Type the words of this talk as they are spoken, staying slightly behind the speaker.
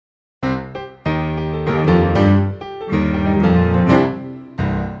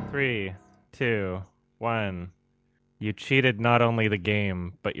3, 2, 1. You cheated not only the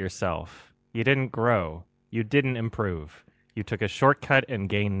game, but yourself. You didn't grow. You didn't improve. You took a shortcut and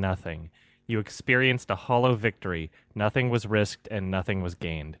gained nothing. You experienced a hollow victory. Nothing was risked and nothing was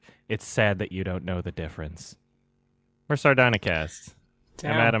gained. It's sad that you don't know the difference. We're Sardonicast.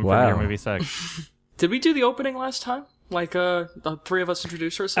 Damn. I'm Adam Wow. from Your Movie Sucks. Did we do the opening last time? Like, the three of us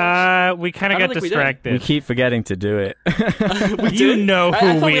introduce ourselves? We kind I of don't got think we did. distracted. We keep forgetting to do it. We You did? know I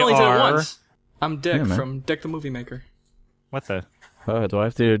who thought we only did it are. once. I'm Dick Yeah, man. from Dick the Movie Maker. What the? Oh, do I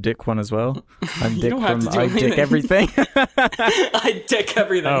have to do a Dick one as well? I'm You Dick don't have from to do I Dick anything. Everything. I dick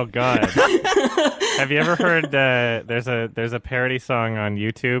everything. Oh God! Have you ever heard? There's a parody song on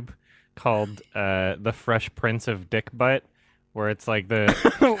YouTube called "The Fresh Prince of Dick Butt," where it's like No?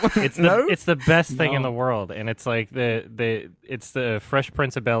 it's the best thing in No. the world, and it's like it's the Fresh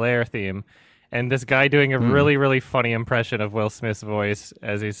Prince of Bel-Air theme, and this guy doing a really really funny impression of Will Smith's voice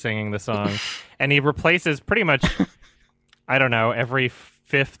as he's singing the song, and he replaces pretty much I don't know every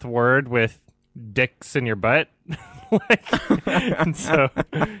fifth word with "dicks in your butt." And so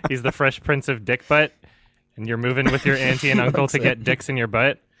he's the Fresh Prince of Dick Butt, and you're moving with your auntie and uncle to get dicks in your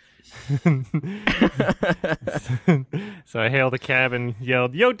butt. So I hailed a cab and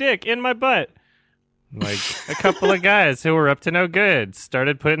yelled, "Yo, Dick, in my butt!" Like a couple of guys who were up to no good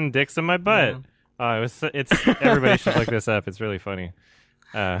started putting dicks in my butt. Yeah. It's everybody should look this up. It's really funny.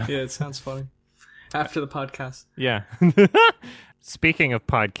 Yeah, it sounds funny. After the podcast. Yeah. Speaking of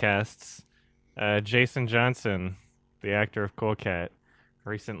podcasts, Jason Johnson, the actor of Cool Cat,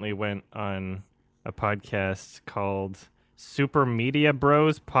 recently went on a podcast called Super Media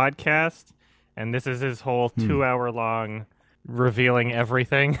Bros Podcast, and this is his whole 2-hour-long revealing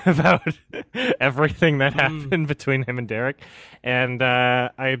everything about everything that happened between him and Derek. And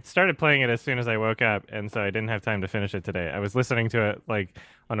I started playing it as soon as I woke up, and so I didn't have time to finish it today. I was listening to it like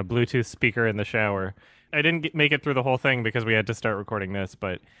on a Bluetooth speaker in the shower. I didn't make it through the whole thing because we had to start recording this,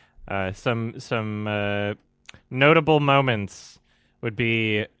 but some notable moments would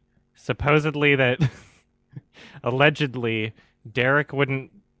be supposedly that allegedly Derek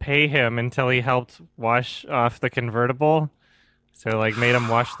wouldn't pay him until he helped wash off the convertible. So like made him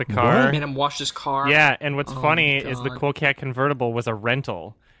wash the car. Made him wash his car. Yeah, and what's Oh funny my is the God. Cool Cat convertible was a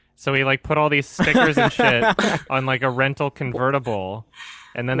rental. So he like put all these stickers and shit on like a rental convertible,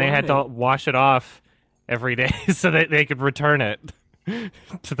 and then they had to Why? wash it off every day so that they could return it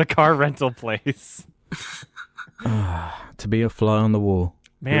to the car rental place. To be a fly on the wall.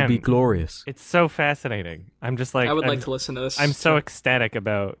 It Man, would be glorious. it's so fascinating. I'm just like I would I'm, like to listen to this. I'm so ecstatic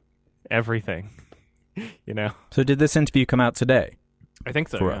about everything. You know, So did this interview come out today? I think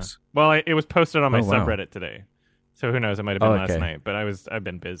so. For yeah. us. Well, it was posted on my Oh, wow. subreddit today, so who knows? It might have been Oh, last okay. night, but I've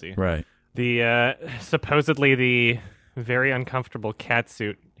been busy. Right. The supposedly the very uncomfortable cat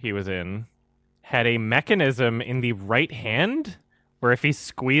suit he was in had a mechanism in the right hand where if he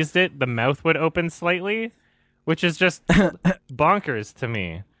squeezed it, the mouth would open slightly, which is just bonkers to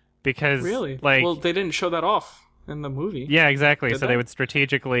me because Really? like Well, they didn't show that off in the movie. yeah, exactly. Did So they? they would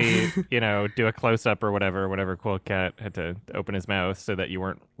strategically, do a close up or whatever Cool Cat had to open his mouth so that you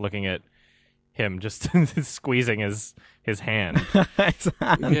weren't looking at him just squeezing his hand.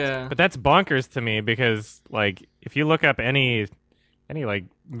 Yeah. But that's bonkers to me because, like, if you look up any like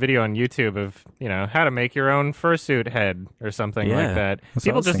video on YouTube of how to make your own fursuit head or something Yeah, like that, that's what I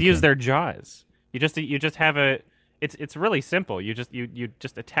people was just use thinking. their jaws. You just have a. It's really simple. You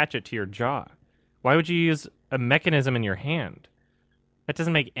just attach it to your jaw. Why would you use a mechanism in your hand? That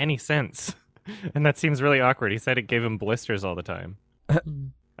doesn't make any sense, and that seems really awkward. He said it gave him blisters all the time.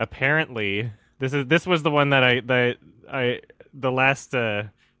 Apparently, this was the one that the last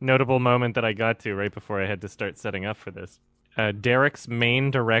notable moment that I got to right before I had to start setting up for this. Derek's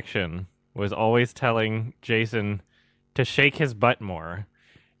main direction was always telling Jason to shake his butt more,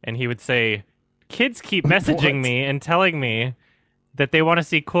 and he would say, "Kids keep messaging What? me and telling me that they want to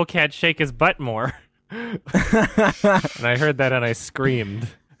see Cool Cat shake his butt more." And I heard that and I screamed.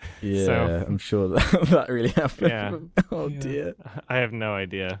 Yeah, So- I'm sure that really happened. Yeah. Oh Yeah. dear. I have no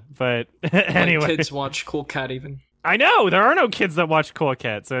idea, but Like, anyway. kids watch Cool Cat even. I know there are no kids that watch Cool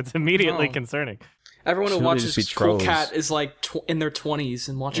Cat, so it's immediately No. concerning. Everyone who Shouldn't they watches just be Cool trolls? Cat is like in their 20s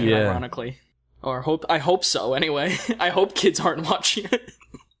and watching it Yeah. ironically. Or I hope so anyway. I hope kids aren't watching it.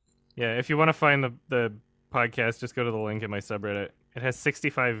 Yeah, if you want to find the podcast, just go to the link in my subreddit. It has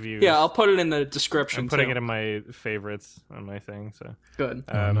 65 views. Yeah, I'll put it in the description I'm putting too. it in my favorites on my thing. So Good.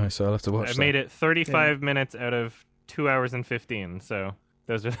 Oh, nice. I'll have to watch I that. made it 35 minutes out of 2 hours and 15. So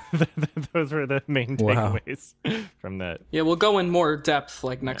those are those were the main Wow. takeaways from that. Yeah, we'll go in more depth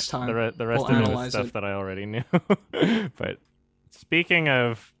like next time. The rest We'll of it is analyze stuff it. that I already knew. But speaking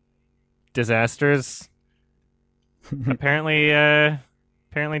of disasters. Apparently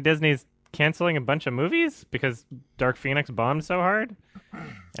Disney's canceling a bunch of movies because Dark Phoenix bombed so hard.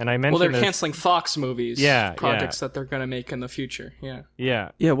 And I mentioned they're canceling Fox movies. Projects that they're going to make in the future. Yeah,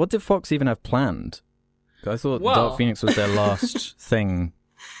 what did Fox even have planned? I thought Dark Phoenix was their last thing.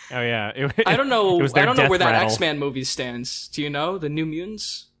 Oh yeah, I don't know. I don't know where that rattle. X-Men movie stands. Do you know the New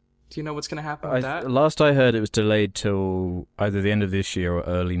Mutants? Do you know what's going to happen with that? Last I heard, it was delayed till either the end of this year or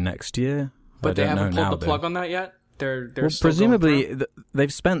early next year. But they haven't pulled the plug on that yet. They're still presumably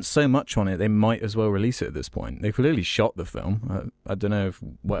they've spent so much on it, they might as well release it at this point. They clearly shot the film. I don't know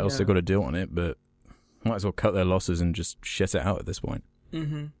what else they've got to do on it, but might as well cut their losses and just shit it out at this point.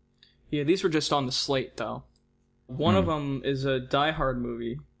 Mm-hmm. Yeah, these were just on the slate though. One of them is a Die Hard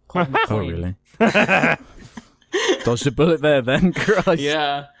movie called McClane. Oh really? Dodged a bullet there, then. Christ.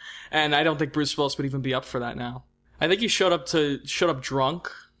 Yeah, and I don't think Bruce Willis would even be up for that now. I think he showed up drunk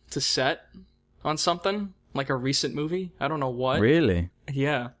to set on something. Like a recent movie? I don't know what. Really?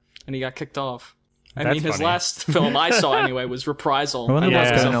 Yeah. And he got kicked off. That's I mean, his funny. last film I saw anyway was Reprisal. I wonder and what's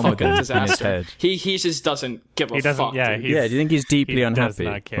that was going a on with fucking him in his disaster. head. He just doesn't give a He doesn't- fuck. yeah, dude. he- Yeah, do you think he's deeply he does unhappy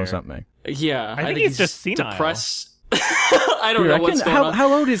not care. or something? Yeah, I think he's just senile. depressed. I don't You know reckon? what's going on.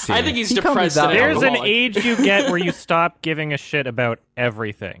 How old is he? I think he's He can't be depressed that and There's an alcoholic. age you get where you stop giving a shit about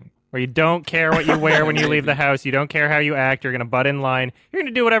everything. Where you don't care what you wear when you leave the house. You don't care how you act. You're going to butt in line. You're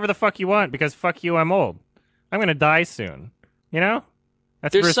going to do whatever the fuck you want because fuck you, I'm old. I'm going to die soon. You know?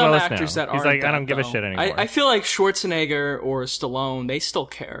 That's There's Bruce some Willis actors now. that He's aren't like, I don't that, give a though. shit anymore. I feel like Schwarzenegger or Stallone, they still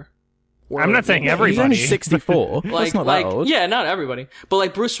care. Or I'm not saying everybody. He's only 64. That's not that old. Yeah, not everybody. But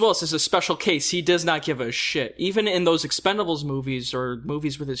like Bruce Willis is a special case. He does not give a shit. Even in those Expendables movies or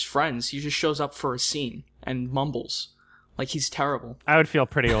movies with his friends, he just shows up for a scene and mumbles. Like he's terrible. I would feel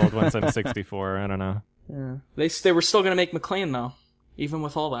pretty old once I'm 64. I don't know. Yeah. They were still gonna make McClane though, even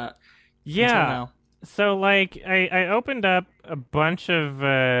with all that. Until Yeah. now. So, like, I opened up a bunch of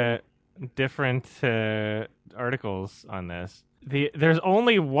different articles on this. There's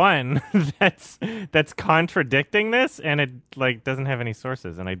only one that's contradicting this, and it like doesn't have any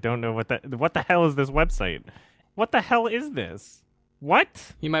sources, and I don't know what the hell is this website? What the hell is this?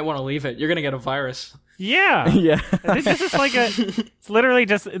 What? You might want to leave it. You're gonna get a virus. Yeah. Yeah. This is like it's literally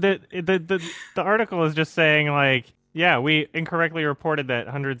just the article is just saying like, yeah, we incorrectly reported that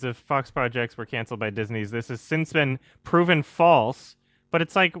hundreds of Fox projects were canceled by Disney's. This has since been proven false, but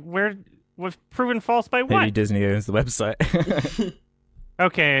it's like, where was proven false by what? Maybe Disney owns the website.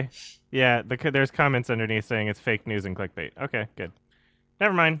 Okay, yeah, there's comments underneath saying it's fake news and clickbait. Okay, good.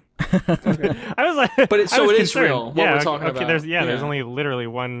 Never mind. I was like, But so I was it is concerned. real, what yeah, we're talking okay, about. There's Yeah. only literally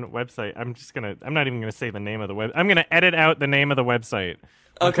one website. I'm not even gonna say the name of the web. I'm gonna edit out the name of the website.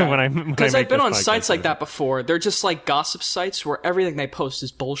 Okay. When Because I've been on this sites podcast. like that before. They're just like gossip sites where everything they post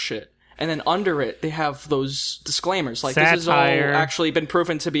is bullshit. And then under it, they have those disclaimers. Like, this has all Satire. actually been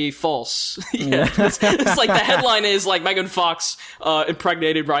proven to be false. Yeah. It's like the headline is like Megan Fox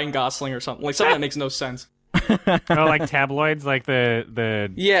impregnated Ryan Gosling or something. Like something that makes no sense. Oh, like tabloids, like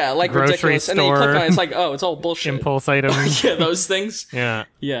the Yeah, like Grocery ridiculous. And then you click store. on it, it's like, oh, it's all bullshit. impulse items. Yeah, those things. Yeah.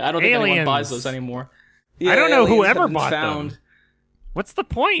 Yeah, I don't think anyone Aliens. buys those anymore. I don't know aliens who have ever been bought found. them. What's the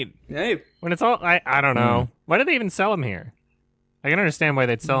point? Hey, When it's all, I don't know. Hmm. Why do they even sell them here? I can understand why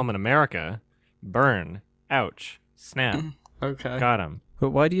they'd sell them in America. Burn. Ouch. Snap. okay. Got him. But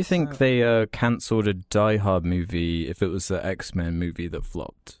why do you think they cancelled a Die Hard movie if it was the X-Men movie that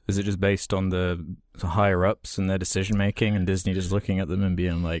flopped? Is it just based on the higher-ups and their decision-making and Disney just looking at them and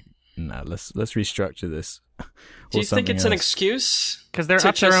being like, nah, let's restructure this? Do you think it's an excuse? Because they're to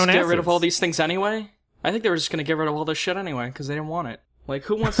up their just own get asses. rid of all these things anyway? I think they were just going to get rid of all this shit anyway because they didn't want it. Like,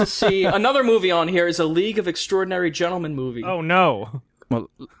 who wants to see another movie on here? Is a League of Extraordinary Gentlemen movie? Oh, no. Well,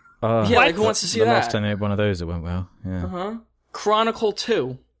 yeah, like who wants to see the that? last time I had one of those, it went well. Yeah. Uh-huh. Chronicle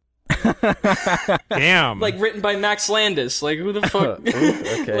 2, Damn. like written by Max Landis. Like, who the fuck?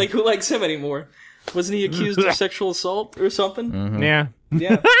 Ooh, okay. Like, who likes him anymore? Wasn't he accused of sexual assault or something? Yeah.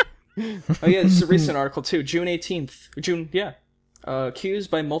 Yeah. Oh yeah, this is a recent article too. June 18th.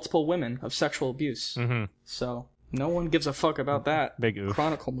 Accused by multiple women of sexual abuse. Mm-hmm. So no one gives a fuck about that Big oof.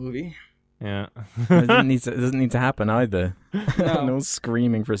 Chronicle movie. Yeah. It doesn't need to happen either. No. No one's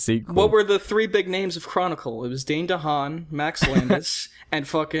screaming for a sequel. What were the three big names of Chronicle? It was Dane DeHaan, Max Landis, and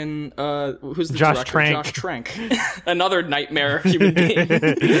fucking who's the Josh director? Trank. Josh Trank. Another nightmare human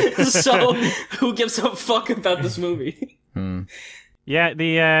being. So who gives a fuck about this movie? Yeah,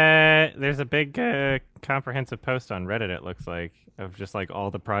 there's a big comprehensive post on Reddit, it looks like, of just like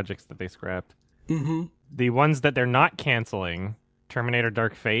all the projects that they scrapped. Mm-hmm. The ones that they're not canceling, Terminator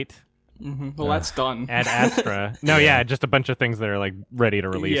Dark Fate, Well, that's done. Ad Astra. No, yeah, just a bunch of things that are like ready to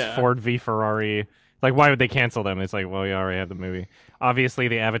release. Yeah. Ford v Ferrari. Like, why would they cancel them? It's like, well, you already have the movie. Obviously,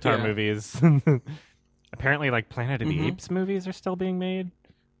 the Avatar Yeah. movies. Apparently, like Planet of the Apes movies are still being made.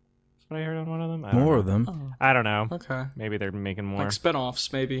 That's what I heard on one of them. I don't More know. of them. Oh, I don't know. okay. Maybe they're making more. Like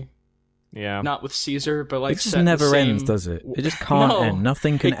spin-offs, maybe. Yeah. Not with Caesar, but like It just set the never same- ends, does it? It just can't No. end.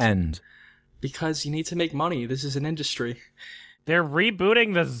 Nothing can end. Because you need to make money. This is an industry. They're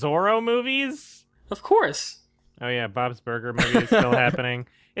rebooting the Zorro movies? Of course. Oh, yeah, Bob's Burger movie is still happening.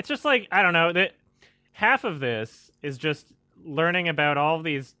 It's just like, I don't know. Half of this is just learning about all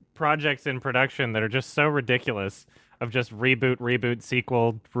these projects in production that are just so ridiculous of just reboot,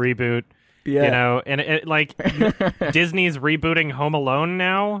 sequel, reboot. Yeah. You know, and it like Disney's rebooting Home Alone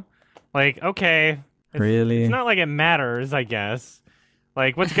now. Like, okay. Really? It's not like it matters, I guess.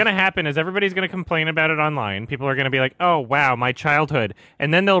 Like, what's going to happen is everybody's going to complain about it online. People are going to be like, oh, wow, my childhood.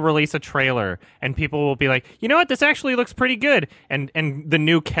 And then they'll release a trailer, and people will be like, you know what, this actually looks pretty good. And the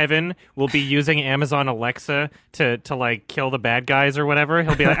new Kevin will be using Amazon Alexa to like, kill the bad guys or whatever.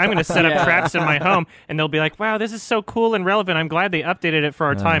 He'll be like, I'm going to set up Yeah. traps in my home. And they'll be like, wow, this is so cool and relevant. I'm glad they updated it for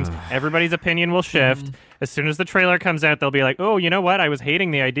our times. Everybody's opinion will shift. As soon as the trailer comes out, they'll be like, oh, you know what, I was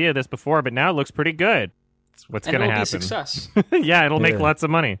hating the idea of this before, but now it looks pretty good. That's what's And going to it'll happen. be success. Yeah, it'll make Yeah. lots of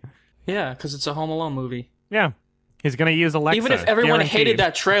money. Yeah, because it's a Home Alone movie. Yeah. He's going to use Alexa. Even if everyone guaranteed. hated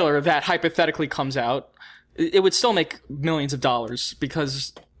that trailer that hypothetically comes out, it would still make millions of dollars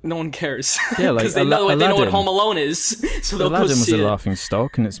because no one cares. Yeah, like because they know what Aladdin. Home Alone is, so they'll go Aladdin was see a it. laughing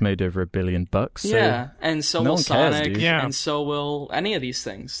stock, and it's made over $1 billion. So Yeah, and so no will one cares, Sonic, dude. Yeah. and so will any of these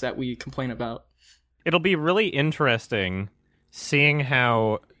things that we complain about. It'll be really interesting seeing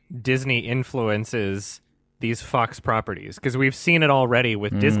how Disney influences these Fox properties, because we've seen it already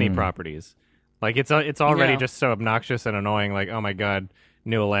with Disney properties. Like, it's already Yeah. just so obnoxious and annoying, like, oh my god,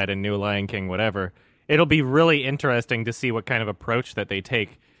 new Aladdin, new Lion King, whatever. It'll be really interesting to see what kind of approach that they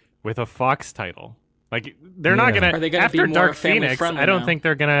take with a Fox title. Like, they're not Yeah. going Are they to, gonna after be more Dark Phoenix, family-friendly I don't now? think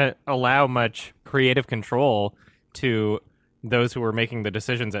they're going to allow much creative control to those who were making the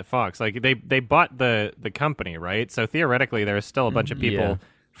decisions at Fox. Like, they bought the company, right? So theoretically, there's still a bunch of people Yeah.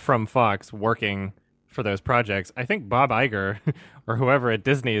 from Fox working for those projects. I think Bob Iger or whoever at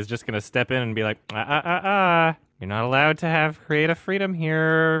Disney is just going to step in and be like, you're not allowed to have creative freedom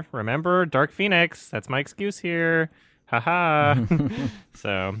here. Remember, Dark Phoenix, that's my excuse here. Haha.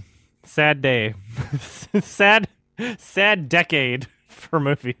 So, sad day. sad decade for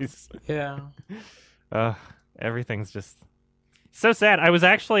movies. Yeah. Everything's just so sad. I was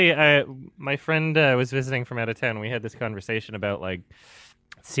actually, my friend was visiting from out of town. We had this conversation about like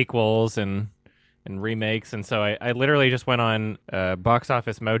sequels and remakes, and so I literally just went on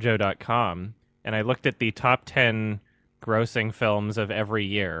boxofficemojo.com and I looked at the top 10 grossing films of every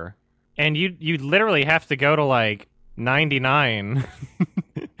year, and you literally have to go to like 99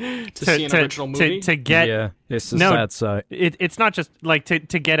 To see an original movie? to get yeah, it's a No. sad sight. it's not just like to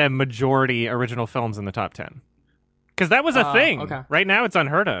get a majority original films in the top 10. Because that was a thing. okay. Right now, it's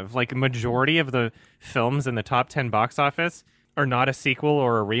unheard of. Like, a majority of the films in the top 10 box office are not a sequel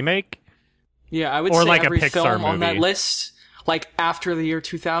or a remake. Yeah, I would Or say like a every Pixar film on that movie. list, like after the year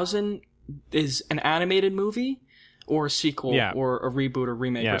 2000, is an animated movie or a sequel Yeah. or a reboot or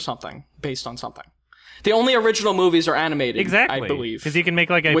remake Yeah. or something based on something. The only original movies are animated, Exactly. I believe. Because you can make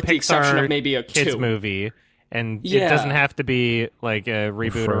like a With Pixar the exception of maybe a kids 2. movie, and it Yeah. doesn't have to be like a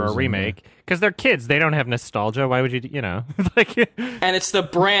reboot or a Frozen, remake. Because they're kids. They don't have nostalgia. Why would you, like... And it's the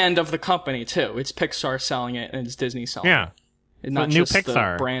brand of the company, too. It's Pixar selling it and it's Disney selling Yeah. it. Not new just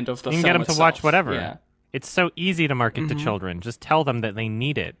Pixar. the brand of the You can film get them to itself. watch whatever. Yeah. It's so easy to market Mm-hmm. to children. Just tell them that they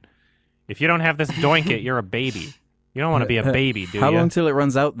need it. If you don't have this doink it, you're a baby. You don't want to be a baby, do you? How long till it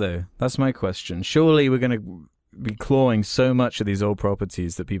runs out, though? That's my question. Surely we're going to be clawing so much of these old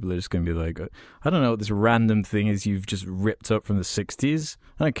properties that people are just going to be like, I don't know what this random thing is you've just ripped up from the 60s.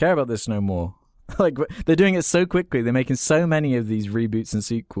 I don't care about this no more. Like, they're doing it so quickly. They're making so many of these reboots and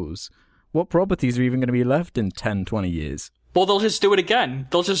sequels. What properties are even going to be left in 10, 20 years? Well, they'll just do it again.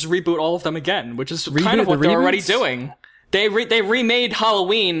 They'll just reboot all of them again, which is kind Reboot of what the they're already reboots? doing. They remade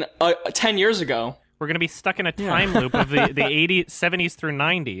Halloween 10 years ago. We're going to be stuck in a time loop of the 80s, 70s through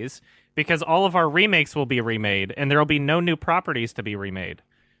 90s because all of our remakes will be remade and there will be no new properties to be remade.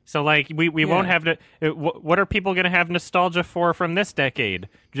 So, like, we won't have to... What are people going to have nostalgia for from this decade?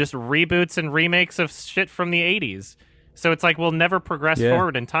 Just reboots and remakes of shit from the 80s. So it's like we'll never progress Yeah.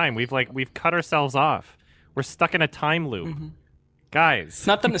 forward in time. We've cut ourselves off. We're stuck in a time loop. Guys.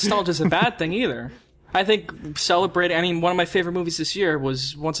 Not that nostalgia's a bad thing either. I think celebrate. I mean, one of my favorite movies this year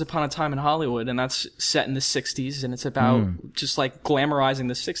was Once Upon a Time in Hollywood, and that's set in the '60s, and it's about just like glamorizing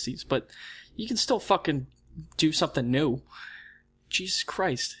the '60s. But you can still fucking do something new. Jesus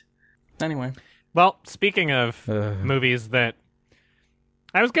Christ. Anyway. Well, speaking of movies that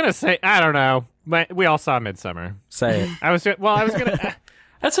I was gonna say, I don't know, but we all saw Midsummer. Say it. I was gonna.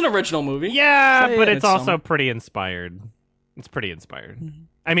 That's an original movie. Yeah, Say but it. it's also pretty inspired. It's pretty inspired.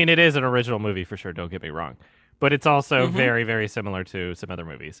 I mean, it is an original movie for sure. Don't get me wrong, but it's also very, very similar to some other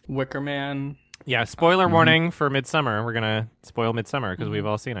movies. Wicker Man. Yeah. Spoiler warning for Midsummer. We're gonna spoil Midsummer because we've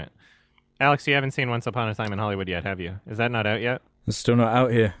all seen it. Alex, you haven't seen Once Upon a Time in Hollywood yet, have you? Is that not out yet? It's still not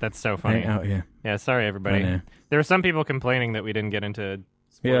out here. That's so funny. Ain't out here. Yeah. Sorry, everybody. I know. There were some people complaining that we didn't get into.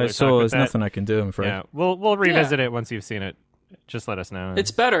 Yeah, I spoiler talk saw. with There's that. nothing I can do, I'm afraid. Yeah, we'll revisit it once you've seen it. Just let us know.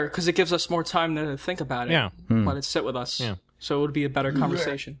 It's better because it gives us more time to think about it. Yeah. Let it sit with us. Yeah. So it would be a better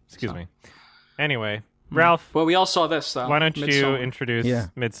conversation. Excuse me. Anyway, Ralph, Well, we all saw this though. why don't you Midsommar. introduce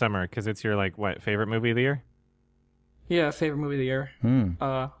Midsummer? Because it's your favorite movie of the year. Yeah, favorite movie of the year.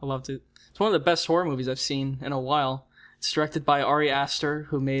 I loved it. It's one of the best horror movies I've seen in a while. It's directed by Ari Aster,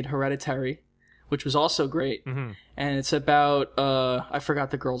 who made Hereditary, which was also great. And it's about I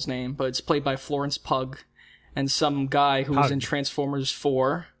forgot the girl's name, but it's played by Florence Pugh and some guy who was in Transformers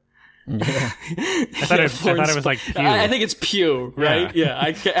 4. Yeah. I thought it was like Pew. I think it's Pew, right? Yeah,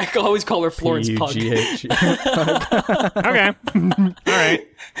 I can always call her Florence Pugh. P-U-G-H. Okay. All right.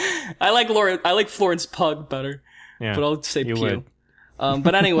 I like Florence Pugh better, Yeah. but I'll say you Pew. would.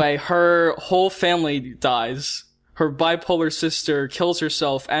 But anyway, her whole family dies. Her bipolar sister kills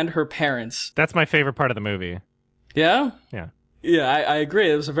herself and her parents. That's my favorite part of the movie. Yeah? Yeah. Yeah, I agree.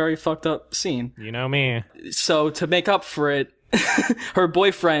 It was a very fucked up scene. You know me. So to make up for it, her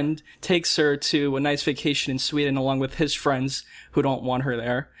boyfriend takes her to a nice vacation in Sweden along with his friends who don't want her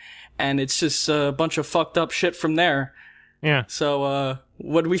there. And it's just a bunch of fucked up shit from there. Yeah. So,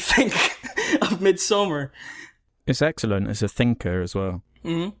 what do we think of Midsommar? It's excellent as a thinker as well.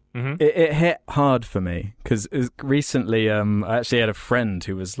 Mm-hmm. It hit hard for me because recently I actually had a friend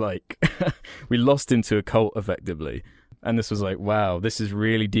who was like, we lost into a cult effectively. And this was like, wow, this is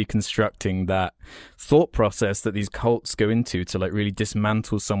really deconstructing that thought process that these cults go into to like really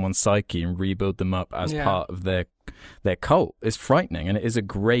dismantle someone's psyche and rebuild them up as part of their cult. It's frightening, and it is a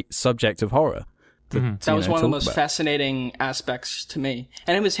great subject of horror. That was one of the most fascinating aspects to me.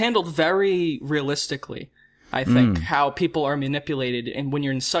 And it was handled very realistically, I think, how people are manipulated. And when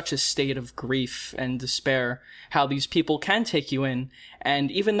you're in such a state of grief and despair, how these people can take you in. And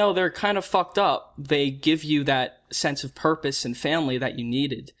even though they're kind of fucked up, they give you that sense of purpose and family that you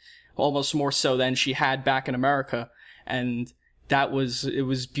needed. Almost more so than she had back in America. And it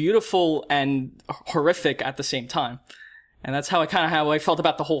was beautiful and horrific at the same time. And that's how I felt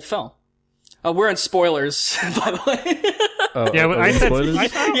about the whole film. We're in spoilers, by the way. Yeah, I said spoilers? I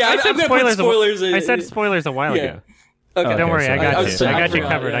said I'm gonna put spoilers in. I said spoilers a while ago. Okay. Don't worry, I got you. I got you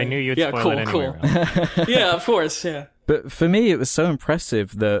forgot, covered. yeah. I knew you'd Yeah, spoil cool, it anyway. cool. Yeah, of course, yeah. But for me, it was so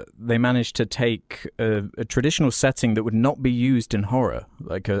impressive that they managed to take a traditional setting that would not be used in horror,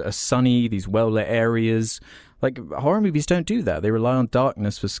 like a sunny, these well-lit areas. Like, horror movies don't do that. They rely on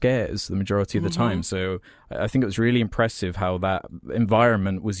darkness for scares the majority of the time. So I think it was really impressive how that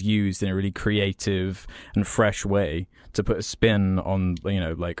environment was used in a really creative and fresh way to put a spin on,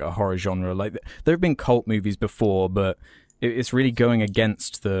 like a horror genre. Like, there have been cult movies before, but it's really going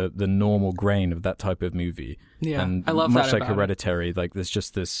against the normal grain of that type of movie. Yeah, and I love much that like about it. Hereditary, like there's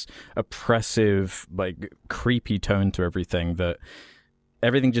just this oppressive, like creepy tone to everything that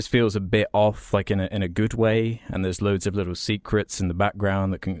everything just feels a bit off, like in a good way. And there's loads of little secrets in the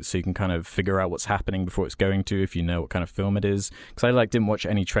background so you can kind of figure out what's happening before it's going to, if you know what kind of film it is. Because I didn't watch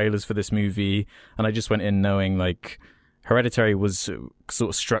any trailers for this movie, and I just went in knowing like Hereditary was sort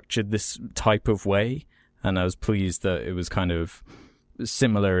of structured this type of way. And I was pleased that it was kind of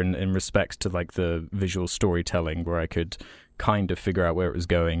similar in respects to like the visual storytelling, where I could kind of figure out where it was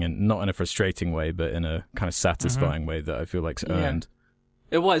going, and not in a frustrating way, but in a kind of satisfying way that I feel like's earned.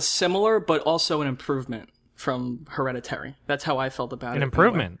 It was similar, but also an improvement from Hereditary. That's how I felt about it. An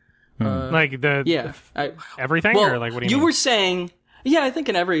improvement, like everything, well, or like what do you mean? You were saying, yeah, I think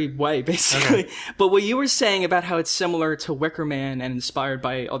in every way, basically. Okay. But what you were saying about how it's similar to Wicker Man and inspired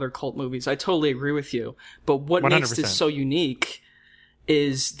by other cult movies, I totally agree with you. But what 100%. makes this so unique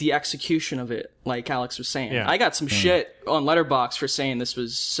is the execution of it, like Alex was saying. Yeah. I got some shit on Letterboxd for saying this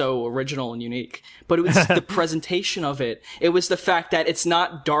was so original and unique, but it was the presentation of it. It was the fact that it's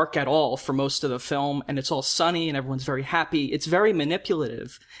not dark at all for most of the film, and it's all sunny and everyone's very happy. It's very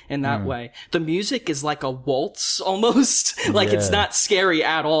manipulative in that way. The music is like a waltz almost. Like it's not scary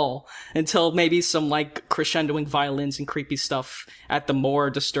at all until maybe some like crescendoing violins and creepy stuff at the more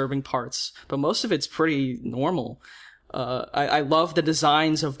disturbing parts. But most of it's pretty normal. I love the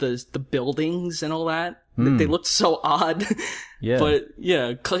designs of the buildings and all that. They looked so odd, but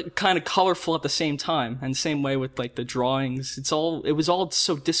kind of colorful at the same time. And same way with like the drawings. It was all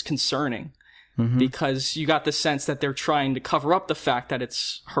so disconcerting because you got the sense that they're trying to cover up the fact that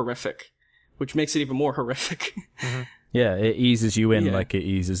it's horrific, which makes it even more horrific. Yeah, it eases you in like it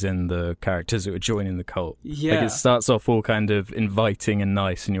eases in the characters that are joining the cult. Yeah. Like it starts off all kind of inviting and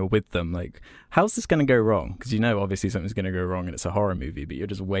nice and you're with them. Like, how's this going to go wrong? Because you know obviously something's going to go wrong and it's a horror movie, but you're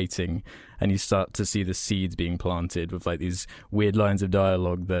just waiting and you start to see the seeds being planted with like these weird lines of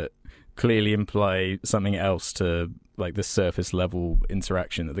dialogue that clearly imply something else to like the surface level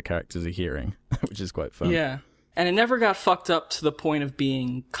interaction that the characters are hearing, which is quite fun. Yeah. And it never got fucked up to the point of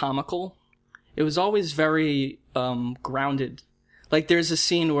being comical. It was always very grounded. Like there's a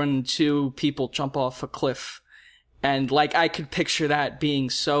scene when two people jump off a cliff, and like I could picture that being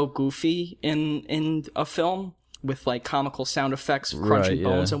so goofy in a film with like comical sound effects, crunching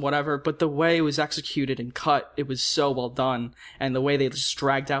bones and whatever. But the way it was executed and cut, it was so well done, and the way they just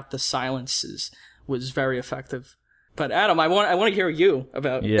dragged out the silences was very effective. But Adam, I want to hear you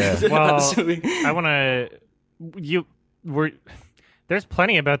about about this movie. I want to There's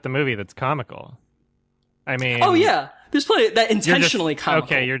plenty about the movie that's comical. I mean, oh yeah, there's plenty that intentionally comical.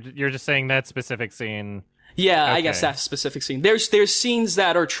 Okay, you're just saying that specific scene. Yeah, okay. I guess that specific scene. There's scenes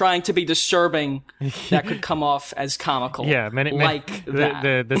that are trying to be disturbing that could come off as comical. Yeah, like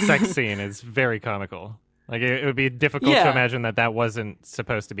that. The sex scene is very comical. Like it would be difficult to imagine that wasn't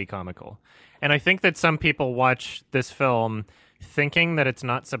supposed to be comical. And I think that some people watch this film thinking that it's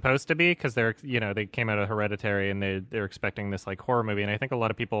not supposed to be because they came out of Hereditary and they're expecting this like horror movie, and I think a lot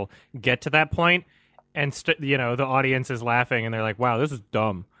of people get to that point and the audience is laughing and they're like, wow, this is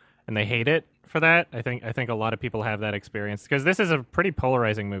dumb, and they hate it for that. I think a lot of people have that experience because this is a pretty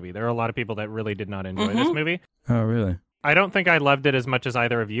polarizing movie. There are a lot of people that really did not enjoy this movie. Oh really? I don't think I loved it as much as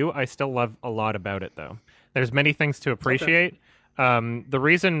either of you. I still love a lot about it though. There's many things to appreciate. The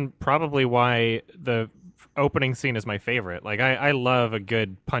reason probably why the opening scene is my favorite. Like I love a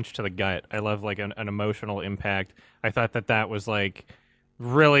good punch to the gut. I love like an emotional impact. I thought that was like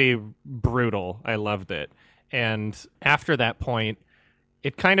really brutal. I loved it. And after that point,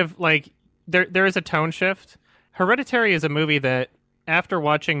 it kind of like there is a tone shift. Hereditary is a movie that after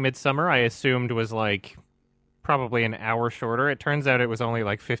watching Midsommar, I assumed was like probably an hour shorter. It turns out it was only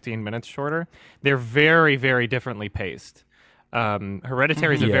like 15 minutes shorter. They're very, very differently paced.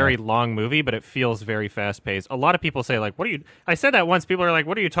 Hereditary is a very long movie, but it feels very fast paced. A lot of people say like, I said that once. People are like,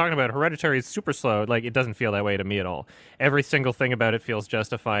 what are you talking about? Hereditary is super slow. Like it doesn't feel that way to me at all. Every single thing about it feels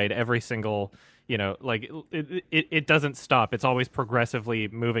justified. Every single, like it doesn't stop. It's always progressively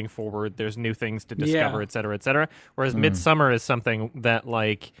moving forward. There's new things to discover, et cetera, et cetera. Whereas Midsommar is something that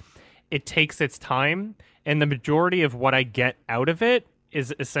like it takes its time, and the majority of what I get out of it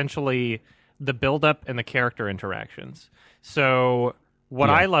is essentially the build-up and the character interactions. So what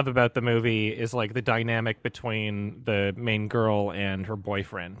I love about the movie is like the dynamic between the main girl and her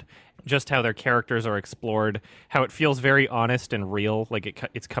boyfriend, just how their characters are explored, how it feels very honest and real, like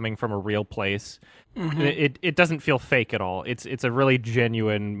it's coming from a real place. It doesn't feel fake at all. It's a really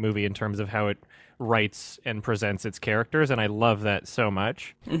genuine movie in terms of how it writes and presents its characters, and I love that so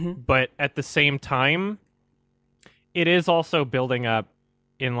much. But at the same time, it is also building up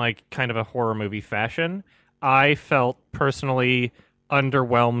in like kind of a horror movie fashion. I felt personally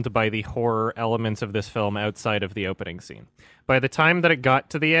underwhelmed by the horror elements of this film outside of the opening scene. By the time that it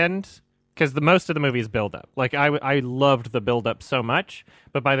got to the end, because the most of the movie is build up. Like I loved the build up so much,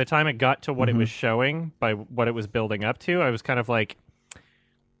 but by the time it got to what it was showing, by what it was building up to, I was kind of like,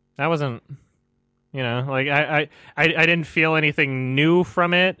 that wasn't, like I didn't feel anything new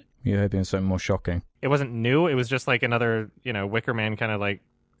from it. You're hoping something more shocking. It wasn't new. It was just like another, Wicker Man kind of like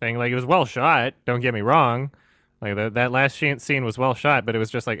thing. Like it was well shot. Don't get me wrong. Like that last scene was well shot, but it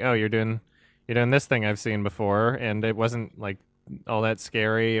was just like, oh, you're doing this thing I've seen before, and it wasn't like all that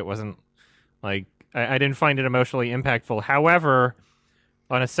scary. It wasn't like I didn't find it emotionally impactful. However,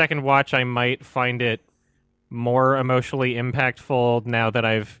 on a second watch, I might find it more emotionally impactful now that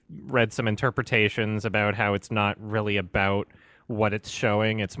I've read some interpretations about how it's not really about what it's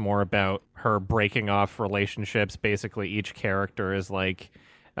showing. It's more about her breaking off relationships. Basically, each character is like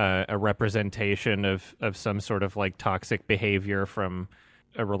a representation of some sort of like toxic behavior from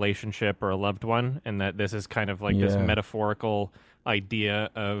a relationship or a loved one, and that this is kind of like this metaphorical idea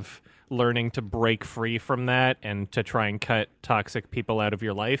of learning to break free from that and to try and cut toxic people out of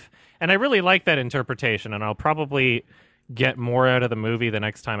your life. And I really like that interpretation, and I'll probably get more out of the movie the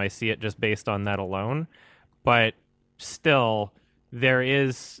next time I see it just based on that alone. But still, there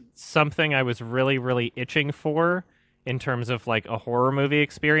is something I was really, really itching for in terms of like a horror movie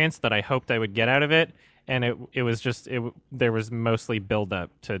experience that I hoped I would get out of it. And it was just, there was mostly build up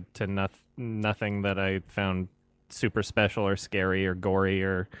to nothing that I found super special or scary or gory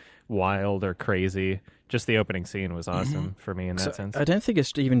or wild or crazy. Just the opening scene was awesome for me in that sense. I don't think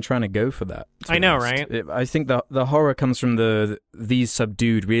it's even trying to go for that. I know, right? I think the horror comes from the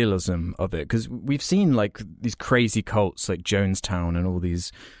subdued realism of it, because we've seen like these crazy cults like Jonestown and all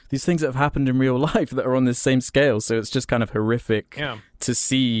these things that have happened in real life that are on this same scale. So it's just kind of horrific to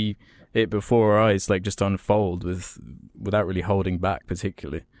see it before our eyes, like just unfold without really holding back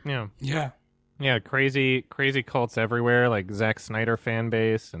particularly. Yeah, crazy cults everywhere, like Zack Snyder fan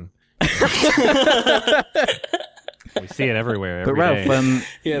base, and we see it everywhere. But Ralph,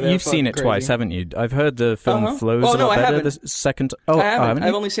 you've seen it twice, haven't you? I've heard the film flows a lot better. The second, I haven't.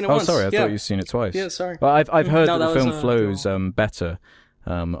 I've only seen it once. Oh, sorry, I thought you'd seen it twice. Yeah, sorry. Well, I've heard that the film flows better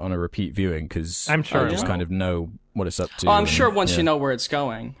on a repeat viewing, because I'm sure I just kind of know what it's up to. Oh, I'm sure once you know where it's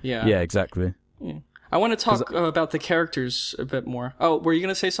going. Yeah. Yeah, exactly. Yeah. I want to talk about the characters a bit more. Oh, were you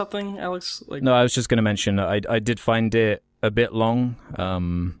going to say something, Alex? No, I was just going to mention I did find it a bit long.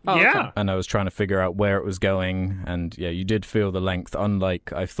 Okay. And I was trying to figure out where it was going. And yeah, you did feel the length,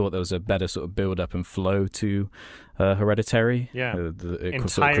 unlike I thought there was a better sort of build up and flow to Hereditary. Yeah. It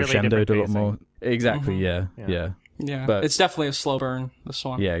sort of crescendoed a lot more. Exactly, yeah. Yeah, but it's definitely a slow burn, this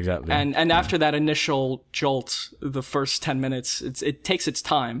one. Yeah, exactly. And after that initial jolt, the first 10 minutes, it takes its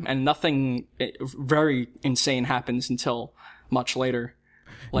time, and nothing very insane happens until much later,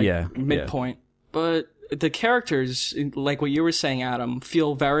 like midpoint. Yeah. But the characters, like what you were saying, Adam,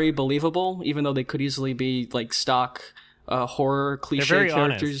 feel very believable, even though they could easily be like stock horror cliche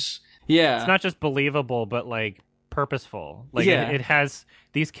characters. Honest. Yeah. It's not just believable, but like purposeful. Like it has...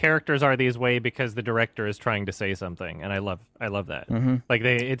 These characters are these way because the director is trying to say something, and I love that. Mm-hmm. Like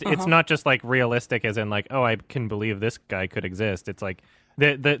it's not just like realistic, as in like, oh, I can believe this guy could exist. It's like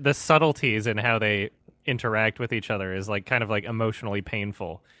the subtleties in how they interact with each other is like kind of like emotionally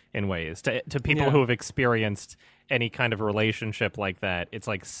painful in ways to people who have experienced any kind of relationship like that. It's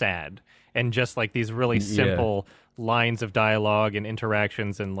like sad, and just like these really simple lines of dialogue and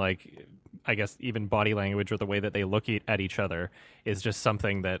interactions and like, I guess even body language or the way that they look at each other is just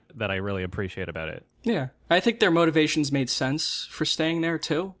something that I really appreciate about it. Yeah. I think their motivations made sense for staying there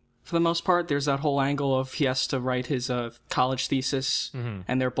too, for the most part. There's that whole angle of he has to write his college thesis,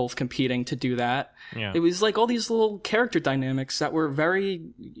 and they're both competing to do that. Yeah. It was like all these little character dynamics that were very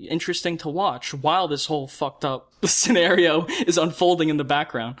interesting to watch while this whole fucked up scenario is unfolding in the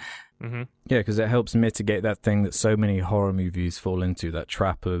background. Mm-hmm. Yeah, because it helps mitigate that thing that so many horror movies fall into, that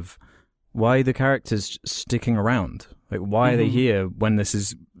trap of why are the characters sticking around? Like, why are they here when this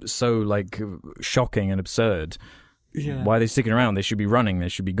is so, like, shocking and absurd? Yeah. Why are they sticking around? They should be running. They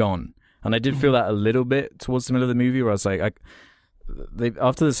should be gone. And I did feel that a little bit towards the middle of the movie, where I was like,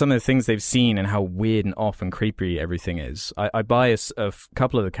 after some of the things they've seen and how weird and off and creepy everything is, I buy a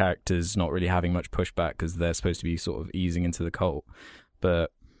couple of the characters not really having much pushback because they're supposed to be sort of easing into the cult.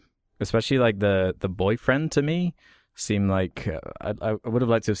 But especially, like, the boyfriend, to me, seemed like I would have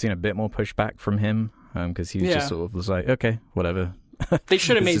liked to have seen a bit more pushback from him, because he just sort of was like, okay, whatever. They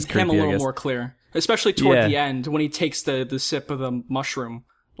should have made him a little more clear, especially toward the end when he takes the sip of the mushroom,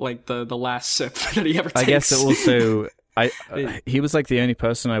 like the last sip that he ever takes. I guess it also he was like the only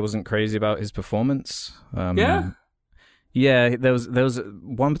person I wasn't crazy about his performance. Yeah, there was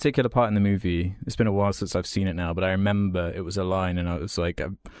one particular part in the movie. It's been a while since I've seen it now, but I remember it was a line, and I was like, I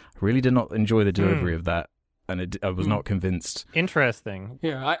really did not enjoy the delivery of that. And I was not convinced. Interesting.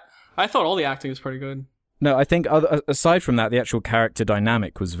 Yeah, I thought all the acting was pretty good. No, I think aside from that, the actual character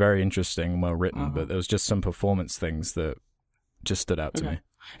dynamic was very interesting and well written, but there was just some performance things that just stood out to me.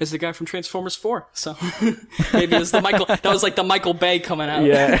 It's the guy from Transformers 4, so maybe it's the Michael. That was like the Michael Bay coming out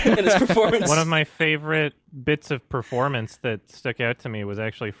in his performance. One of my favorite bits of performance that stuck out to me was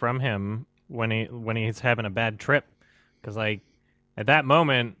actually from him when he's having a bad trip, because like at that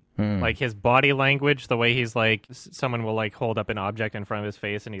moment. Like his body language, the way he's like, someone will like hold up an object in front of his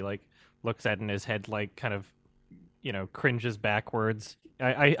face and he like looks at it in his head, like kind of, cringes backwards.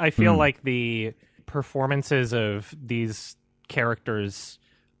 I feel like the performances of these characters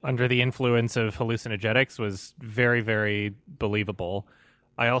under the influence of hallucinogenics was very, very believable.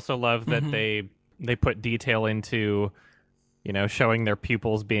 I also love that they put detail into, showing their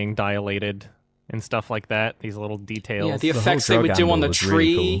pupils being dilated and stuff like that. These little details. Yeah, the effects they would do on the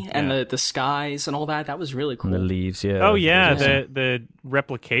tree really cool. and the skies and all that. That was really cool. And the leaves, yeah. Oh, yeah. The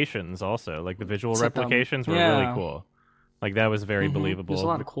replications also. Like, the visual replications were really cool. Like, that was very believable. There's a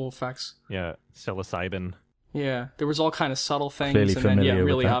lot of cool effects. Yeah, psilocybin. Yeah, there was all kind of subtle things. Clearly and then,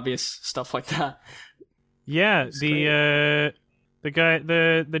 really that. obvious stuff like that. Yeah, the guy,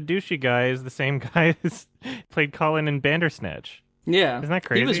 the douchey guy is the same guy as played Colin in Bandersnatch. Yeah. Isn't that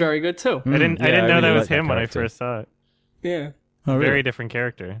crazy? He was very good, too. I didn't know really that was like that him when I character. first saw it. Yeah. Oh, really? Very different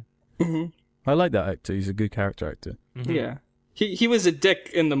character. I like that actor. He's a good character actor. Yeah. He was a dick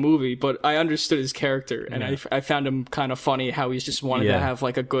in the movie, but I understood his character, and I found him kind of funny how he's just wanted to have,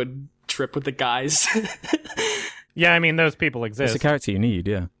 like, a good trip with the guys. Yeah, I mean, those people exist. It's a character you need,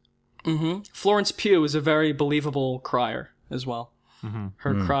 yeah. Florence Pugh is a very believable crier as well.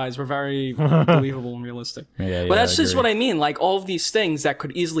 Her cries were very believable and realistic. Yeah, but that's just what I mean. Like, all of these things that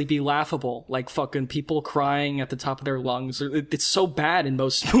could easily be laughable, like fucking people crying at the top of their lungs. It's so bad in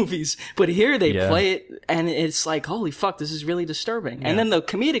most movies. But here they play it, and it's like, holy fuck, this is really disturbing. And then the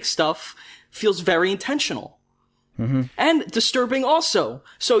comedic stuff feels very intentional. And disturbing also.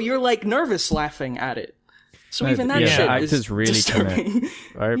 So you're, like, nervous laughing at it. So even that shit actors is really disturbing.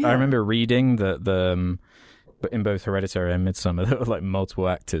 I remember reading that but in both Hereditary and Midsommar, there were like multiple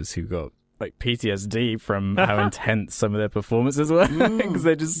actors who got like PTSD from how intense some of their performances were, because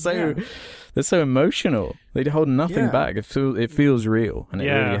they're just they're so emotional. They hold nothing back. It feels real, and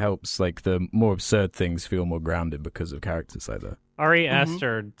it really helps. Like, the more absurd things feel more grounded because of characters like that. Ari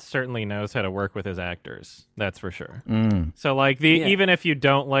Aster certainly knows how to work with his actors. That's for sure. So, like, even if you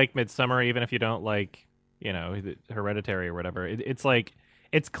don't like Midsommar, even if you don't like, Hereditary or whatever, it's like,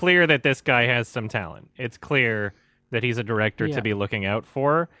 it's clear that this guy has some talent. It's clear that he's a director to be looking out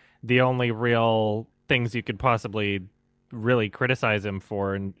for. The only real things you could possibly really criticize him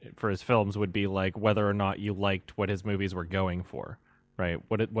for his films would be, like, whether or not you liked what his movies were going for, right?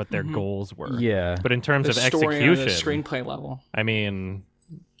 What their goals were. Yeah. But in terms The of story execution, on the screenplay level. I mean,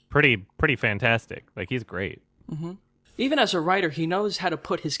 pretty fantastic. Like, he's great. Even as a writer, he knows how to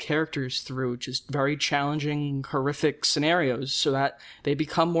put his characters through just very challenging, horrific scenarios so that they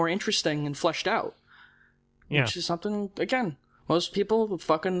become more interesting and fleshed out. Yeah. Which is something, again, most people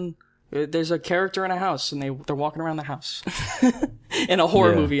fucking... There's a character in a house, and they're walking around the house. In a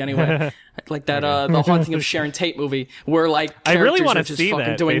horror movie, anyway. Like that, The Haunting of Sharon Tate movie, where, like, I really characters want are to just see fucking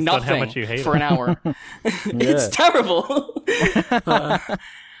that doing based on how nothing much you hate for an hour. It's terrible.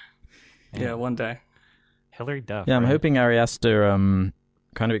 Yeah, one day. Hilary Duff. Yeah, I'm right? hoping Ari Aster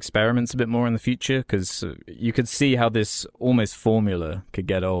kind of experiments a bit more in the future, because you could see how this almost formula could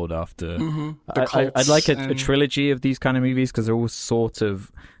get old after. I'd like a trilogy of these kind of movies, because they're all sort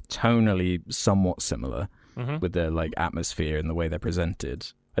of tonally somewhat similar with their, like, atmosphere and the way they're presented.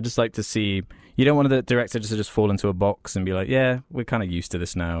 I just like to see. You don't want the director to just fall into a box and be like, yeah, we're kind of used to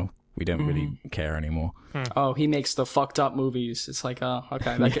this now. We don't really care anymore. Oh, he makes the fucked up movies. It's like, oh,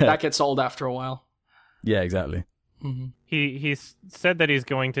 okay, that gets old after a while. Yeah, exactly. He said that he's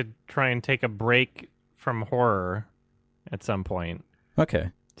going to try and take a break from horror at some point.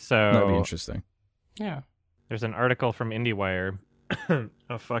 Okay. So that'd be interesting. Yeah. There's an article from IndieWire.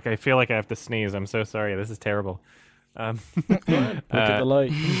 Oh, fuck. I feel like I have to sneeze. I'm so sorry. This is terrible. Look at the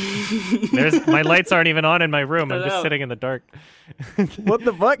light. My lights aren't even on in my room. I'm just sitting in the dark. What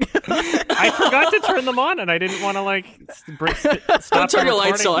the fuck? I forgot to turn them on, and I didn't want to, like, stop. Don't turn your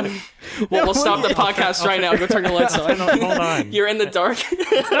lights on. We'll stop the podcast right now. Go turn your lights on. Hold on. You're in the dark.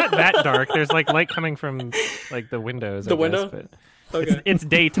 It's not that dark. There's, like, light coming from, like, the windows. The window? But Okay. it's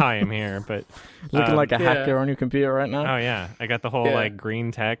daytime here, but Looking like a hacker on your computer right now. oh yeah, I got the whole like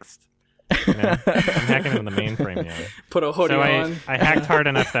green text. I'm hacking into the mainframe. Yeah. Put a hoodie on. I hacked hard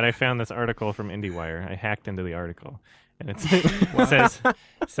enough that I found this article from IndieWire. I hacked into the article, and it says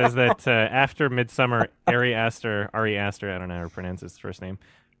that after Midsommar, Ari Aster, I don't know how to pronounce his first name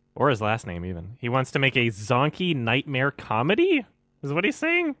or his last name even. He wants to make a zonky nightmare comedy. Is what he's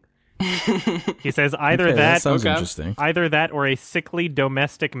saying. He says either that sounds interesting. Either that or a sickly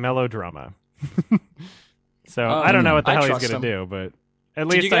domestic melodrama. So I don't know what the hell he's going to do, but at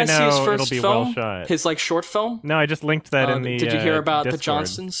least I know it'll be well shot. His like short film? No, I just linked that in the Did you hear about Discord, the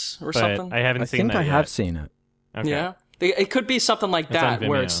Johnsons or but something? I haven't seen that I yet. have seen it. Okay. Yeah. It could be something like that, on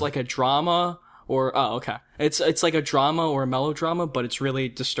where Vimeo. it's like a drama or it's like a drama or a melodrama, but it's really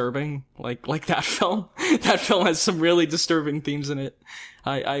disturbing, like that film. That film has some really disturbing themes in it.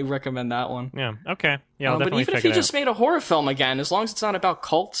 I recommend that one. Yeah. Okay. Yeah. I'll But definitely even check if he it just out. made a horror film again, as long as it's not about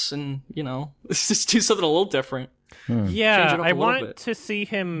cults and, let's just do something a little different. Yeah, Change it up I a little want bit. to see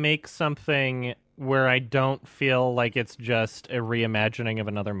him make something where I don't feel like it's just a reimagining of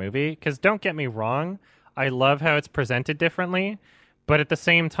another movie. Because don't get me wrong, I love how it's presented differently. But at the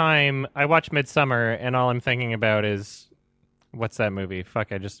same time, I watch Midsummer, and all I'm thinking about is, what's that movie?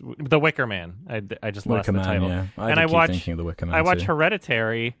 The Wicker Man. I just lost Wicker the Man, title. yeah. And I keep thinking of the Wicker Man I watch too.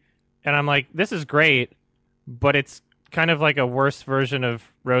 Hereditary, and I'm like, this is great, but it's kind of like a worse version of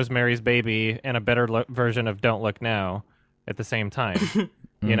Rosemary's Baby and a better version of Don't Look Now at the same time.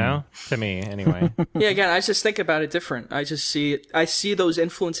 You know, to me anyway. Yeah, again, I just think about it different. I see those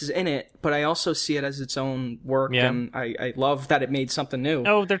influences in it, but I also see it as its own work, Yeah. and I love that it made something new.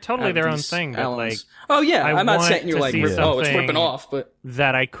 Oh, they're totally out of their own these thing, but like elements. Oh yeah, I I'm not want saying you're to like, see oh, it's something ripping off, but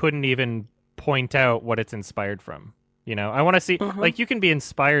that I couldn't even point out what it's inspired from. You know, I want to see like you can be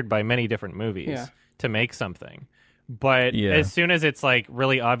inspired by many different movies Yeah. to make something. But Yeah. as soon as it's like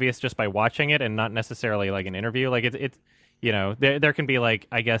really obvious just by watching it and not necessarily like an interview, like it's you know, there can be like,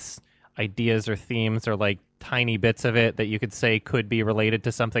 I guess, ideas or themes or like tiny bits of it that you could say could be related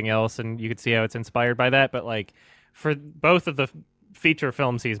to something else, and you could see how it's inspired by that. But like for both of the feature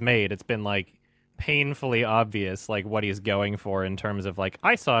films he's made, it's been like painfully obvious like what he's going for in terms of like,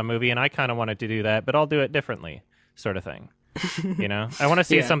 I saw a movie and I kind of wanted to do that, but I'll do it differently, sort of thing. You know, I want to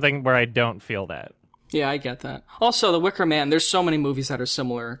see Yeah. something where I don't feel that. yeah, I get that. Also, The Wicker Man, there's so many movies that are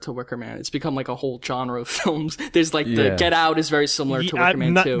similar to Wicker Man. It's become like a whole genre of films. There's like the Yeah. Get Out is very similar to Wicker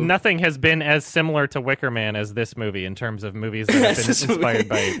Man too. Nothing has been as similar to Wicker Man as this movie in terms of movies that have been This movie- inspired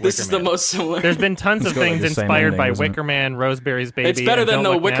by Wicker This is the Man. most similar. There's been tons of got, like, things the same inspired ending, by doesn't it? Wicker Man, Rosemary's Baby. It's better and than Don't the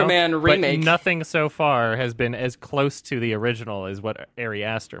Look Wicker Now, Man but remake. nothing so far has been as close to the original as what Ari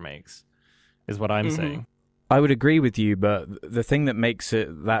Aster makes, is what I'm saying. I would agree with you, but the thing that makes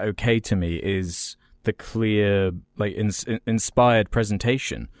it that okay to me is the clear, like, inspired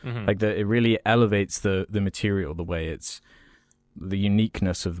presentation. Like, it really elevates the material, the way it's the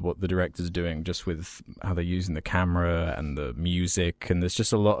uniqueness of what the director's doing, just with how they're using the camera and the music, and there's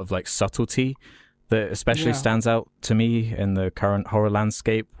just a lot of like subtlety that especially stands out to me in the current horror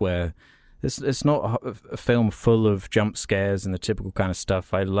landscape, where it's not a film full of jump scares and the typical kind of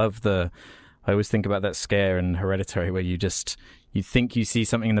stuff. I always think about that scare in Hereditary where you think you see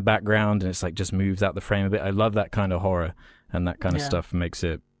something in the background and it's like just moves out the frame a bit. I love that kind of horror, and that kind of stuff makes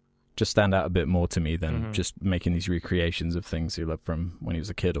it just stand out a bit more to me than just making these recreations of things you love from when he was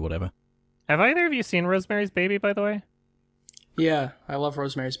a kid or whatever. Have either of you seen Rosemary's Baby, by the way? Yeah, I love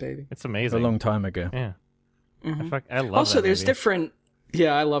Rosemary's Baby. It's A amazing. long time ago. Yeah. Mhm. I love Also, that there's movie. different.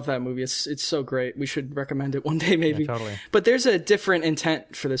 Yeah, I love that movie. It's so great. We should recommend it one day, maybe. Yeah, totally. But there's a different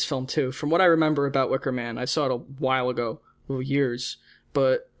intent for this film too. From what I remember about Wicker Man, I saw it a while ago, years,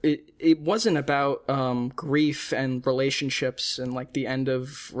 but it wasn't about grief and relationships and like the end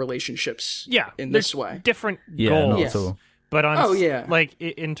of relationships. Yeah, in there's this way. different Yeah, goals. not Yes. at all. But on Oh, yeah. like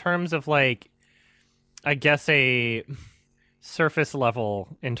in terms of like, I guess a surface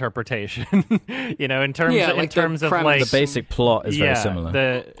level interpretation, you know, in terms Yeah, in like the terms of premise. like The basic plot is very similar.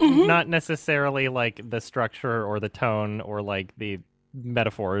 the not necessarily like the structure or the tone or like the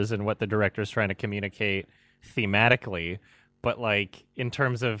metaphors and what the director's trying to communicate thematically, but like in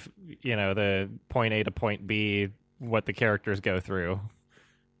terms of, you know, the point A to point B, what the characters go through,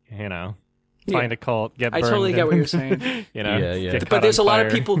 you know. Find a cult, get burned. I totally get what and- you're saying. You know, Yeah. get caught But there's a on lot of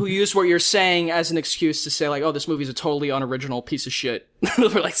fire. people who use what you're saying as an excuse to say like, "Oh, this movie's a totally unoriginal piece of shit," or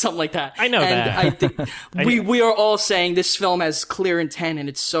like something like that. I know and that. I think we are all saying this film has clear intent and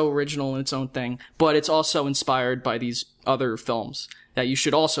it's so original in its own thing, but it's also inspired by these other films that you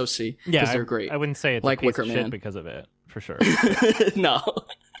should also see because Yeah, they're great. I wouldn't say it's Like a piece Wicker of shit Man. because of it, for sure. No.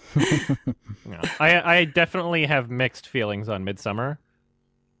 No. I definitely have mixed feelings on Midsummer.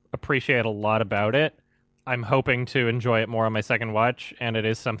 Appreciate a lot about it. I'm hoping to enjoy it more on my second watch, and it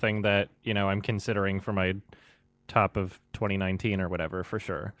is something that, you know, I'm considering for my top of 2019 or whatever, for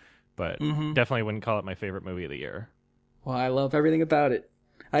sure. But definitely wouldn't call it my favorite movie of the year. Well, I love everything about it.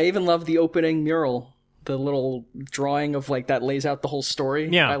 I even love the opening mural, the little drawing of like that lays out the whole story.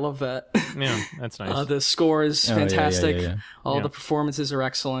 Yeah. I love that. Yeah, that's nice. The score is Oh, yeah, yeah, fantastic. yeah. All Yeah. the performances are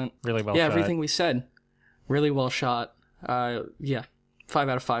excellent. Really well yeah, shot. everything we said. Really well shot. Yeah. 5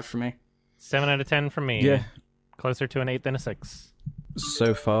 out of 5 for me. 7 out of 10 from me. Yeah. Closer to an 8 than a 6.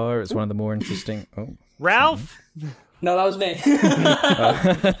 So far, it's one of the more interesting. Oh, Ralph! No, that was me.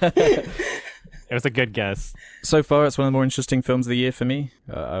 It was a good guess. So far, it's one of the more interesting films of the year for me.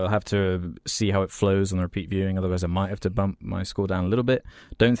 I'll have to see how it flows on the repeat viewing. Otherwise, I might have to bump my score down a little bit.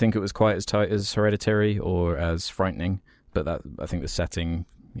 Don't think it was quite as tight as Hereditary or as frightening, but I think the setting,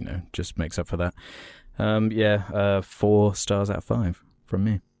 just makes up for that. 4 stars out of 5 from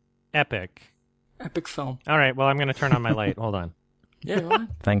me. Epic film. All right, well, I'm going to turn on my light. Hold on. Yeah, go on.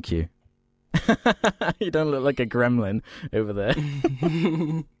 Thank you. You don't look like a gremlin over there.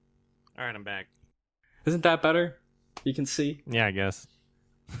 All right, I'm back. Isn't that better? You can see. Yeah, I guess.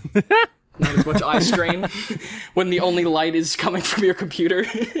 Not as much eye strain when the only light is coming from your computer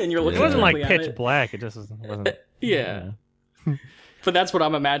and you're looking. It wasn't like directly at pitch it. black. It just wasn't. Yeah. But that's what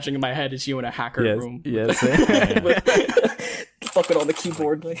I'm imagining in my head is you in a hacker room. Yes. Fucking on the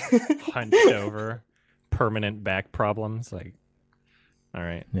keyboard. Hunched over. Permanent back problems. Like, all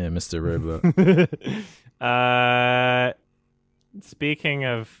right. Yeah, Mr. Robot. Speaking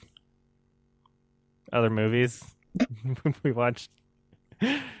of other movies, we watched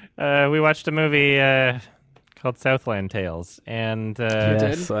a movie called Southland Tales, and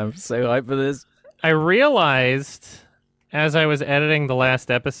yes, I'm so hyped for this. I realized as I was editing the last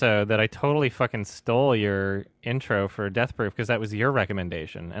episode that I totally fucking stole your intro for Death Proof because that was your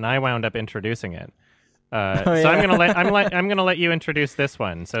recommendation, and I wound up introducing it. So I'm gonna let you introduce this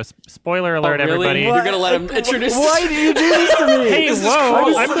one. So spoiler alert, really? everybody. You're gonna let him introduce. Why do you do this to me? Hey,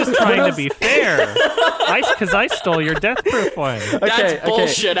 whoa! I'm just trying to be fair. Because I stole your Death Proof one. That's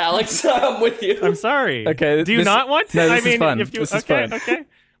bullshit, Alex. I'm with you. I'm sorry. Okay. Do you not want to? No, this is fun. If you, this is okay, fun. okay.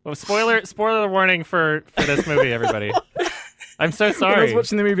 Well, spoiler warning for this movie, everybody. I'm so When I sorry. was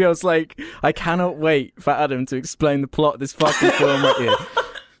watching the movie, I was like, I cannot wait for Adam to explain the plot of this fucking film right here.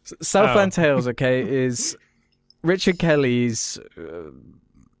 Southland Tales, is Richard Kelly's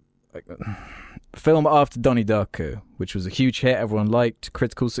film after Donnie Darko, which was a huge hit. Everyone liked,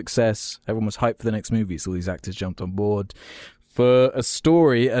 critical success. Everyone was hyped for the next movie, so all these actors jumped on board for a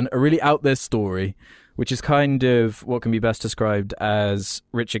story, and a really out there story, which is kind of what can be best described as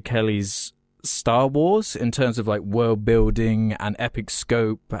Richard Kelly's Star Wars in terms of like world building and epic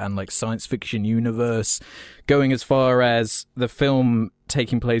scope and like science fiction universe, going as far as the film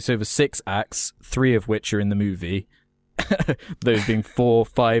taking place over 6 acts, 3 of which are in the movie. Those being 4,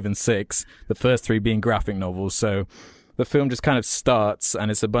 5, and 6. The first 3 being graphic novels. So the film just kind of starts,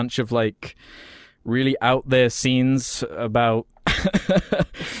 and it's a bunch of like really out there scenes about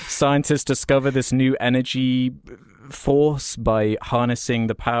scientists discover this new energy force by harnessing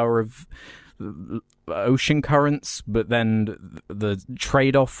the power of ocean currents, but then the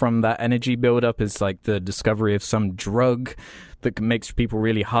trade-off from that energy buildup is like the discovery of some drug that makes people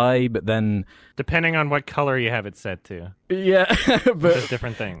really high, but then Depending on what color you have it set to, but there's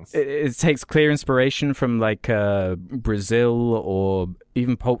different things. it takes clear inspiration from like Brazil or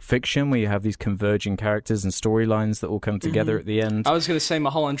even Pulp Fiction, where you have these converging characters and storylines that all come together at the end. I was gonna say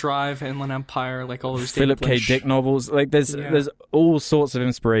Mulholland Drive, Inland Empire, like all those Philip K. Lynch. Dick novels. Like there's all sorts of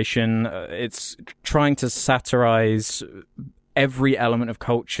inspiration. It's trying to satirize every element of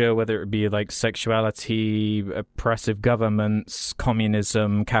culture, whether it be like sexuality, oppressive governments,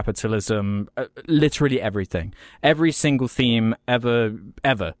 communism, capitalism, literally everything. Every single theme ever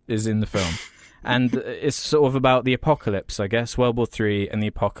is in the film. And it's sort of about the apocalypse, I guess, World War III and the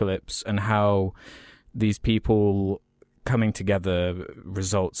apocalypse, and how these people coming together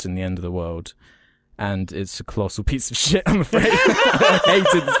results in the end of the world. And it's a colossal piece of shit, I'm afraid. I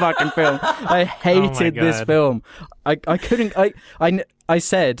hated this fucking film. I hated this film. I couldn't. I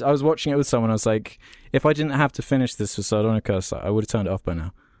said, I was watching it with someone, I was like, if I didn't have to finish this for Sardonicus, I would have turned it off by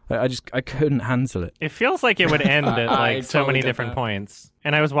now. I couldn't handle it. It feels like it would end at like so totally many get different that. points.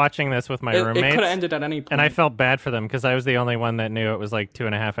 And I was watching this with my It roommates. could have ended at any point. And I felt bad for them because I was the only one that knew it was like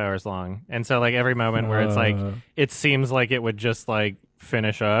 2.5 hours long. And so like every moment where it's like, it seems like it would just like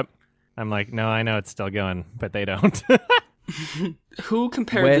finish up, I'm like, no, I know it's still going, but they don't. Who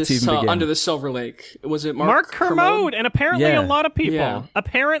compared Where to this even begin? Under the Silver Lake? Was it Mark Kermode, and apparently Yeah. a lot of people. Yeah.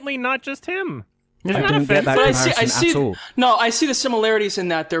 Apparently not just him. Isn't I that didn't get that offensive? But I see, comparison at all. No, I see the similarities in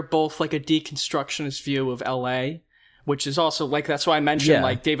that they're both like a deconstructionist view of L.A., which is also like that's why I mentioned Yeah.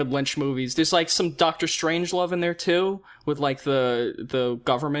 like David Lynch movies. There's like some Doctor Strangelove in there too, with like the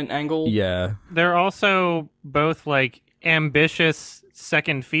government angle. Yeah. They're also both like ambitious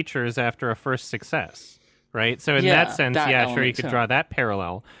second features after a first success, right? So in Yeah, that sense, that yeah, sure, you element, could yeah. draw that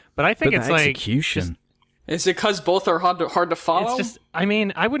parallel. But I think But it's the like execution. Is it because both are hard to follow? it's just. I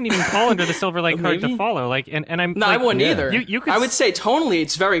mean, I wouldn't even call Under the Silver Lake hard to Maybe. follow. Like, and I'm No, like, I wouldn't yeah. either. You could I would say tonally,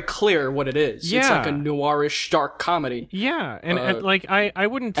 it's very clear what it is. It's Yeah. like a noirish dark comedy. Yeah, and like I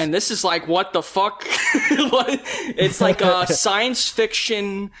wouldn't. And this is like, what the fuck? It's like a science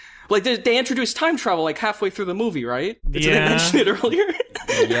fiction, Like they introduced time travel like halfway through the movie, right? Did they Yeah. mention it earlier?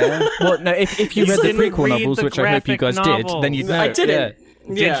 Yeah. Well, no. If you read the prequel novels, which I hope you guys did, then you'd know. I didn't.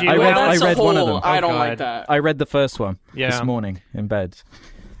 Yeah. Yeah, you? I read one of them. I don't God. like that. I read the first one Yeah. this morning in bed,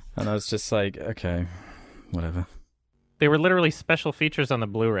 and I was just like, okay, whatever. They were literally special features on the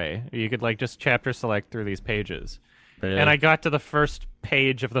Blu-ray. You could like just chapter select through these pages. Really? And I got to the first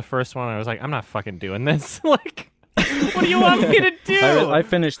page of the first one, and I was like, I'm not fucking doing this. Like, what do you want me to do? I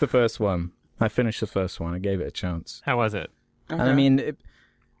finished the first one. I gave it a chance. How was it? And I mean,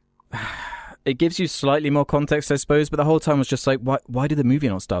 it gives you slightly more context, I suppose, but the whole time I was just like, why did the movie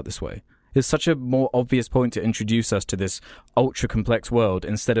not start this way? It's such a more obvious point to introduce us to this ultra-complex world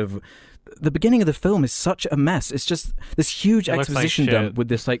instead of... The beginning of the film is such a mess. It's just this huge It looks like exposition shit. dump with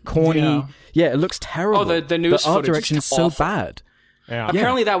this like corny... Yeah, it looks terrible. Oh, the news art footage direction is is so awful. bad. Yeah.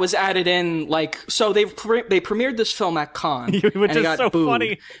 Apparently that was added in, like, so they premiered this film at Cannes. Which and it is got so booed.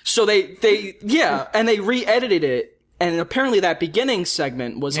 funny. So and they re-edited it, and apparently that beginning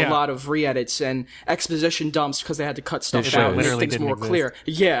segment was a Yeah. lot of re-edits and exposition dumps because they had to cut stuff It out and make literally things didn't more exist. clear.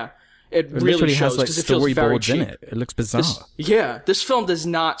 Yeah. It It really literally shows has like because it feels very storyboards cheap. in it. It looks bizarre. This film does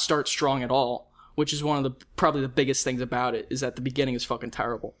not start strong at all, which is one of the probably the biggest things about it, is that the beginning is fucking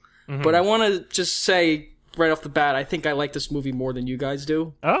terrible. Mm-hmm. But I want to just say right off the bat, I think I like this movie more than you guys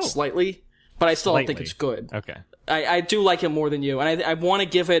do. Oh. Slightly. But I still don't think Slightly. it's good. Okay. I do like it more than you, and I want to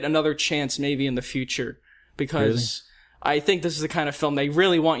give it another chance maybe in the future, because I think this is the kind of film they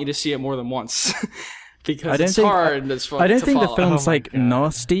really want you to see it more than once. Because it's hard as fuck I don't to think the follow. film's Oh my like God.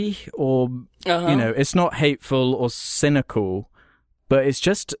 nasty or you know, it's not hateful or cynical, but it's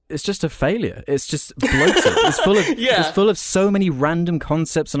just a failure. It's just bloated. It's full of Yeah. it's full of so many random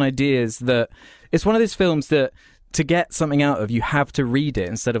concepts and ideas that it's one of those films that to get something out of, you have to read it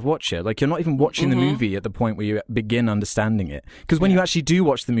instead of watch it. Like, you're not even watching the movie at the point where you begin understanding it. Because when you actually do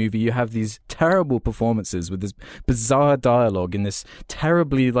watch the movie, you have these terrible performances with this bizarre dialogue in this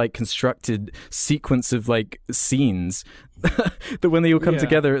terribly, like, constructed sequence of, like, scenes that when they all come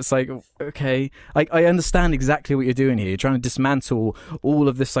together, it's like, okay, I understand exactly what you're doing here. You're trying to dismantle all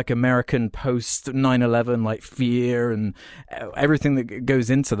of this, like, American post 9/11, like, fear and everything that goes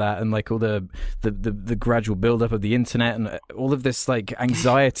into that, and like all the gradual build up of the internet and all of this, like,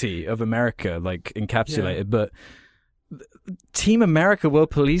 anxiety of America, like, encapsulated. But Team America World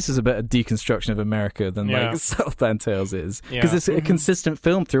Police is a better deconstruction of America than like Southland Tales is, because it's a consistent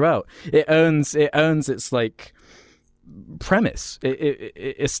film throughout. It earns its, like, premise. It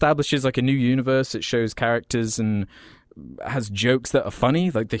establishes, like, a new universe. It shows characters and has jokes that are funny.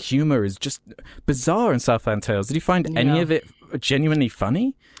 Like, the humor is just bizarre in Southland Tales. Did you find any of it genuinely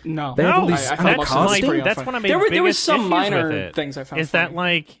funny? No, They have all these I found most of it casting? pretty That's unfunny. one of my there was biggest some issues minor with it, things I found. is funny. that,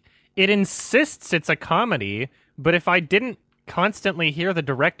 like, it insists it's a comedy, but if I didn't constantly hear the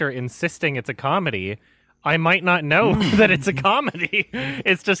director insisting it's a comedy, I might not know that it's a comedy.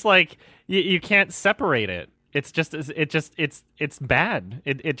 It's just like you can't separate it. It's bad.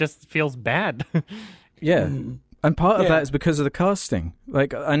 It just feels bad. Yeah. And part of that is because of the casting.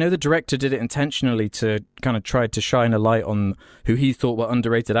 Like, I know the director did it intentionally to kind of try to shine a light on who he thought were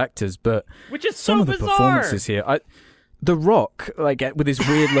underrated actors, but Which is some so of the bizarre. performances here, The Rock, like, with his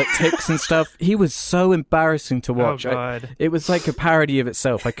weird, like, tics and stuff, he was so embarrassing to watch. Oh, God. It was like a parody of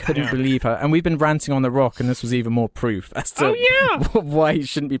itself. I couldn't believe her. And we've been ranting on The Rock, and this was even more proof as to why he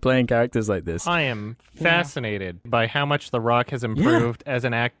shouldn't be playing characters like this. I am fascinated by how much The Rock has improved as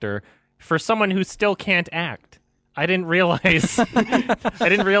an actor for someone who still can't act. I didn't realize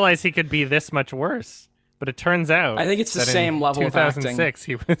he could be this much worse. But it turns out I think it's the that in same level of acting. 2006,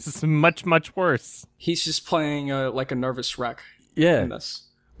 he was much, much worse. He's just playing like a nervous wreck Yeah. in this,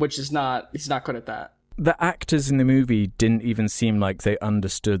 which is not. He's not good at that. The actors in the movie didn't even seem like they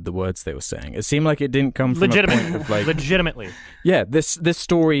understood the words they were saying. It seemed like it didn't come from a point of, like, Legitimately. yeah, this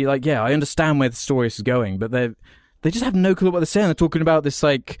story, like, yeah, I understand where the story is going, but they just have no clue what they're saying. They're talking about this,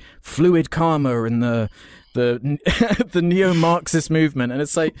 like, fluid karma and the neo-Marxist movement, and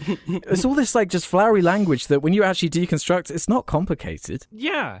it's like, it's all this, like, just flowery language that when you actually deconstruct, it's not complicated.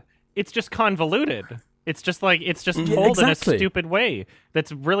 Yeah, it's just convoluted. It's just like told exactly. in a stupid way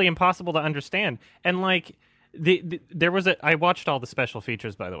that's really impossible to understand. And like there was I watched all the special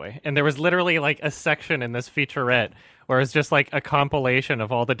features, by the way, and there was literally like a section in this featurette where it's just like a compilation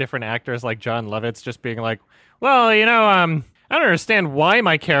of all the different actors, like John Lovitz just being like, well, you know, I don't understand why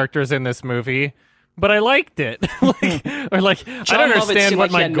my character's in this movie, but I liked it. I don't understand what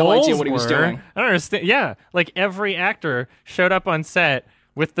my goals idea what he was were. doing. I don't understand. Yeah, like every actor showed up on set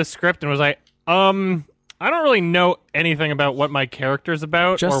with the script and was like, I don't really know anything about what my character's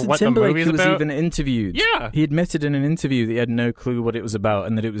about Justin or what Timberlake, the movie's he was about. even interviewed. Yeah. He admitted in an interview that he had no clue what it was about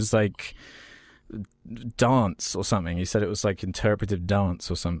and that it was like dance or something. He said it was like interpretive dance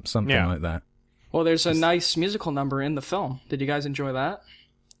or something like that. Well, there's a nice musical number in the film. Did you guys enjoy that?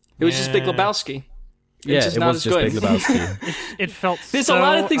 It was just Big Lebowski. Yeah, just it not was as just good. Big Lebowski. It felt There's so a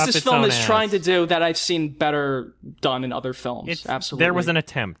lot of things up this its film own is ass. trying to do that I've seen better done in other films. Absolutely. There was an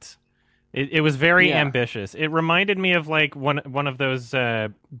attempt. It was very Yeah. ambitious. It reminded me of like one of those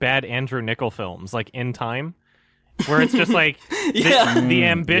bad Andrew Niccol films, like In Time, where it's just like the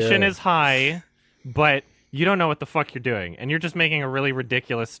ambition is high, but you don't know what the fuck you're doing, and you're just making a really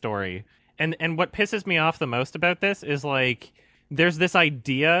ridiculous story. And what pisses me off the most about this is like there's this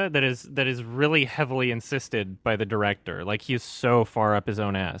idea that is really heavily insisted by the director. Like he's so far up his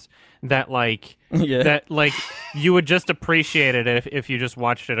own ass that like that like you would just appreciate it if you just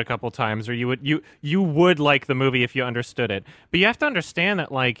watched it a couple times, or you would like the movie if you understood it. But you have to understand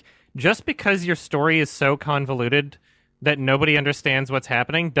that like just because your story is so convoluted that nobody understands what's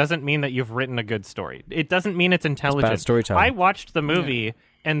happening doesn't mean that you've written a good story. It doesn't mean it's intelligent. bad storytelling. I watched the movie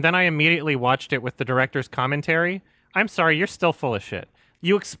and then I immediately watched it with the director's commentary. I'm sorry, you're still full of shit.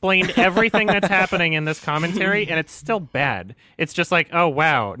 You explained everything that's happening in this commentary, and it's still bad. It's just like, oh,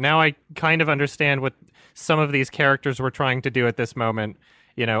 wow, now I kind of understand what some of these characters were trying to do at this moment.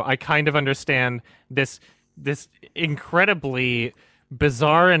 You know, I kind of understand this incredibly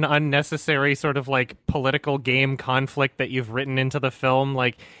bizarre and unnecessary sort of like political game conflict that you've written into the film.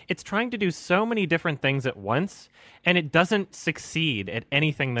 Like, it's trying to do so many different things at once, and it doesn't succeed at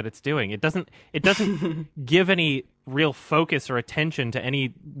anything that it's doing. It doesn't give any real focus or attention to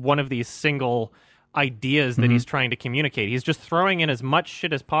any one of these single ideas that he's trying to communicate. He's just throwing in as much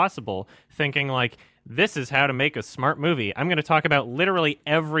shit as possible, thinking like, this is how to make a smart movie. I'm going to talk about literally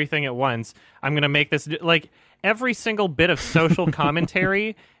everything at once. I'm going to make this like every single bit of social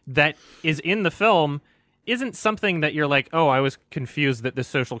commentary that is in the film isn't something that you're like, oh, I was confused that this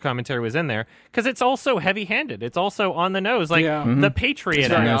social commentary was in there, because it's also heavy-handed. It's also on the nose, like the Patriot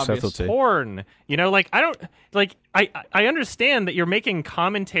very Act, obvious. porn. You know, like I understand that you're making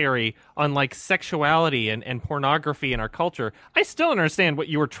commentary on like sexuality and pornography in our culture. I still understand what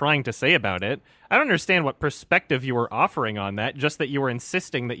you were trying to say about it. I don't understand what perspective you were offering on that. Just that you were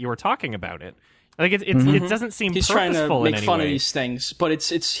insisting that you were talking about it. Like it doesn't seem He's purposeful trying to in make any fun way. of these things, but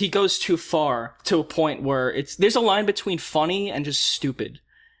it's he goes too far to a point where there's a line between funny and just stupid,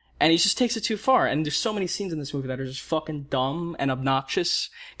 and he just takes it too far. And there's so many scenes in this movie that are just fucking dumb and obnoxious.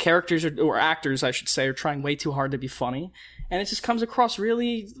 Characters or actors, I should say, are trying way too hard to be funny, and it just comes across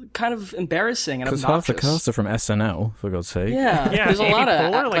really kind of embarrassing and Because obnoxious. half the cast are from SNL, for God's sake. Yeah, Yeah, there's a Amy lot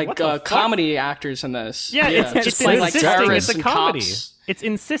Poehler, of like, what the fuck? comedy actors in this. Yeah, it's just playing like insisting terrorists it's a and comedy. cops. It's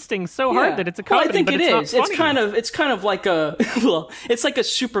insisting so hard that it's a comedy, Well, I think but it it's is. not funny. It's kind of like a well, it's like a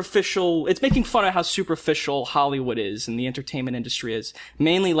superficial. It's making fun of how superficial Hollywood is and the entertainment industry is,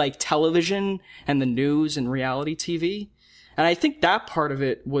 mainly like television and the news and reality TV. And I think that part of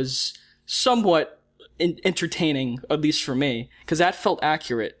it was somewhat entertaining, at least for me, because that felt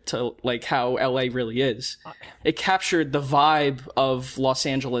accurate to like how LA really is. It captured the vibe of Los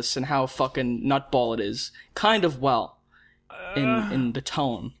Angeles and how fucking nutball it is, kind of well. In the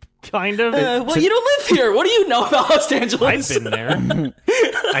tone. Kind of. Well, you don't live here. What do you know about Los Angeles? I've been there.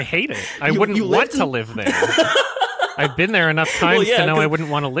 I hate it. I wouldn't you want lived to live there. I've been there enough times yeah, to know 'cause- I wouldn't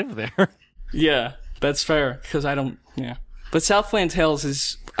want to live there. Yeah, that's fair, because I don't, yeah. But Southland Tales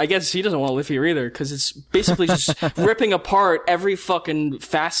is, I guess he doesn't want to live here either, because it's basically just ripping apart every fucking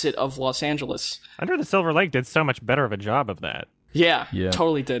facet of Los Angeles. Under the Silver Lake did so much better of a job of that. Yeah, Yeah.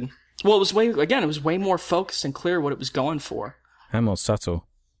 totally did. Well, it was way more focused and clear what it was going for. And more subtle.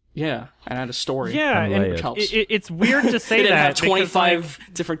 Yeah, and had a story. Yeah, And and layered. Which helps. it's weird to say They didn't that have because, 25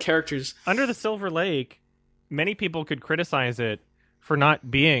 like, different characters. Under the Silver Lake, many people could criticize it for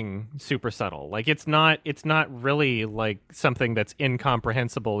not being super subtle. Like it's not really like something that's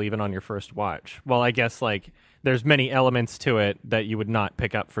incomprehensible even on your first watch. Well, I guess like there's many elements to it that you would not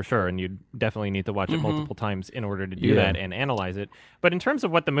pick up for sure, and you'd definitely need to watch it multiple times in order to do Yeah. that and analyze it. But in terms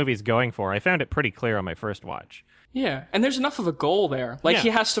of what the movie's going for, I found it pretty clear on my first watch. Yeah, and there's enough of a goal there. Like, Yeah. he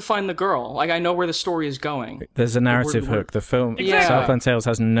has to find the girl. Like, I know where the story is going. There's a narrative We're- hook. The film Exactly. Southland Tales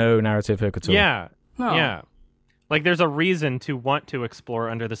has no narrative hook at all. Yeah. No. Yeah. Like there's a reason to want to explore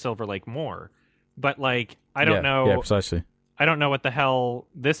Under the Silver Lake more. But like I don't know Yeah, precisely. I don't know what the hell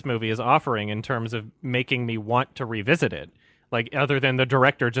this movie is offering in terms of making me want to revisit it. Like, other than the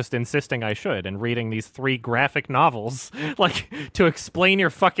director just insisting I should and reading these 3 graphic novels, like, to explain your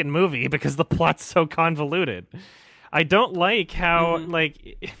fucking movie because the plot's so convoluted. I don't like how,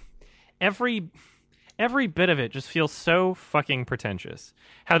 like, every every bit of it just feels so fucking pretentious.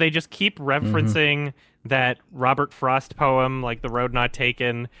 How they just keep referencing that Robert Frost poem, like The Road Not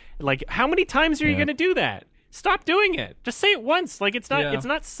Taken. Like, how many times are you going to do that? Stop doing it. Just say it once. Like, it's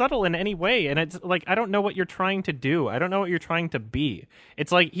not subtle in any way. And it's like, I don't know what you're trying to do. I don't know what you're trying to be.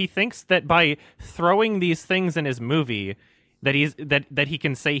 It's like he thinks that by throwing these things in his movie that he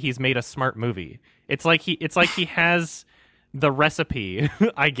can say he's made a smart movie. It's like he has the recipe,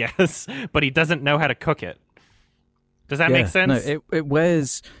 I guess, but he doesn't know how to cook it. Does that make sense? No, it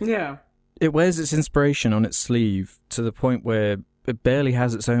wears its inspiration on its sleeve to the point where it barely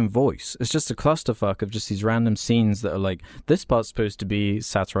has its own voice. It's just a clusterfuck of just these random scenes that are like, this part's supposed to be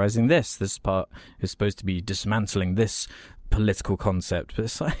satirizing this part is supposed to be dismantling this political concept. But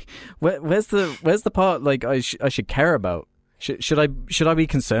it's like, where's the part like I should care about? Should I be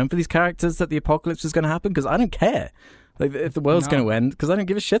concerned for these characters that the apocalypse is going to happen? Because I don't care. Like, if the world's going to end, because I don't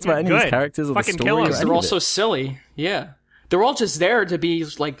give a shit about any of these characters or fucking the story. They're all so silly. Yeah, they're all just there to be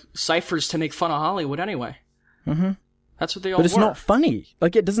like ciphers to make fun of Hollywood anyway. Mm-hmm. That's what they all. But it's not funny.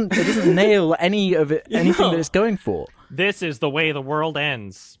 Like, it doesn't nail anything that it's going for. This is the way the world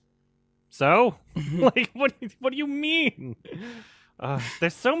ends. So, like, what do you mean?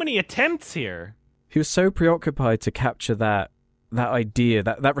 There's so many attempts here. He was so preoccupied to capture that idea,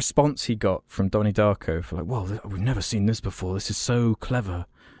 that response he got from Donnie Darko for like, well, we've never seen this before. This is so clever.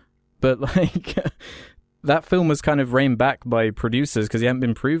 But like, that film was kind of reined back by producers because he hadn't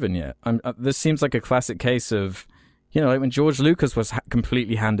been proven yet. This seems like a classic case of, like when George Lucas was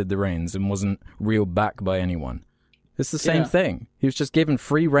completely handed the reins and wasn't reeled back by anyone. It's the same thing. He was just given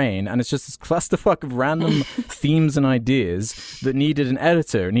free reign, and it's just this clusterfuck of random themes and ideas that needed an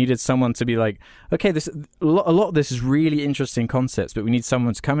editor, needed someone to be like, okay, a lot of this is really interesting concepts, but we need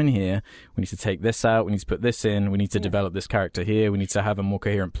someone to come in here. We need to take this out. We need to put this in. We need to develop this character here. We need to have a more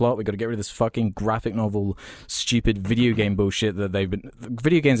coherent plot. We got to get rid of this fucking graphic novel, stupid video game bullshit that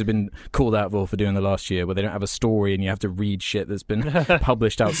video games have been called out for doing the last year, where they don't have a story and you have to read shit that's been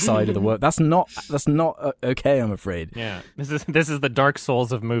published outside of the work. That's not okay, I'm afraid. Yeah, this is the Dark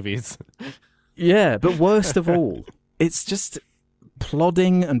Souls of movies. Yeah, but worst of all, it's just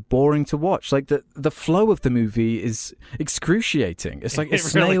plodding and boring to watch. Like, the flow of the movie is excruciating. It's like a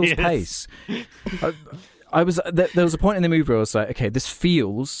snail's pace. There was a point in the movie where I was like, okay, this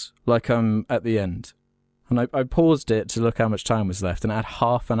feels like I'm at the end. And I paused it to look how much time was left, and I had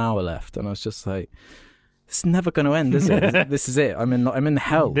half an hour left, and I was just like, it's never going to end, is it? This is it. I'm in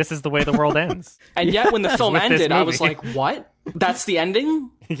hell. This is the way the world ends. And yet, when the film ended, I was like, "What? That's the ending?"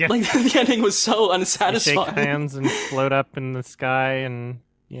 Yeah. Like, the ending was so unsatisfying. Shake hands and float up in the sky, and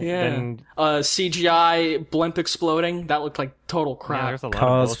then CGI blimp exploding. That looked like total crap. Yeah, there's a lot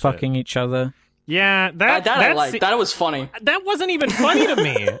Cars of fucking each other. Yeah, that I liked. That was funny. That wasn't even funny to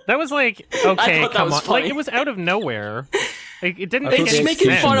me. That was like, okay, come on. Like, it was out of nowhere. Like, it didn't. It's just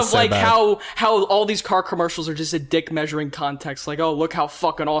making fun of so like bad. how all these car commercials are just a dick measuring context. Like, oh, look how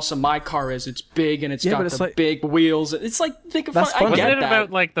fucking awesome my car is. It's big and it's got the like, big wheels. It's like making fun. That's funny. I get Wasn't it that.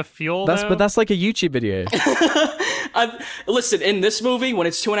 about like the fuel? But that's like a YouTube video. Listen, in this movie, when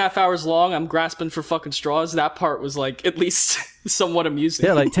it's 2.5 hours long, I'm grasping for fucking straws. That part was like at least somewhat amusing.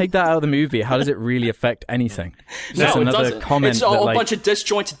 Yeah, like, take that out of the movie. How does it really affect anything? No, it another doesn't. comment It's a bunch of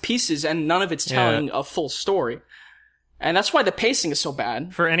disjointed pieces, and none of it's telling a full story. And that's why the pacing is so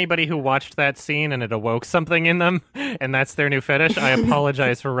bad. For anybody who watched that scene and it awoke something in them, and that's their new fetish, I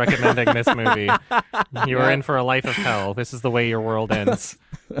apologize for recommending this movie. You are in for a life of hell. This is the way your world ends.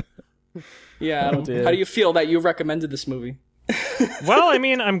 Yeah. How do you feel that you recommended this movie? Well, I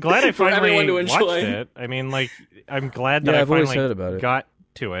mean, I'm glad I finally everyone to enjoy. watched it. I mean, like, I'm glad that I I've always finally heard about it. got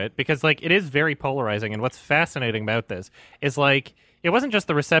to it, because, like, it is very polarizing, and what's fascinating about this is, like, it wasn't just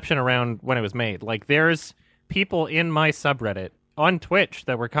the reception around when it was made. Like, there's people in my subreddit on Twitch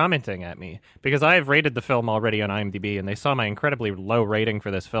that were commenting at me because I've rated the film already on IMDb, and they saw my incredibly low rating for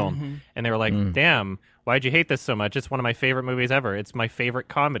this film, and they were like, damn, why'd you hate this so much? It's one of my favorite movies ever. It's my favorite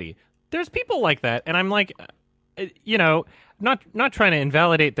comedy. There's people like that, and I'm like, not trying to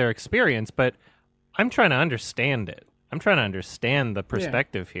invalidate their experience, but I'm trying to understand it. I'm trying to understand the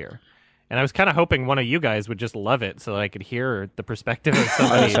perspective here. And I was kind of hoping one of you guys would just love it so that I could hear the perspective of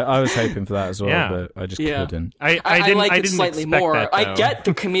somebody. I was hoping for that as well, but I just couldn't. I like it didn't slightly expect more. that, I get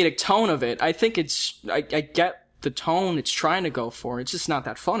the comedic tone of it. I think I get the tone it's trying to go for. It's just not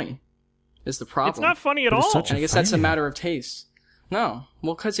that funny, is the problem. It's not funny at But it's all. such And I guess that's a matter of taste. No.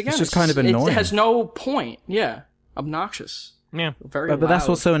 Well, because again, It's just kind of annoying. It has no point. Yeah. Obnoxious. Yeah. Very But that's loud.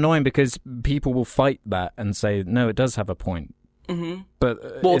 also annoying because people will fight that and say, no, it does have a point. Mm-hmm.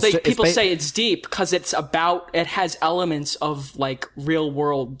 But people say it's deep because it has elements of like real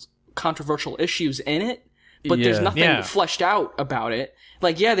world controversial issues in it, but there's nothing Yeah. fleshed out about it.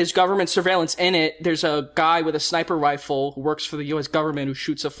 Like, yeah, there's government surveillance in it. There's a guy with a sniper rifle who works for the U.S. government who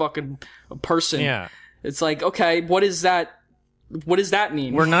shoots a fucking person. Yeah. It's like, okay, what is that? What does that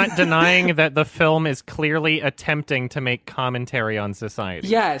mean? We're not denying that the film is clearly attempting to make commentary on society.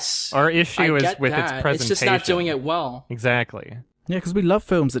 Yes. Our issue I is get with that. its presentation. It's just not doing it well. Exactly. Yeah, because we love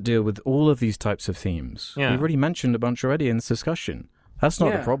films that deal with all of these types of themes. Yeah. We've already mentioned a bunch already in this discussion. That's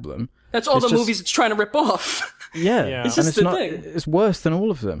not Yeah. the problem. That's all It's the just- movies it's trying to rip off. Yeah, Yeah. It's and just it's the not. thing. It's worse than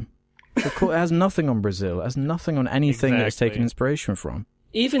all of them. It has nothing on Brazil. It has nothing on anything that it's Exactly. taken inspiration from.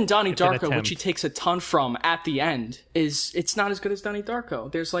 Even Donnie It's an Darko, which he attempt. takes a ton from at the end, it's not as good as Donnie Darko.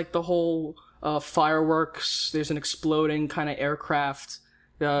 There's like the whole fireworks. There's an exploding kind of aircraft.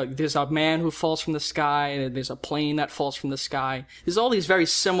 There's a man who falls from the sky. There's a plane that falls from the sky. There's all these very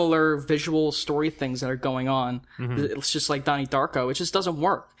similar visual story things that are going on. It's just like Donnie Darko. It just doesn't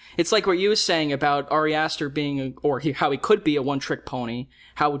work. It's like what you were saying about Ari Aster being, how he could be a one-trick pony.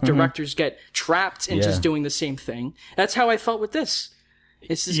 How directors get trapped in just doing the same thing. That's how I felt with this.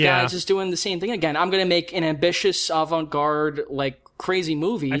 It's this guy just doing the same thing again. I'm going to make an ambitious, avant-garde, like crazy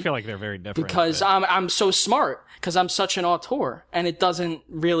movie. I feel like they're very different. because but- I'm so smart, because I'm such an auteur, and it doesn't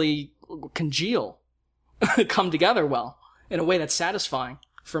really congeal, come together well in a way that's satisfying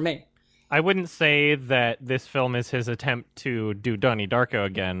for me. I wouldn't say that this film is his attempt to do Donnie Darko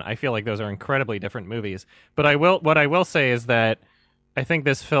again. I feel like those are incredibly different movies. But what I will say is that I think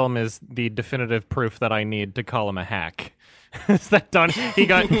this film is the definitive proof that I need to call him a hack. Is that he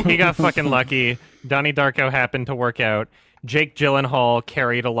got fucking lucky. Donnie Darko happened to work out. Jake Gyllenhaal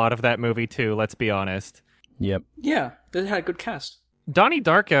carried a lot of that movie too, let's be honest. Yep. Yeah, it had a good cast. Donnie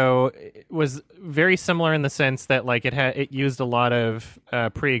Darko was very similar in the sense that like it used a lot of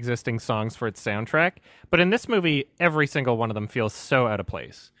pre-existing songs for its soundtrack, but in this movie every single one of them feels so out of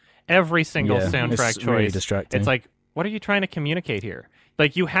place. Every single soundtrack it's choice, really distracting. it's like, what are you trying to communicate here?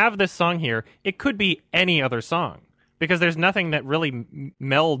 Like, you have this song here, it could be any other song because there's nothing that really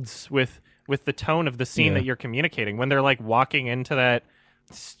melds with the tone of the scene that you're communicating. When they're like walking into that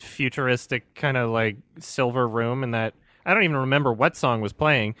futuristic kind of like silver room, and that I don't even remember what song was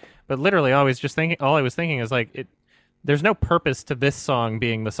playing, but literally all I was thinking is like, there's no purpose to this song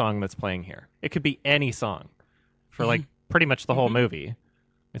being the song that's playing here. It could be any song for like pretty much the whole movie.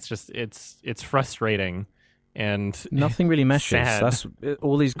 It's just it's frustrating and Nothing really meshes. sad. That's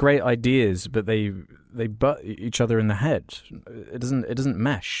all these great ideas, but they butt each other in the head. It doesn't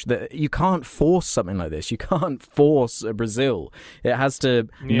mesh. You can't force something like this. You can't force a Brazil. It has to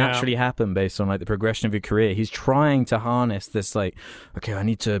naturally happen based on like the progression of your career. He's trying to harness this like, okay, I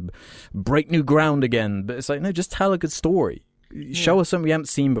need to break new ground again. But it's like, no, just tell a good story. Show us something we haven't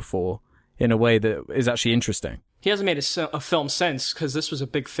seen before in a way that is actually interesting. He hasn't made a film since, because this was a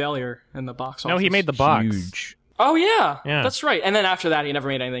big failure in the box office. No, he made the box. Huge. Oh, yeah. Yeah. That's right. And then after that, he never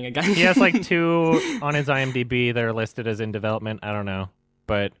made anything again. He has like 2 on his IMDb that are listed as in development. I don't know.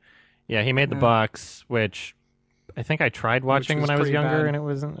 But yeah, he made the box, which I think I tried watching was when I was pretty younger, bad. and it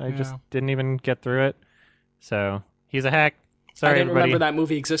wasn't. I just Yeah. didn't even get through it. So he's a hack. Sorry, I didn't everybody. remember that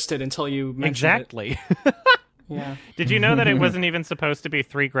movie existed until you mentioned Exactly. it. Yeah. Did you know that it wasn't even supposed to be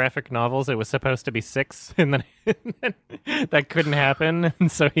 3 graphic novels? It was supposed to be 6, and then that couldn't happen,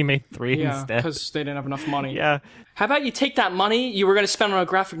 and so he made 3 Yeah, instead. because they didn't have enough money. Yeah. How about you take that money you were going to spend on a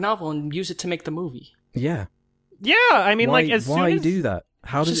graphic novel and use it to make the movie? Yeah. Yeah, I mean, why, like, as why soon as... do that?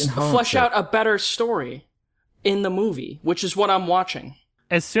 How does Just it enhance flesh it? out a better story in the movie, which is what I'm watching.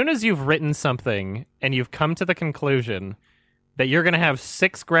 As soon as you've written something and you've come to the conclusion that you're going to have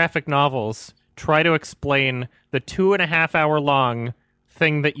 6 graphic novels try to explain the 2.5-hour long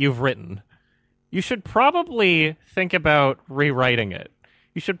thing that you've written, you should probably think about rewriting it.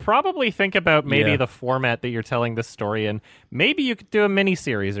 You should probably think about maybe the format that you're telling the story in. Maybe you could do a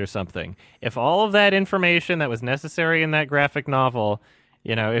miniseries or something. If all of that information that was necessary in that graphic novel,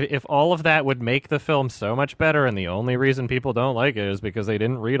 you know, if all of that would make the film so much better, and the only reason people don't like it is because they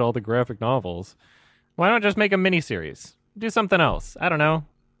didn't read all the graphic novels, why not just make a miniseries? Do something else. I don't know.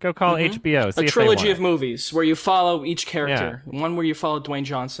 Go call HBO. See A if trilogy they of movies where you follow each character. One where you follow Dwayne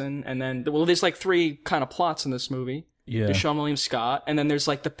Johnson, and then, well, there's like 3 kind of plots in this movie. Yeah. There's Sean William Scott, and then there's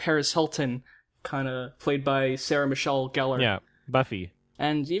like the Paris Hilton, kind of played by Sarah Michelle Gellar. Yeah, Buffy.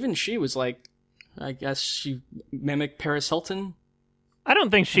 And even she was like, I guess she mimicked Paris Hilton. I don't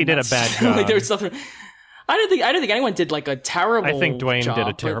think she did a bad job. Like, there was nothing. I didn't think anyone did like a terrible. I think Dwayne job, did a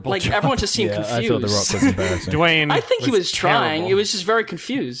but, terrible like, job. everyone just seemed Yeah, confused. I thought The Rock was embarrassing. Dwayne. I think he was trying. terrible. He was just very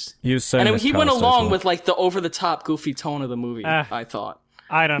confused. He was so And he went miscast, I along thought. with like the over the top goofy tone of the movie. I thought.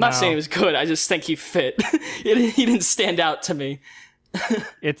 I don't I'm know. not saying it was good. I just think he fit. He didn't stand out to me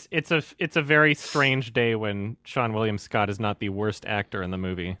It's a very strange day when Sean William Scott is not the worst actor in the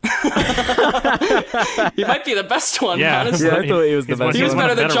movie. He might be the best one, Yeah. honestly. Yeah, I thought he was the best. He was one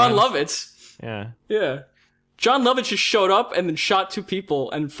better of the than John ones. Lovitz. Yeah. Yeah. John Lovitz just showed up and then shot 2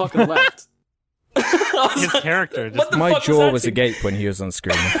 people and fucking left. His character just What the My fuck jaw that was do? agape when he was on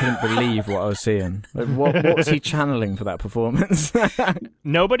screen. I couldn't believe what I was seeing. Like, what was he channeling for that performance?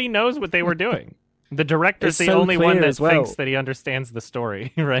 nobody knows what they were doing. The director's It's the so only one clear that as well. thinks that he understands the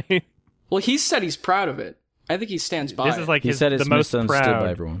story, right? Well, he said he's proud of it. I think he stands by This is like He his, said it's the most misunderstood proud by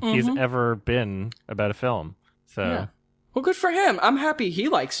everyone. he's ever been about a film. So Yeah. Well, good for him. I'm happy he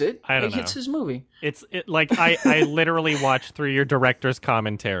likes it. I don't Like, it's know. his movie. it's like I literally watched through your director's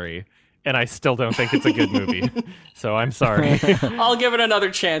commentary, and I still don't think it's a good movie. So I'm sorry. I'll give it another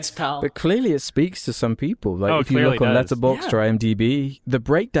chance, pal. But clearly it speaks to some people. Like Oh, if you clearly look on does. Letterboxd or IMDb, the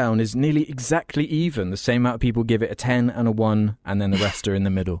breakdown is nearly exactly even. The same amount of people give it a 10 and a 1, and then the rest are in the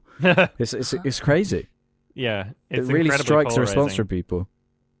middle. It's crazy. Yeah, it's It really incredibly strikes a response polarizing. from people.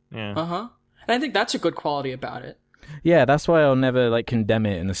 Yeah. Uh-huh. And I think that's a good quality about it. Yeah, that's why I'll never like condemn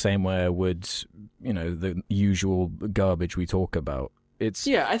it in the same way I would, the usual garbage we talk about. It's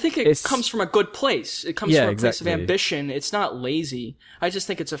Yeah, I think it It's- comes from a good place. It comes Yeah, from a place of exactly. ambition. It's not lazy. I just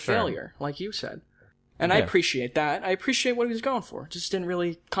think it's a Sure. failure, like you said. And I Yeah. appreciate that. I appreciate what he was going for. It just didn't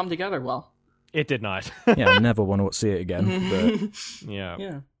really come together well. It did not. yeah, I never want to see it again. But Yeah.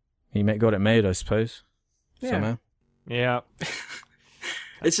 Yeah. he got it made, I suppose. Yeah. Somehow. Yeah.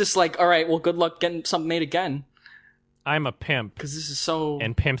 It's just like, all right, well, good luck getting something made again. I'm a pimp, Because this is so...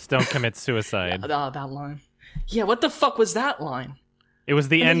 and pimps don't commit suicide. that line. Yeah, what the fuck was that line? It was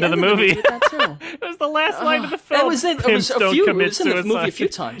the And end of the movie. did that too. It was the last line of the film. It was in Pimps a don't few. It commit was in the movie a suicide. few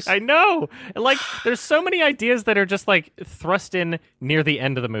times. I know. And, like, there's so many ideas that are just like thrust in near the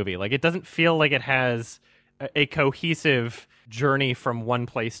end of the movie. Like, it doesn't feel like it has a cohesive journey from one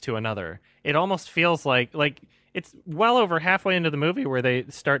place to another. It almost feels like it's well over halfway into the movie where they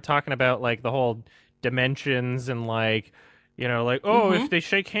start talking about like the whole dimensions and like, if they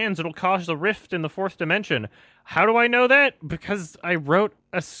shake hands, it'll cause a rift in the fourth dimension. How do I know that? Because I wrote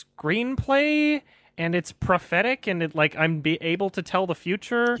a screenplay and it's prophetic and I'm able to tell the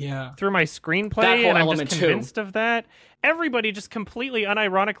future Yeah. through my That screenplay whole and I'm element, just too. convinced of that. Everybody just completely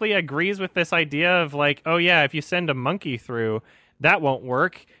unironically agrees with this idea of like, oh yeah, if you send a monkey through, that won't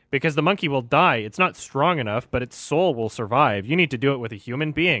work because the monkey will die. It's not strong enough, but its soul will survive. You need to do it with a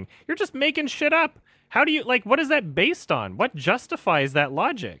human being. You're just making shit up. How do you, what is that based on? What justifies that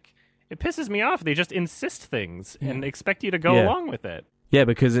logic? It pisses me off. They just insist things and expect you to go Yeah. along with it. Yeah,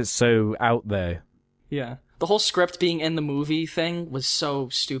 because it's so out there. Yeah. The whole script being in the movie thing was so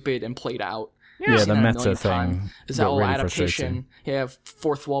stupid and played out. Yeah, I've the seen that a meta millionth time. thing Is that got whole really adaptation? frustrating. Yeah,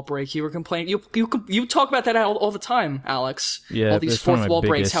 fourth wall break. You were complaining. You talk about that all the time, Alex. Yeah, all these it's one of fourth my wall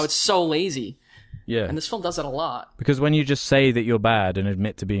breaks. biggest- How it's so lazy. Yeah. And this film does that a lot. Because when you just say that you're bad and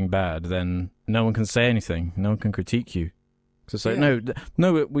admit to being bad, then no one can say anything. No one can critique you. So it's like,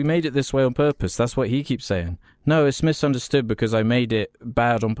 no, we made it this way on purpose. That's what he keeps saying. No, it's misunderstood because I made it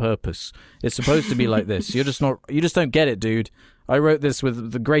bad on purpose. It's supposed to be like this. You just don't get it, dude. I wrote this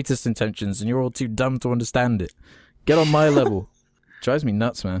with the greatest intentions and you're all too dumb to understand it. Get on my level. Drives me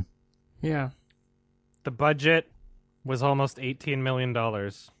nuts, man. Yeah. The budget was almost $18 million.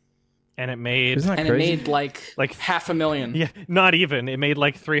 And it made... Isn't that And crazy? it made like $500,000. Yeah, not even. It made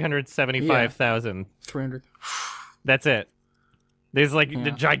like 375,000. 300. That's it. There's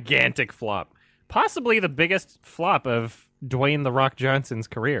the gigantic flop. Possibly the biggest flop of Dwayne The Rock Johnson's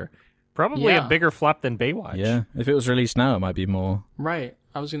career. Probably Yeah. a bigger flop than Baywatch. Yeah. If it was released now, it might be more. Right.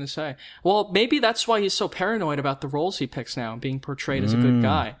 I was going to say. Well, maybe that's why he's so paranoid about the roles he picks now, being portrayed as a good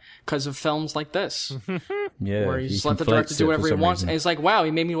guy, because of films like this, Yeah. where he he's let the conflates director it do for whatever he some wants. reason. And it's like, wow,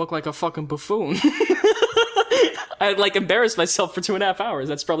 he made me look like a fucking buffoon. I embarrassed myself for 2.5 hours.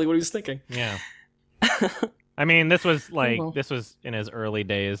 That's probably what he was thinking. Yeah. I mean, this was well. this was in his early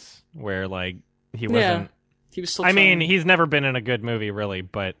days where he wasn't... He was still I mean, trying. he's never been in a good movie, really,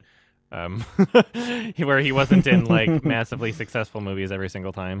 but where he wasn't in massively successful movies every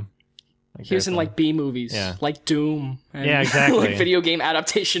single time. He was in B movies, Yeah. like Doom. And, Yeah, exactly. video game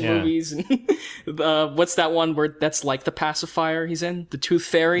adaptation Yeah. movies. And what's that one where that's like the pacifier he's in? The Tooth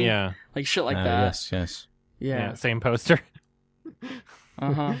Fairy? Yeah, Like shit like that. Yes. yeah, Yeah. same poster.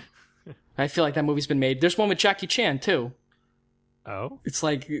 Uh-huh. I feel like that movie's been made. There's one with Jackie Chan, too. Oh, It's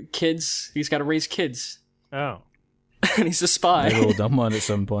like kids. He's got to raise kids. oh, And he's a spy. They've all done one at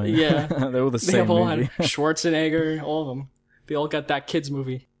some point. Yeah. They're all the They same have all movie. had Schwarzenegger, all of them. They all got that kids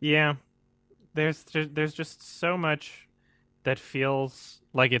movie. yeah. There's just so much that feels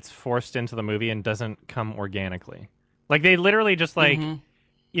like it's forced into the movie and doesn't come organically. Like they literally just like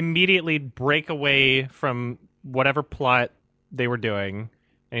immediately break away from whatever plot they were doing,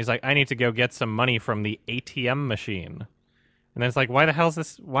 and he's like, I need to go get some money from the ATM machine. And then it's like, why the hell is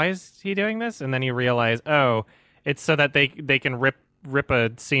this? Why is he doing this? And then you realize, oh, it's so that they can rip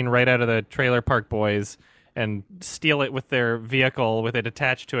a scene right out of the Trailer Park Boys and steal it with their vehicle with it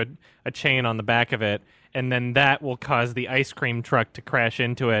attached to a chain on the back of it, and then that will cause the ice cream truck to crash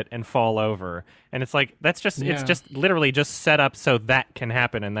into it and fall over. And it's like, it's just literally just set up so that can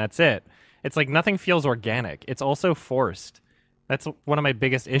happen, and that's it. It's like nothing feels organic. It's also forced. That's one of my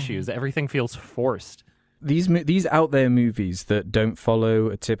biggest issues. Everything feels forced. These out there movies that don't follow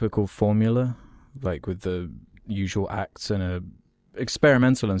a typical formula, like with the usual acts and are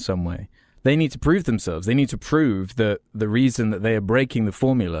experimental in some way, they need to prove themselves. They need to prove that the reason that they are breaking the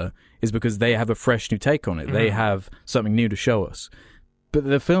formula is because they have a fresh new take on it. They have something new to show us. But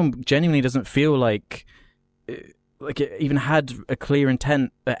the film genuinely doesn't feel like it even had a clear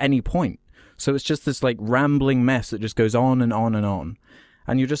intent at any point. So it's just this like rambling mess that just goes on and on and on.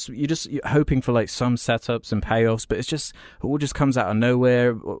 And you're hoping for like some setups and payoffs, but it all just comes out of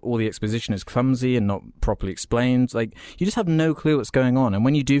nowhere. All the exposition is clumsy and not properly explained. Like you just have no clue what's going on. And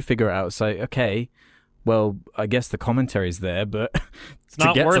when you do figure it out, it's like, okay, well, I guess the commentary's there, but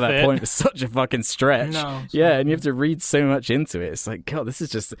to get to that point is such a fucking stretch. No, yeah, and you have to read so much into it. It's like, God, this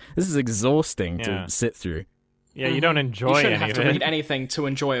is exhausting to sit through. Yeah, you don't enjoy you shouldn't any have of to it. read anything to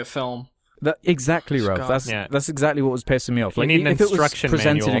enjoy a film. Exactly, Rob. That's exactly what was pissing me off. You need an instruction if it was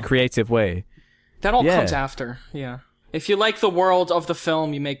presented manual. in a creative way. That all comes after, yeah. If you like the world of the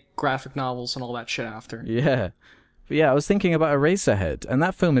film, you make graphic novels and all that shit after. Yeah. But yeah, I was thinking about Eraserhead, and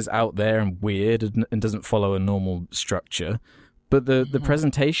that film is out there and weird and doesn't follow a normal structure. But the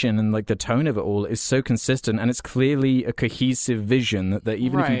presentation and like the tone of it all is so consistent, and it's clearly a cohesive vision that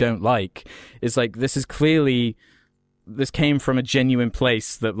even if you don't like, it's like this came from a genuine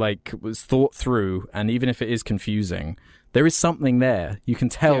place that like was thought through, and even if it is confusing, there is something there. You can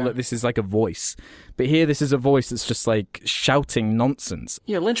tell that this is like a voice. But here this is a voice that's just like shouting nonsense.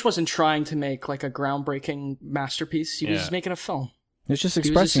 Yeah, Lynch wasn't trying to make like a groundbreaking masterpiece. He was just making a film. It's just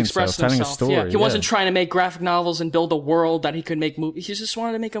expressing himself, telling a story. Yeah, he wasn't trying to make graphic novels and build a world that he could make movies. He just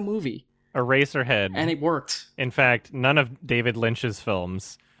wanted to make a movie. Eraserhead. And it worked. In fact, none of David Lynch's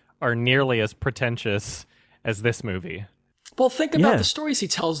films are nearly as pretentious as this movie. Well, think about the stories he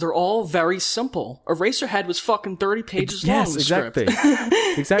tells. They're all very simple. Eraserhead was fucking 30 pages long. Yes, exactly. Script.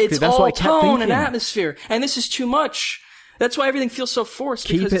 Exactly. It's That's all what I kept tone thinking. and atmosphere. And this is too much. That's why everything feels so forced.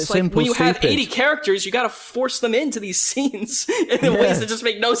 Keep because it it's simple, like when you have stupid. 80 characters, you got to force them into these scenes in ways that just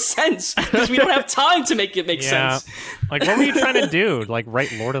make no sense because we don't have time to make it make sense. Like, what were you trying to do? Like,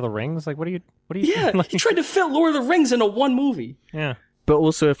 write Lord of the Rings? Like, what are you? Yeah, like, he tried to fit Lord of the Rings into one movie. Yeah. But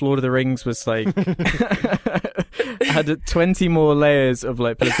also, if Lord of the Rings was like had 20 more layers of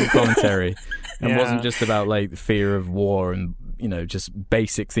like political commentary and wasn't just about like the fear of war and just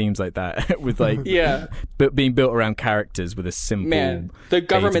basic themes like that with like but being built around characters with a simple the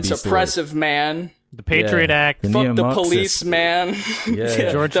government's A to B oppressive, story. man. The Patriot Act. Fuck the police, man.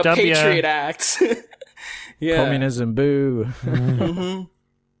 George the W. Patriot Act. Communism, boo.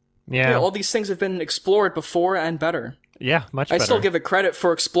 Yeah, all these things have been explored before and better. Yeah, much better. I still give it credit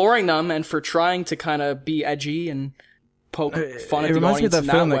for exploring them and for trying to kind of be edgy and poke fun at the audience. It reminds me of that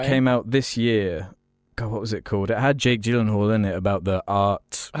film that way. came out this year. God, what was it called? It had Jake Gyllenhaal in it about the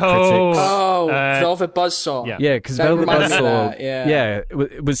art critics. Velvet Buzzsaw. Yeah, because That Velvet reminded me of Buzzsaw, that,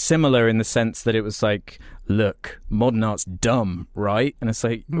 it was similar in the sense that it was like, look, modern art's dumb, right? And it's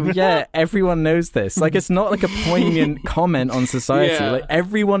like, yeah, everyone knows this. Like, it's not like a poignant comment on society. Yeah. Like,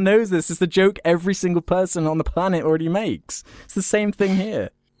 everyone knows this. It's the joke every single person on the planet already makes. It's the same thing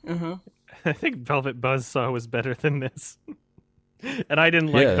here. I think Velvet Buzzsaw was better than this. And I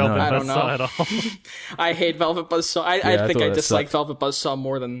didn't like Velvet Buzzsaw at all. I hate Velvet Buzzsaw. I think I dislike Velvet Buzzsaw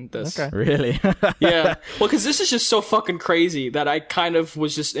more than this. Okay. Really? Yeah. Well, because this is just so fucking crazy that I kind of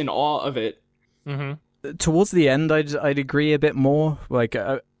was just in awe of it. Mm-hmm. Towards the end, I'd agree a bit more. Like,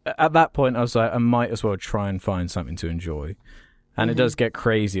 at that point, I was like, I might as well try and find something to enjoy. And it does get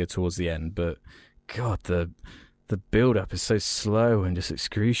crazier towards the end, but God, the build-up is so slow and just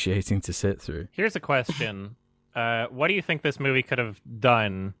excruciating to sit through. Here's a question. What do you think this movie could have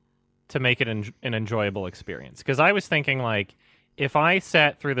done to make it an enjoyable experience? Because I was thinking, like, if I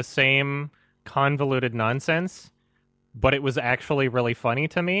sat through the same convoluted nonsense, but it was actually really funny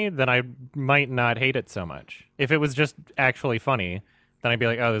to me, then I might not hate it so much. If it was just actually funny, then I'd be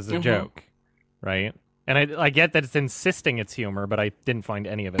like, oh, this is a joke, right? And I get that it's insisting it's humor, but I didn't find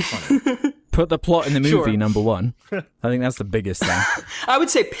any of it funny. Put the plot in the movie, Sure. number one. I think that's the biggest thing. I would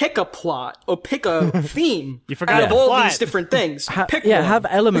say pick a plot or pick a theme. You forgot out of the all plot. these different things. Pick Yeah, one. have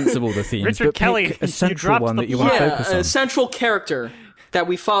elements of all the themes, Richard but Kelly, pick you a central dropped one the that you want to yeah, focus a on. central character that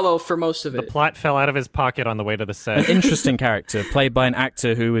we follow for most of The it. plot fell out of his pocket on the way to the set. Interesting character, played by an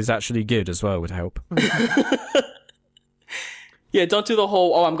actor who is actually good as well, would help. Yeah, don't do the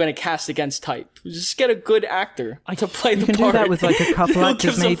whole, I'm going to cast against type. Just get a good actor to play the You can part. do that with like a couple Who actors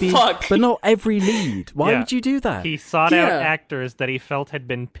gives a maybe, fuck? but not every lead. Why Yeah. would you do that? He sought out Yeah. actors that he felt had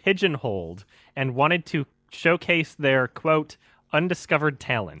been pigeonholed and wanted to showcase their, quote, undiscovered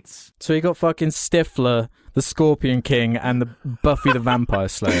talents. So you got fucking Stifler, the Scorpion King, and the Buffy the Vampire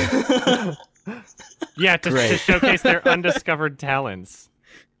Slayer. Yeah, to showcase their undiscovered talents.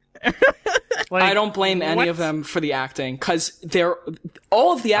 Like, I don't blame any what? of them for the acting, because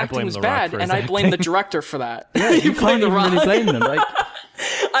all of the acting blame was The Rock bad, for and his I blame the acting. director for that. You can't even really blame them. Like,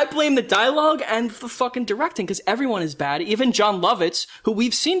 I blame the dialogue and the fucking directing, because everyone is bad. Even John Lovitz, who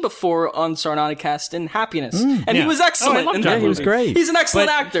we've seen before on Sarnaticast in Happiness, and he Yeah. was excellent. Oh, I love in John that Yeah, he was movie. great. He's an excellent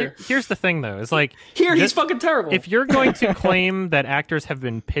But actor. here's the thing, though, is like Here, he's just- fucking terrible. If you're going to claim that actors have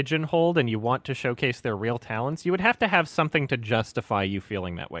been pigeonholed and you want to showcase their real talents, you would have to have something to justify you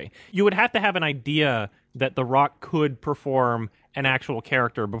feeling that way. You would have to have an idea that The Rock could perform an actual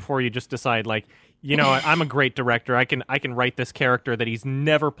character before you just decide, like, you know, I'm a great director. I can write this character that he's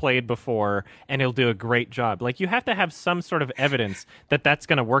never played before, and he'll do a great job. Like, you have to have some sort of evidence that that's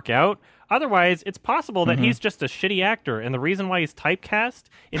going to work out. Otherwise, it's possible that he's just a shitty actor, and the reason why he's typecast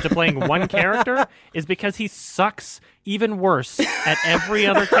into playing one character is because he sucks even worse at every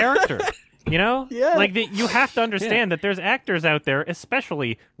other character. You know? Yeah. Like, you have to understand that there's actors out there,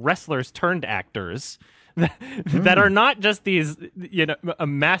 especially wrestlers turned actors, that are not just these, you know,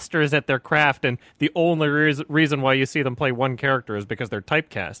 masters at their craft, and the only reason why you see them play one character is because they're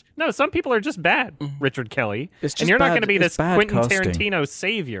typecast. No, some people are just bad, Richard Kelly. It's just and you're not bad- going to be it's this bad Quentin casting. Tarantino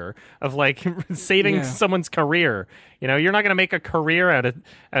savior of, like, saving Yeah. someone's career. You know, you're not going to make a career out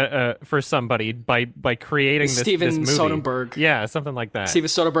of for somebody by creating this Steven movie. Soderbergh. Yeah, something like that. Steven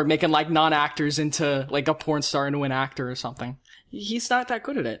Soderbergh making like non-actors into like a porn star into an actor or something. He's not that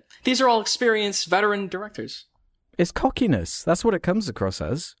good at it. These are all experienced veteran directors. it's cockiness. That's what it comes across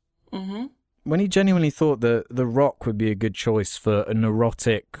as. Mm-hmm. When he genuinely thought that The Rock would be a good choice for a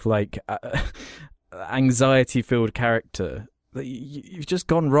neurotic, like, anxiety-filled character, you've just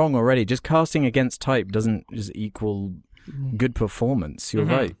gone wrong already. Just casting against type doesn't just equal good performance. You're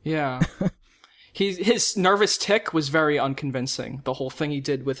right. Yeah. His nervous tick was very unconvincing. The whole thing he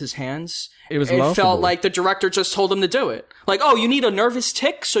did with his hands. It was It laughable. felt like the director just told him to do it. Like, oh, you need a nervous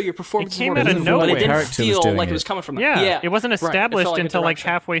tick, so your performance came is more out of believable. But nowhere. it didn't Character was feel doing like it it. was coming from Yeah, it wasn't Right. It felt established like a until like direction.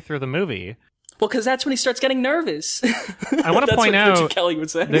 halfway through the movie. Well, because that's when he starts getting nervous. I want to point That's what Richard out, Kelly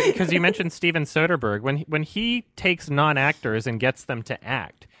would say. because you mentioned Steven Soderbergh, when he takes non-actors and gets them to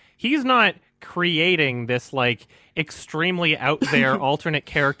act, he's not creating this like extremely out there alternate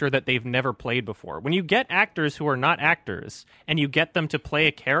character that they've never played before. When you get actors who are not actors and you get them to play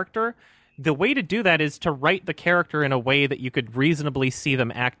a character, the way to do that is to write the character in a way that you could reasonably see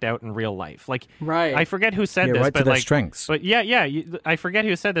them act out in real life. Like, Right. I forget who said Yeah, this, right to but their like, strengths. But yeah, I forget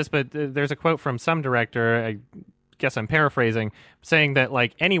who said this, but there's a quote from some director. I guess I'm paraphrasing, saying that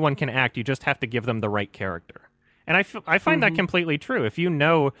like anyone can act, you just have to give them the right character. And I find that completely true. If you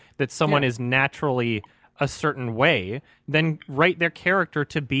know that someone is naturally a certain way, then write their character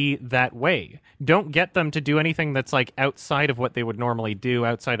to be that way. Don't get them to do anything that's like outside of what they would normally do,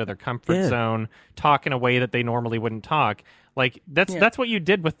 outside of their comfort zone, talk in a way that they normally wouldn't talk. Like that's what you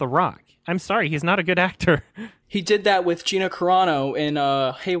did with The Rock. I'm sorry, he's not a good actor. He did that with Gina Carano in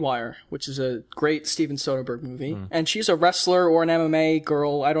Haywire, which is a great Steven Soderbergh movie. And she's a wrestler or an MMA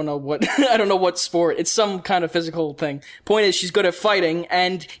girl. I don't know what I don't know what sport. It's some kind of physical thing. Point is, she's good at fighting,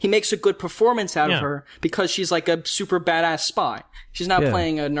 and he makes a good performance out of her because she's like a super badass spy. She's not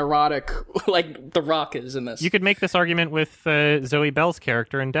playing a neurotic like The Rock is in this. You could make this argument with Zoe Bell's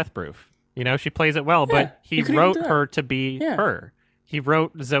character in Death Proof. You know, she plays it well, but he you could even wrote do that. her to be her. He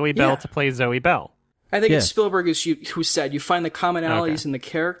wrote Zoe Bell to play Zoe Bell. I think it's Spielberg who said you find the commonalities Okay. in the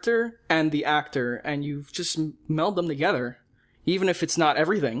character and the actor, and you just meld them together. Even if it's not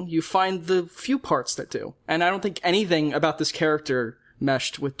everything, you find the few parts that do. And I don't think anything about this character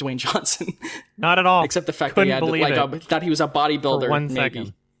meshed with Dwayne Johnson, Not at all. except the fact Couldn't that he believe had it that he was a bodybuilder. for 1 maybe.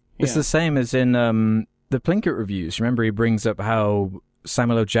 second. It's the same as in the Plinkett reviews. Remember, he brings up how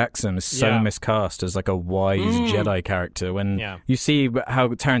Samuel L. Jackson is so miscast as like a wise Jedi character. When you see how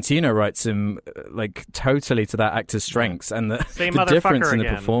Tarantino writes him like totally to that actor's strengths, and the Same the motherfucker difference in the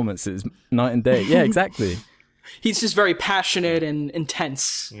again. performance is night and day. Yeah, exactly. He's just very passionate and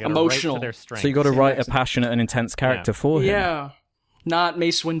intense, emotional. So you got to write a passionate and intense character for him. Yeah, not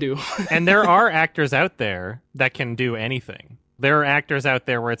Mace Windu. And there are actors out there that can do anything. There are actors out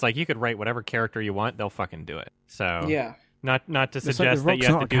there where it's like you could write whatever character you want, they'll fucking do it. So yeah, not to suggest that you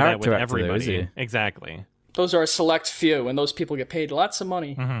have to do that with everybody. Though, exactly. Those are a select few, and those people get paid lots of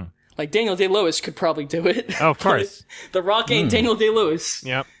money. Mm-hmm. Like Daniel Day-Lewis could probably do it. Oh, of course. The Rock ain't Daniel Day-Lewis.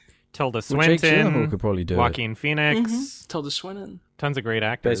 Yep. Tilda Jake Swinton Gyllenhaal could probably do Joaquin Phoenix. Mm-hmm. Tilda Swinton. Tons of great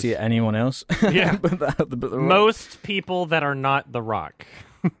actors. Basically anyone else. Yeah. The Most people that are not The Rock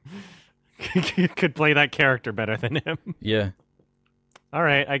could play that character better than him. Yeah. All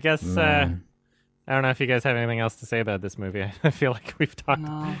right, I guess I don't know if you guys have anything else to say about this movie. I feel like we've talked.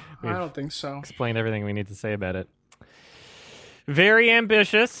 No, I don't think so. Explained everything we need to say about it. Very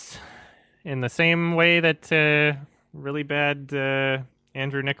ambitious, in the same way that really bad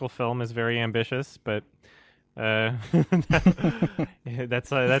Andrew Niccol film is very ambitious, but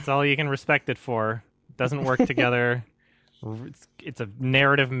that's all you can respect it for. Doesn't work together. It's a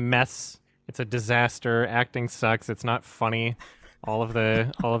narrative mess. It's a disaster. Acting sucks. It's not funny. All of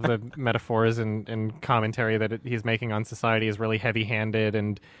the metaphors and commentary that he's making on society is really heavy-handed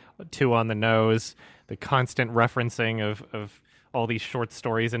and too on the nose. The constant referencing of all these short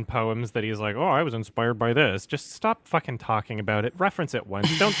stories and poems that he's like, oh, I was inspired by this. Just stop fucking talking about it. Reference it once.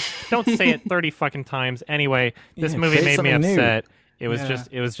 Don't say it 30 fucking times. Anyway, this movie made me upset. It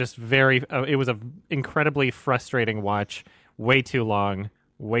was just very. It was an incredibly frustrating watch. Way too long.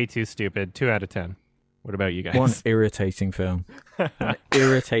 Way too stupid. 2 out of 10. What about you guys? One irritating film. One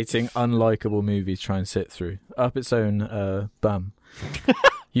irritating, unlikable movie to try and sit through. Up its own bum.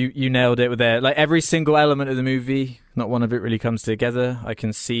 You nailed it with there. Like every single element of the movie, not one of it really comes together. I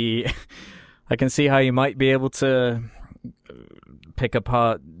can see how you might be able to pick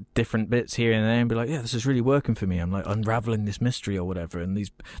apart different bits here and there and be like, yeah, this is really working for me. I'm like unraveling this mystery or whatever, and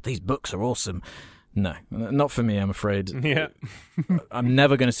these books are awesome. No, not for me, I'm afraid. Yeah. I'm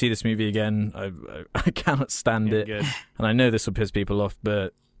never going to see this movie again. I cannot stand it. Good. And I know this will piss people off,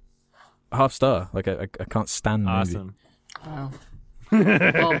 but half star. Like, I can't stand the movie. Awesome. Wow.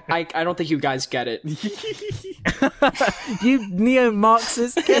 Well, I don't think you guys get it. You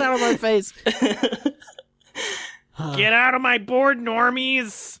neo-Marxists, get out of my face. Get out of my board,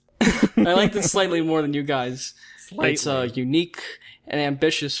 normies. I liked it slightly more than you guys. Slightly. It's a unique and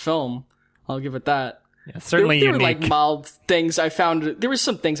ambitious film. I'll give it that. Yeah, certainly there unique. were like mild things I found. There were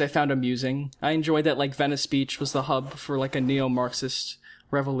some things I found amusing. I enjoyed that like Venice Beach was the hub for like a neo-Marxist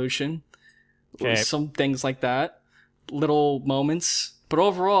revolution. Okay. Some things like that. Little moments. But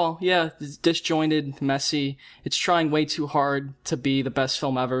overall, yeah, it's disjointed, messy. It's trying way too hard to be the best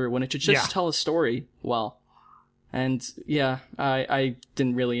film ever when it should just tell a story well. And yeah, I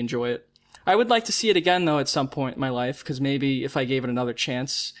didn't really enjoy it. I would like to see it again though at some point in my life, because maybe if I gave it another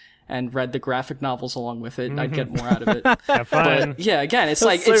chance and read the graphic novels along with it, I'd get more out of it. Have fun. But yeah, again, it's That's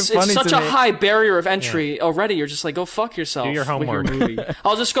like so it's such to a me. high barrier of entry already. You're just like, go fuck yourself. Do your homework. With your movie.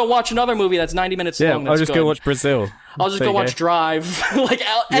 I'll just go watch another movie that's 90 minutes Yeah, long. I'll That's just good. go watch Brazil. I'll just There go you watch Drive, like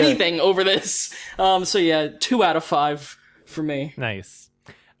anything over this. So yeah, 2 out of 5 for me. Nice.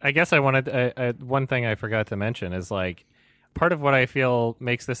 I guess I wanted one thing I forgot to mention is like part of what I feel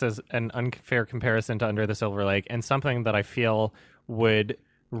makes this as an unfair comparison to Under the Silver Lake, and something that I feel would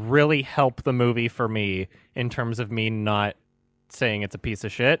really help the movie for me in terms of me not saying it's a piece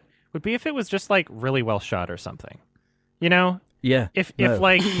of shit, would be if it was just like really well shot or something. You know? Yeah. If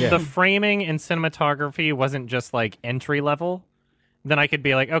like the framing and cinematography wasn't just like entry level, then I could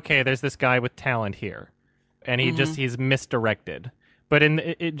be like, okay, there's this guy with talent here, and he's misdirected. But in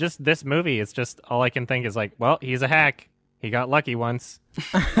it just this movie, it's just all I can think is like, well, he's a hack. He got lucky once.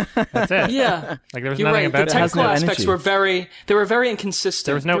 That's it. Yeah, Like there was you're nothing right. about The it. technical no aspects energy. were very inconsistent.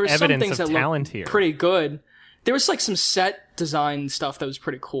 There was no some evidence things of that talent looked here. Pretty good. There was like some set design stuff that was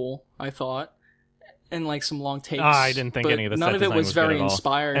pretty cool, I thought, and like some long takes. I didn't think but any of the none set of it design was was very good at all.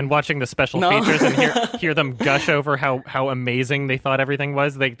 inspired. And watching the special No. features and hear them gush over how amazing they thought everything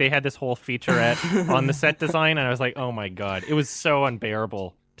was. They had this whole featurette on the set design, and I was like, oh my god, it was so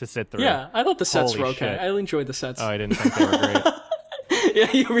unbearable to sit through. Yeah, I thought the sets Holy were okay. shit. I enjoyed the sets. Oh, I didn't think they were great.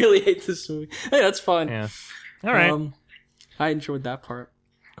 Yeah, you really hate this movie. Hey, that's fine. Yeah. All right. I enjoyed that part.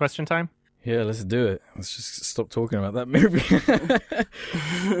 Question time. Yeah, let's do it. Let's just stop talking about that movie.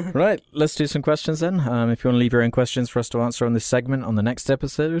 Right, let's do some questions then. If you want to leave your own questions for us to answer on this segment on the next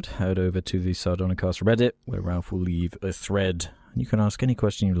episode, head over to the Sardonicast Reddit, where Ralph will leave a thread. And you can ask any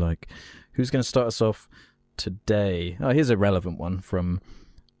question you like. Who's going to start us off today? Oh, here's a relevant one from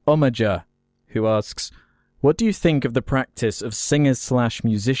Omaja, who asks, what do you think of the practice of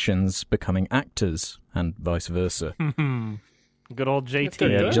singers/musicians becoming actors? and vice versa. Good old JT.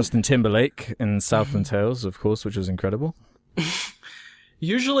 Good. Justin Timberlake in Southland Tales, of course, which was incredible.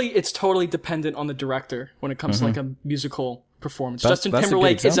 Usually, it's totally dependent on the director when it comes to like a musical performance. That's Justin a good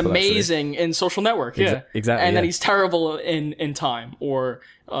Timberlake is example, amazing in Social Network, yeah, exactly, and then yeah. he's terrible in Time or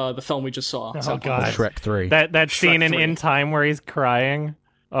the film we just saw. Oh god, Shrek 3. That scene in 3. In Time where he's crying.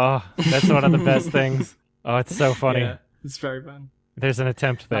 Oh, that's one of the best things. Oh, it's so funny. Yeah, it's very bad. There's an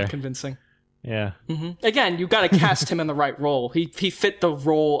attempt there. Not convincing. Yeah. Again, you got to cast him in the right role. He fit the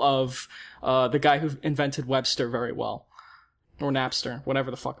role of the guy who invented Webster very well, or Napster, whatever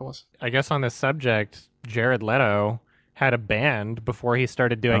the fuck it was. I guess on this subject, Jared Leto had a band before he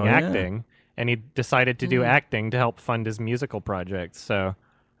started doing acting, and he decided to do acting to help fund his musical projects. So,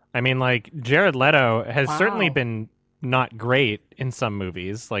 I mean, like, Jared Leto has certainly been not great in some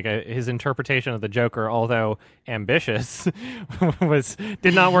movies. Like, his interpretation of the Joker, although ambitious,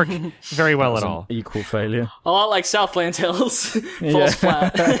 did not work very well at all. Equal failure. A lot like Southland Tales. Falls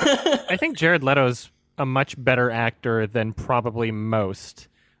flat. I think Jared Leto's a much better actor than probably most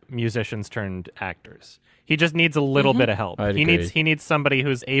musicians turned actors. He just needs a little bit of help. He needs somebody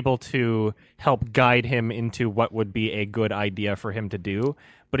who's able to help guide him into what would be a good idea for him to do,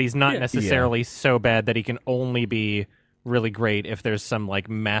 but he's not necessarily so bad that he can only be really great if there's some like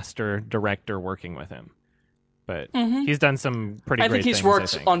master director working with him. But he's done some pretty great things. He's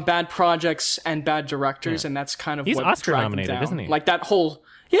worked on bad projects and bad directors, and that's kind of he's what Oscar dragged him nominated, down. isn't he? Like that whole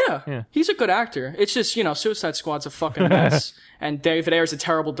he's a good actor. It's just, Suicide Squad's a fucking mess, and David Ayer's a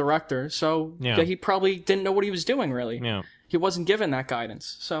terrible director, so he probably didn't know what he was doing, really. Yeah. He wasn't given that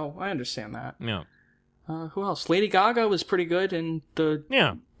guidance, so I understand that. Yeah. Who else? Lady Gaga was pretty good in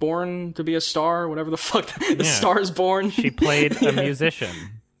the Born to be a Star, whatever the fuck, the Star is Born. She played a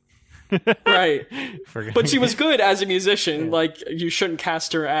musician. Right. But she was good as a musician. Like, you shouldn't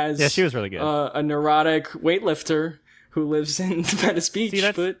cast her as she was really good. A neurotic weightlifter who lives in Venice Beach.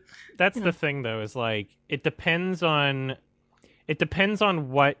 See, that's the thing, though, is like it depends on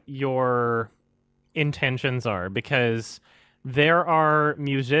what your intentions are, because there are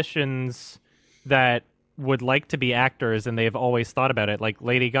musicians that would like to be actors and they've always thought about it. Like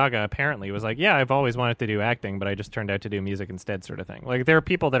Lady Gaga apparently was like, yeah, I've always wanted to do acting, but I just turned out to do music instead, sort of thing. Like, there are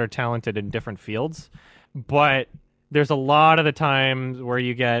people that are talented in different fields, but there's a lot of the times where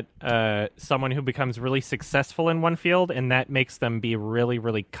you get someone who becomes really successful in one field, and that makes them be really,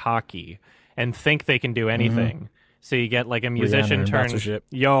 really cocky and think they can do anything. So you get like a musician turned,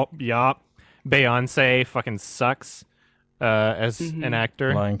 yup. Beyonce fucking sucks as an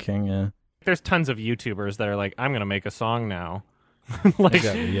actor. Lion King, yeah. There's tons of YouTubers that are like, I'm gonna make a song now. Like,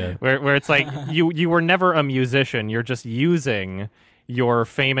 where it's like you were never a musician. You're just using your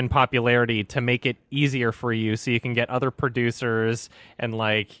fame and popularity to make it easier for you, so you can get other producers and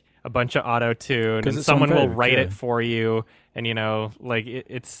like a bunch of auto-tune, and someone will write it for you. And like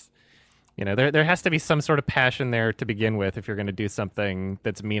it's there has to be some sort of passion there to begin with if you're going to do something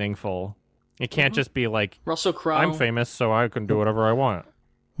that's meaningful. It can't just be like, Russell Crowe. I'm famous, so I can do whatever I want.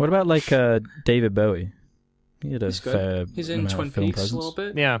 What about like David Bowie? He had a fair He's in Twin Peaks presence. A little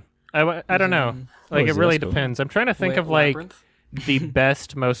bit. Yeah, I don't know. Like, it really depends. I'm trying to think of like the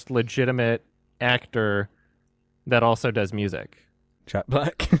best, most legitimate actor that also does music. Jack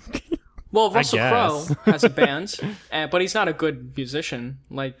Black. Well, Russell Crowe has a band, but he's not a good musician.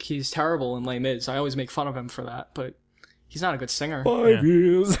 Like, he's terrible in Les Mis. I always make fun of him for that, but he's not a good singer. 5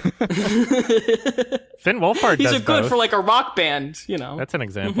 years. Finn Wolfhard does He's good both. for like a rock band, That's an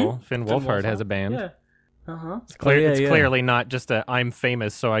example. Finn Wolfhard has a band. Yeah. It's clearly not just a I'm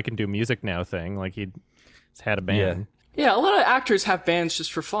famous so I can do music now thing. Like, he's had a band. Yeah, a lot of actors have bands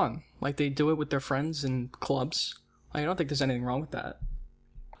just for fun. Like, they do it with their friends in clubs. I don't think there's anything wrong with that.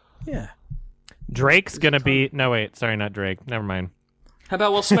 Yeah. Drake's gonna be... No, wait. Sorry, not Drake. Never mind. How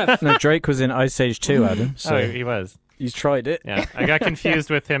about Will Smith? No, Drake was in Ice Age 2, Adam. So he was. He's tried it. Yeah, I got confused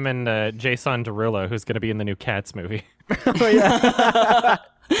with him and Jason Derulo, who's going to be in the new Cats movie. Oh, yeah.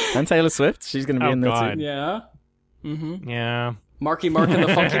 And Taylor Swift. She's going to be in there too. Yeah. Yeah. Marky Mark and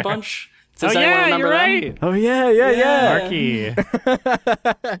the Funky Bunch. Does anyone remember you're them? right. Oh, yeah.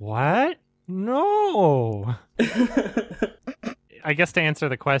 Marky. What? No. I guess to answer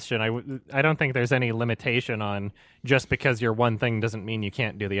the question, I don't think there's any limitation on just because you're one thing doesn't mean you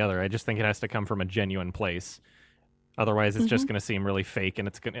can't do the other. I just think it has to come from a genuine place. Otherwise, it's just going to seem really fake, and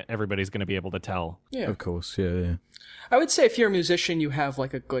everybody's going to be able to tell. Yeah, of course. Yeah. I would say if you're a musician, you have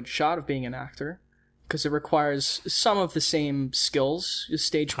like a good shot of being an actor, because it requires some of the same skills,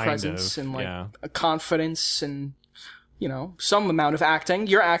 stage presence, and like a confidence, and some amount of acting.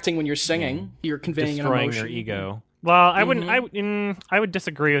 You're acting when you're singing. You're conveying an emotion. Destroying your ego. Well, I wouldn't. I would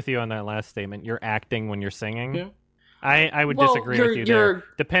disagree with you on that last statement. You're acting when you're singing. Yeah. I would disagree with you there,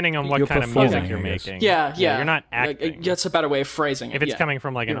 depending on what kind of music you're making. Yeah. You're not acting. Like, that's a better way of phrasing it. If it's coming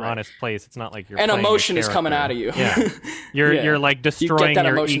from like an honest place, it's not like you're. An playing emotion a is coming out of you. Yeah, you're like destroying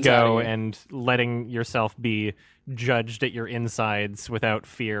your ego you. and letting yourself be judged at your insides without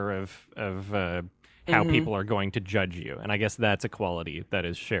fear of how people are going to judge you. And I guess that's a quality that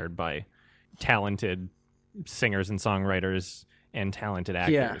is shared by talented singers and songwriters and talented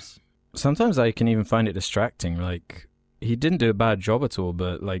actors. Sometimes I can even find it distracting. Like, he didn't do a bad job at all,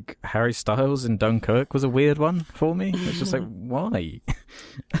 but like Harry Styles in Dunkirk was a weird one for me. It's just like, why?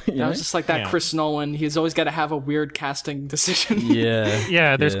 That was just like that Chris Nolan. He's always got to have a weird casting decision.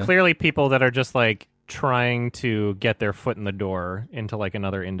 Yeah, there's clearly people that are just like trying to get their foot in the door into like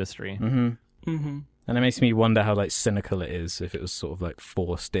another industry. And it makes me wonder how like cynical it is if it was sort of like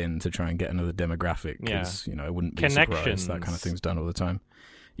forced in to try and get another demographic. Because I wouldn't be surprised that kind of thing's done all the time.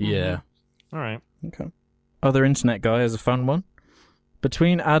 Yeah. All right. Okay. Other internet guy has a fun one.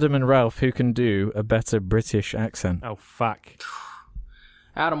 Between Adam and Ralph, who can do a better British accent? Oh, fuck.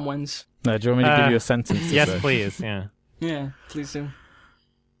 Adam wins. No, do you want me to give you a sentence? Yes, please. Yeah. Yeah, please do.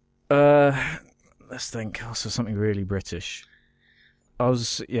 Let's think. Also, something really British.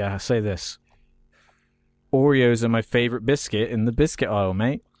 Say this. Oreos are my favourite biscuit in the biscuit aisle,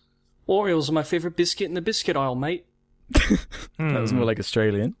 mate. Oreos are my favourite biscuit in the biscuit aisle, mate. That was more like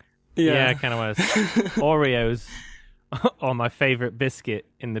Australian. Yeah, it kind of was. Oreos are my favourite biscuit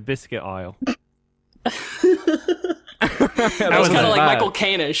in the biscuit aisle. That was kind of like Michael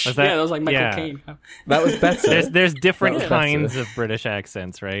Caine-ish. That was like Michael Caine. That was better. There's different kinds of British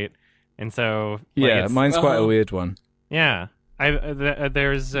accents, right? And so mine's quite a weird one. Yeah,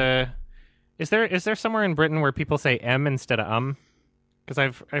 there's is there somewhere in Britain where people say M instead of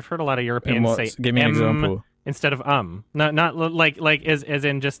Because I've heard a lot of Europeans say give me an example instead of not like as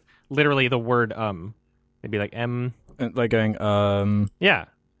in just literally the word They'd be like M, like going Yeah,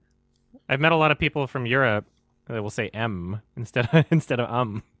 I've met a lot of people from Europe that will say M instead of I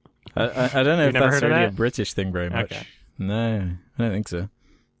don't know if that's really a British thing very much. Okay. No, I don't think so.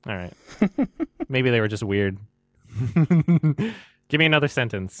 All right, maybe they were just weird. Give me another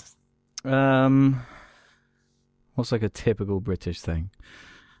sentence. What's like a typical British thing?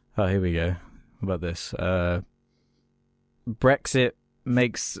 Oh, here we go. How about this? Brexit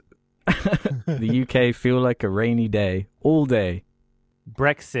makes the UK feel like a rainy day all day.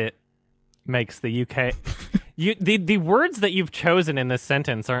 Brexit makes the UK. The words that you've chosen in this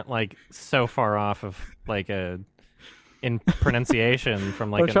sentence aren't like so far off of like in pronunciation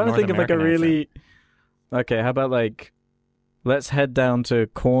from like. I'm trying to think of like a really. Okay, how about like, let's head down to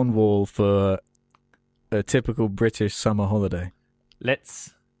Cornwall for a typical British summer holiday.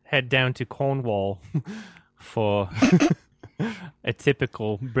 Let's head down to Cornwall for a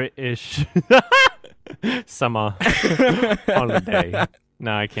typical British summer holiday.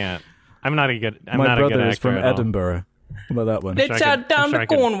 No, I can't. I'm not a good. My brother is from Edinburgh. How about that one? Let's head down to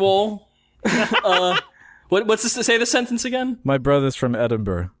Cornwall. What's this to say? The sentence again? My brother's from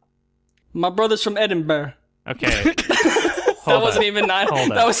Edinburgh. My brother's from Edinburgh. Okay. That wasn't even that.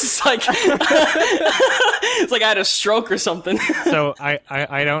 That was just like it's like I had a stroke or something. So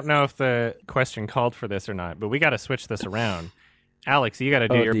I don't know if the question called for this or not, but we got to switch this around. Alex, you got to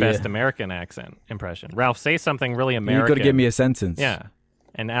do your best American accent impression. Ralph, say something really American. You got to give me a sentence. Yeah.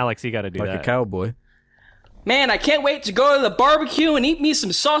 And Alex, you got to do that. Like a cowboy. Man, I can't wait to go to the barbecue and eat me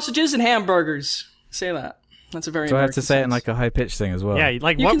some sausages and hamburgers. Say that. That's a very So American I have to say sense. it in like a high-pitched thing as well. Yeah,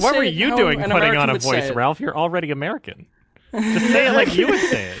 like what were you doing putting on a voice, Ralph? You're already American. Just say it like you would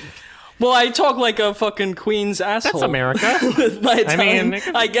say it. Well, I talk like a fucking Queen's asshole. That's America. With my Italian,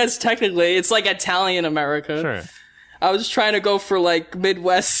 I guess technically it's like Italian America. Sure. I was trying to go for like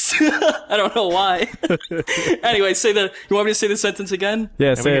Midwest. I don't know why. Anyway, you want me to say the sentence again?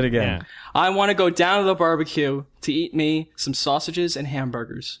 Yeah, say it again. Yeah. I want to go down to the barbecue to eat me some sausages and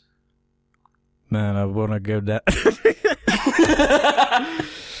hamburgers. Man, I want to go down.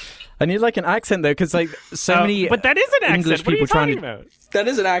 I need like an accent though, because like so many. But that is an accent. English What are you people talking about? That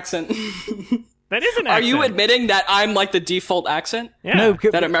is an accent. That is an accent. Are you admitting that I'm like the default accent? Yeah. No,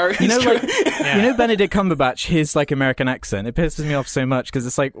 That Americans you know Benedict Cumberbatch, his like American accent. It pisses me off so much because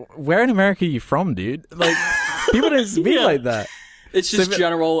it's like, where in America are you from, dude? Like, people don't speak like that. It's just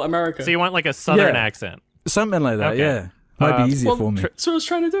general America. So you want like a southern accent? Something like that. Okay. Yeah, might be easier for me. That's what I was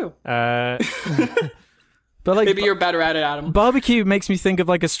trying to do. But like, Maybe you're better at it, Adam. barbecue makes me think of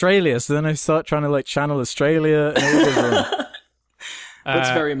like Australia, so then I start trying to like channel Australia. And all goes wrong.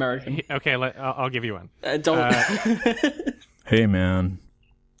 That's very American. Okay, I'll give you one. Don't. Hey man,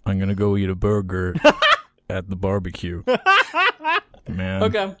 I'm gonna go eat a burger at the barbecue. Man.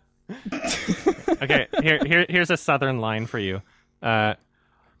 Okay. Okay, here's a Southern line for you. When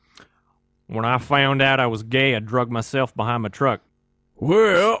I found out I was gay, I drug myself behind my truck.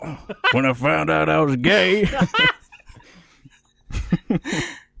 Well, when I found out I was gay.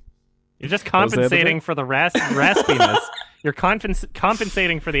 You're just compensating for the raspiness. You're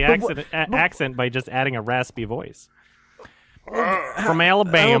compensating for the accent by just adding a raspy voice. From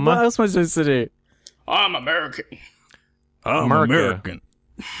Alabama. What else am I supposed to do? I'm American. I'm American.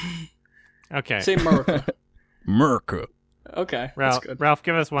 Okay. Say America. America. Okay. That's good. Ralph,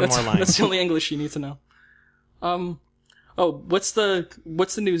 give us one more line. That's the only English you need to know. Oh, what's the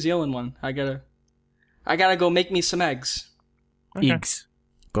New Zealand one? I gotta go make me some eggs. Okay. Eggs.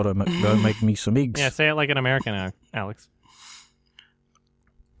 Gotta make me some eggs. Yeah, say it like an American, Alex.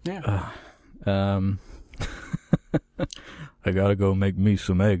 Yeah. I gotta go make me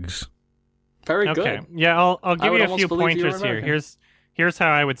some eggs. Very good. Okay. Yeah, I'll give you a few believe you were pointers here. American. Here's how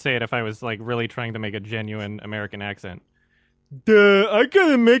I would say it if I was like really trying to make a genuine American accent. Duh, I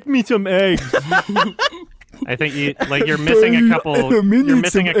gotta make me some eggs. I think you're missing a couple. You're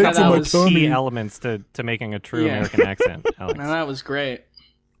missing a couple of key elements to making a true American accent, Alex. No, that was great.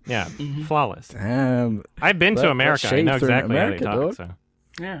 Yeah, flawless. Damn. I've been to America. I know exactly how they talk. dog. So.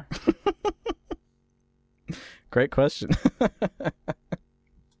 Yeah. Great question.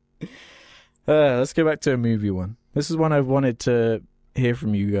 Let's go back to a movie one. This is one I've wanted to hear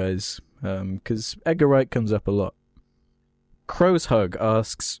from you guys, because Edgar Wright comes up a lot. Crow's Hug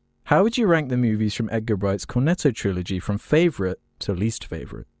asks, how would you rank the movies from Edgar Wright's Cornetto trilogy from favorite to least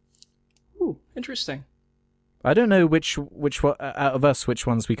favorite? Ooh, interesting. I don't know which one, out of us, which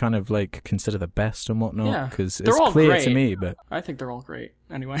ones we kind of like consider the best and whatnot, because it's all clear great. to me. But I think they're all great.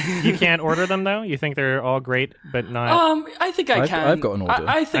 Anyway, You can't order them though. You think they're all great, but not. I think I can. I've got an order.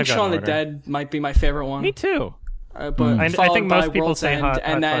 I think I've got Shaun an the order. Dead might be my favorite one. Me too. But I followed think by most people World's say End, Hot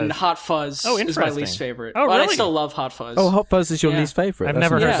and then Fuzz. Hot Fuzz Oh, is my interesting. least favorite. Oh, But really? I still love Hot Fuzz. oh, Hot Fuzz is your Yeah. least favorite. I've That's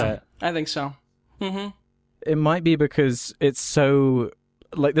never heard interesting. that. I think so. Mm-hmm. It might be because it's so,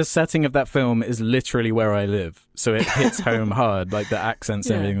 like, the setting of that film is literally where I live, so it hits home hard, like the accents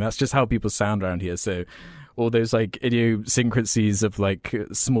and Yeah. everything. That's just how people sound around here. So all those like idiosyncrasies of like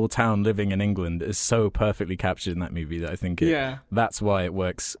small town living in England is so perfectly captured in that movie that I think that's why it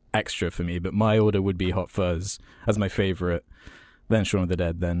works extra for me. But my order would be Hot Fuzz as my favorite, then Shaun of the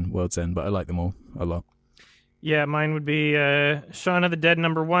Dead, then World's End. But I like them all a lot. Yeah, mine would be Shaun of the Dead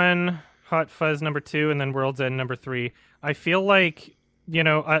number 1, Hot Fuzz number 2, and then World's End number 3. I feel like,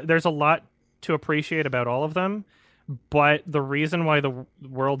 there's a lot to appreciate about all of them, but the reason why the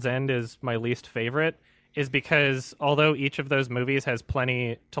World's End is my least favorite is because although each of those movies has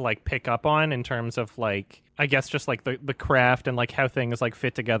plenty to like pick up on in terms of like, I guess just like the craft and like how things like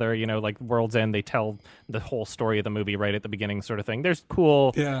fit together, like World's End, they tell the whole story of the movie right at the beginning sort of thing. There's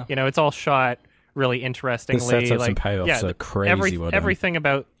cool, it's all shot really interestingly. The setups like, and payoffs are crazy. Well done. Everything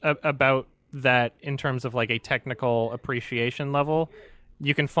about that in terms of like a technical appreciation level,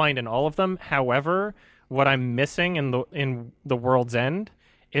 you can find in all of them. However, what I'm missing in the World's End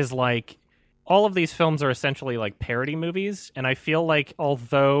is like all of these films are essentially like parody movies, and I feel like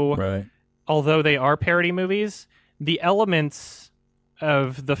although they are parody movies, the elements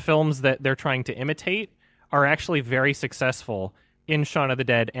of the films that they're trying to imitate are actually very successful in Shaun of the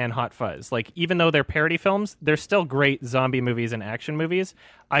Dead and Hot Fuzz. Like, even though they're parody films, they're still great zombie movies and action movies.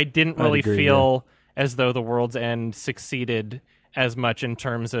 I didn't really feel as though The World's End succeeded as much in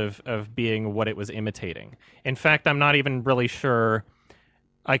terms of being what it was imitating. In fact, I'm not even really sure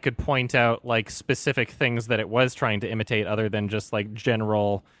I could point out like specific things that it was trying to imitate other than just like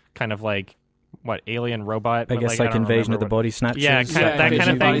general kind of like alien robot. I guess like Invasion of the Body Snatchers. Yeah, that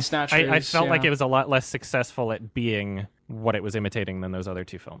kind of Body thing. Snatchers, I felt like it was a lot less successful at being what it was imitating than those other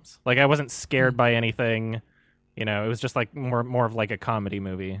two films. Like, I wasn't scared by anything. It was just like more of like a comedy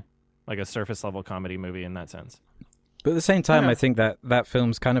movie, like a surface level comedy movie in that sense. But at the same time, I think that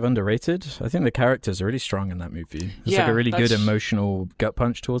film's kind of underrated. I think the characters are really strong in that movie. It's like a really good emotional gut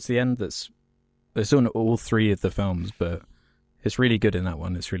punch towards the end. It's on all three of the films, but it's really good in that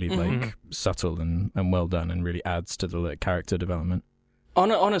one. It's really like subtle and well done, and really adds to the like, character development.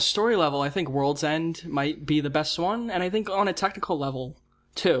 On a story level, I think World's End might be the best one, and I think on a technical level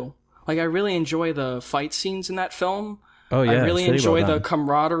too. Like, I really enjoy the fight scenes in that film. Oh yeah, I really enjoy well the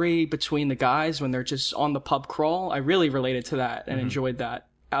camaraderie between the guys when they're just on the pub crawl. I really related to that and enjoyed that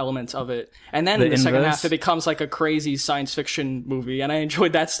element of it. And then in the second half, it becomes like a crazy science fiction movie, and I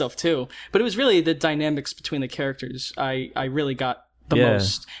enjoyed that stuff too. But it was really the dynamics between the characters I really got the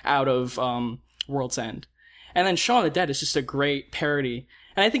most out of World's End. And then Shaun of the Dead is just a great parody.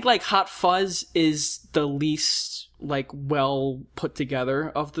 And I think like Hot Fuzz is the least like well put together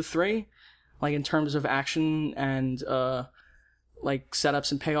of the three, like in terms of action and like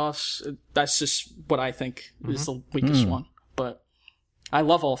setups and payoffs. That's just what I think is the weakest one. But I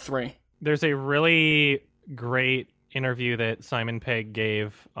love all three. There's a really great interview that Simon Pegg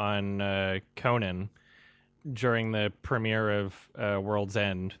gave on Conan during the premiere of World's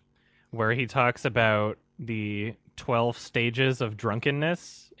End, where he talks about the 12 stages of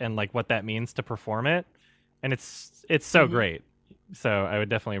drunkenness and like what that means to perform it, and it's so great. So I would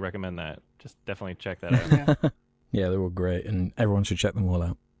definitely recommend that. Just definitely check that out. Yeah, they're all great, and everyone should check them all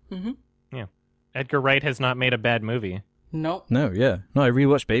out. Yeah, Edgar Wright has not made a bad movie. Nope. No, yeah. No, I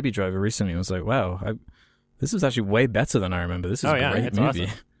rewatched Baby Driver recently. I was like, wow, this was actually way better than I remember. This is a great it's movie.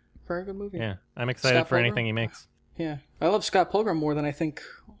 awesome. Very good movie. Yeah, I'm excited Scott for Pilgrim? anything he makes. Yeah. I love Scott Pilgrim more than I think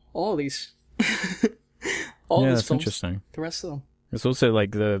all of these. All of his that's films. interesting. The rest of them. It's also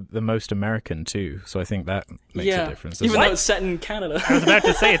like the most American too, so I think that makes a difference. Even though it's set in Canada. I was about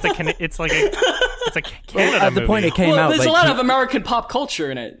to say it's like a Canada at the point movie. it came out, there's like, a lot of American pop culture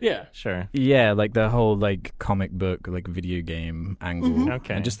in it. Yeah. Sure. yeah, like the whole like comic book, like video game angle,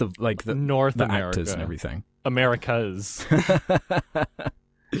 Okay. and just the North the America. actors and everything. Americas.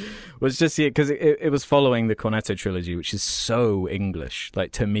 Was just because it was following the Cornetto trilogy, which is so English.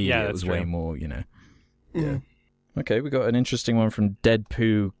 Like to me, Yeah, it that's was true. way more, Yeah. Okay, we got an interesting one from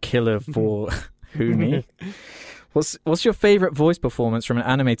Deadpoo Killer for Hooney. What's your favorite voice performance from an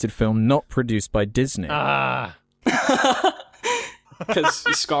animated film not produced by Disney?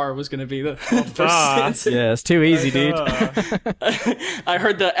 Because Scar was going to be the first answer. Yeah, it's too easy, dude. I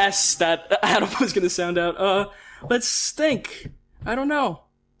heard the S that Adam was going to sound out. Let's think. I don't know.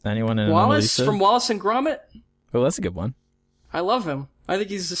 Anyone in Wallace Anomalisa? from Wallace and Gromit? Oh, that's a good one. I love him. I think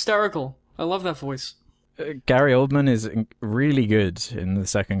he's hysterical. I love that voice. Gary Oldman is really good in the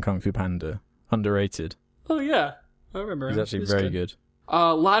second Kung Fu Panda. Underrated. Oh, yeah. I remember him. He's actually He was very good.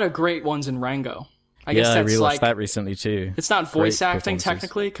 A lot of great ones in Rango. I guess I that's rewatched like that recently too. it's not voice Great acting performances.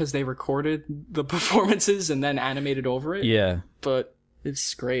 technically because they recorded the performances and then animated over it. Yeah. But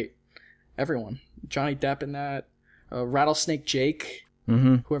it's great. Everyone, Johnny Depp in that, Rattlesnake Jake,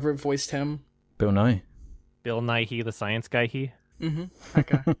 whoever voiced him. Bill Nye. Bill Nighy, the science guy. That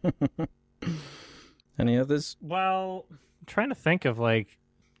guy. Any others? Well, I'm trying to think of like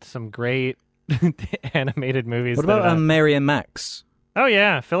some great animated movies. What about that, Mary and Max? Oh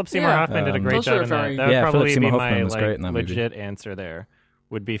yeah, Philip Seymour Yeah. Hoffman did a great Those job are in very- that. That would Yeah, probably Philip Seymour be Hoffman my was great in that movie. legit answer. There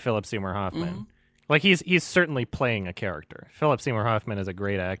would be Philip Seymour Hoffman. Like he's certainly playing a character. Philip Seymour Hoffman is a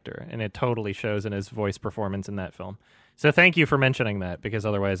great actor, and it totally shows in his voice performance in that film. So thank you for mentioning that, because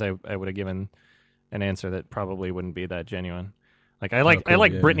otherwise I would have given an answer that probably wouldn't be that genuine. Like I like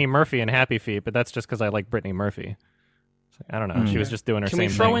Brittany Murphy in Happy Feet, but that's just because I like Brittany Murphy. So, I don't know. She was just doing her Can same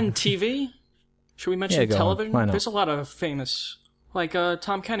we throw thing. in TV? Should we mention Yeah, go on. television? Why not? There's a lot of famous, like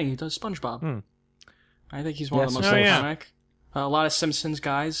Tom Kenny does SpongeBob. I think he's one of the Yes, most of course. iconic. A lot of Simpsons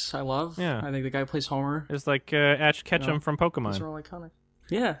guys I love. Yeah. I think the guy who plays Homer. It's like Ash Ketchum from Those Pokemon. are all iconic.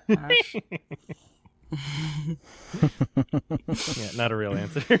 Yeah. Ash. Yeah, not a real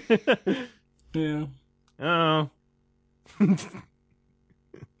answer. Yeah. Oh.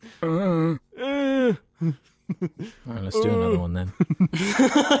 All right, let's do another one then.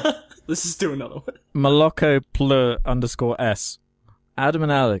 Let's just do another one. Malocco_S. Adam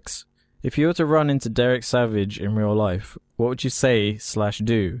and Alex, if you were to run into Derek Savage in real life, what would you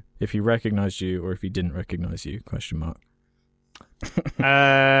say/do if he recognized you or if he didn't recognize you? Question mark. What would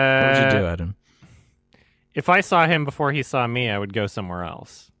you do, Adam? If I saw him before he saw me, I would go somewhere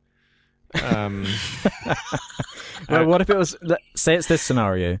else. Well, what if it was, say it's this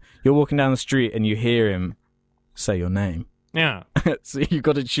scenario. You're walking down the street and you hear him say your name. Yeah. So you've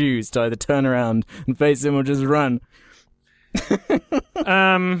got to choose to either turn around and face him or just run.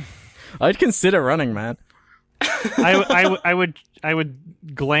 I'd consider running, man. I would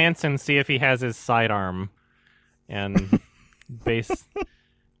glance and see if he has his sidearm, and base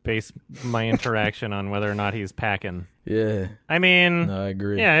my interaction on whether or not he's packing. Yeah. I mean, No, I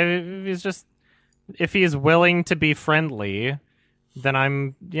agree. yeah, if he's willing to be friendly, then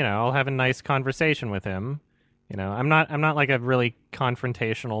I'll have a nice conversation with him. I'm not like a really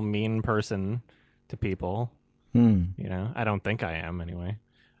confrontational, mean person to people. I don't think I am anyway.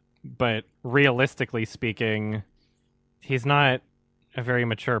 But realistically speaking, he's not a very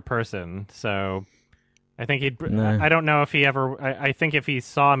mature person, so I think he'd. No. I don't know if he ever. I think if he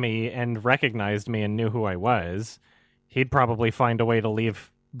saw me and recognized me and knew who I was, he'd probably find a way to leave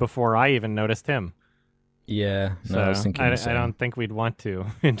before I even noticed him. Yeah. No, So I was thinking the same. I don't think we'd want to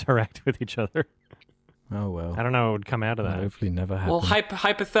interact with each other. Oh well. I don't know what would come out of that. Hopefully never happen. Well,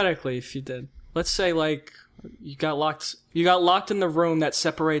 hypothetically, if you did, let's say like you got locked in the room that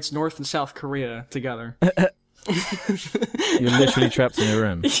separates North and South Korea together. You're literally trapped in a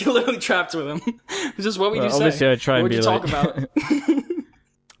room. You're literally trapped with him. Just what would you say? Obviously, I'd try and what be would you like, talk about?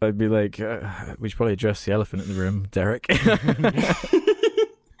 I'd be like, we should probably address the elephant in the room, Derek.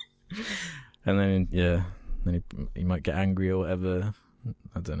 And then, then he might get angry or whatever.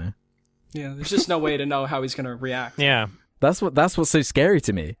 I don't know. Yeah, there's just no way to know how he's gonna react. Yeah. That's what's so scary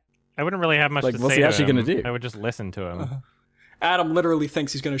to me. I wouldn't really have much Like, to what's say he actually to him. gonna do? I would just listen to him. Adam literally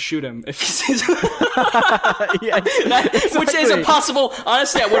thinks he's gonna shoot him if he sees Yeah, exactly. which is impossible.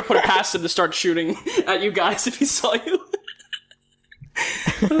 Honestly, I would put it past him to start shooting at you guys if he saw you.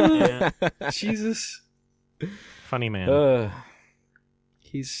 Yeah. Jesus. Funny man.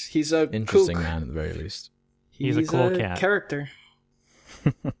 He's a Interesting kook. man at the very least. He's a cool cat. Character.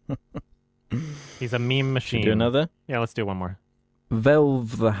 He's a meme machine. Do another? Yeah, let's do one more.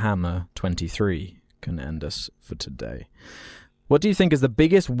 Velv the Hammer 23 can end us for today. What do you think is the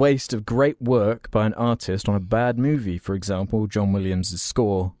biggest waste of great work by an artist on a bad movie? For example, John Williams'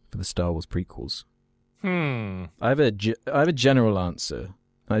 score for the Star Wars prequels. I have a general answer.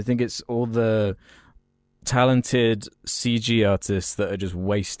 I think it's all the talented CG artists that are just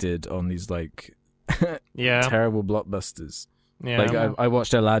wasted on these like terrible blockbusters. Yeah. Like I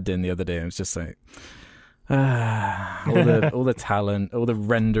watched Aladdin the other day and it was just like all the talent, all the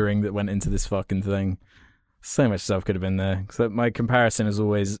rendering that went into this fucking thing. So much stuff could have been there. So my comparison is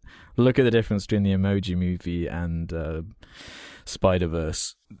always look at the difference between the Emoji Movie and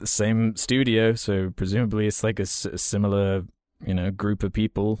Spider-Verse. The same studio, so presumably it's like a similar, group of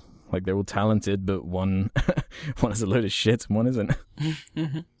people. Like they're all talented, but one has a load of shit and one isn't.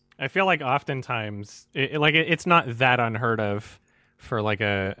 I feel like oftentimes, it's not that unheard of for like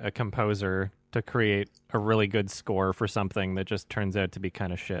a composer to create a really good score for something that just turns out to be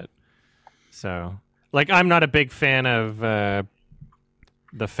kind of shit. So, like, I'm not a big fan of The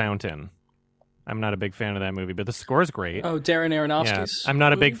Fountain. I'm not a big fan of that movie, but the score's great. Oh, Darren Aronofsky's. Yeah. I'm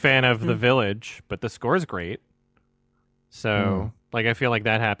not a big fan of The Village, but the score's great. So, like, I feel like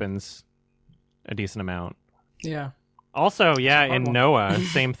that happens a decent amount. Yeah. Also, in Noah,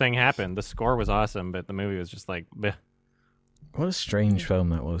 same thing happened. The score was awesome, but the movie was just like, bleh. What a strange film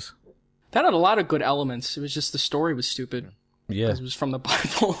that was. That had a lot of good elements. It was just the story was stupid. Yeah. Because it was from the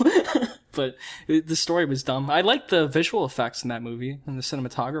Bible. But the story was dumb. I liked the visual effects in that movie and the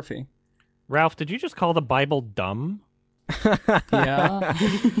cinematography. Ralph, did you just call the Bible dumb? Yeah.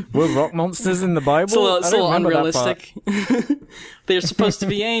 Were rock monsters in the Bible? It's a little unrealistic. That They're supposed to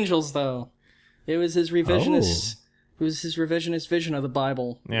be angels, though. It was his revisionist. It was his revisionist vision of the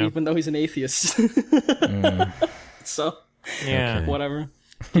Bible, even though he's an atheist. So, whatever.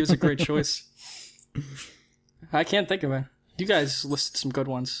 He was a great choice. I can't think of it. You guys listed some good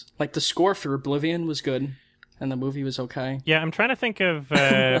ones. Like the score for Oblivion was good, and the movie was okay. Yeah, I'm trying to think of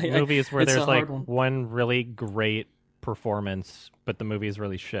movies where there's like one really great performance, but the movie is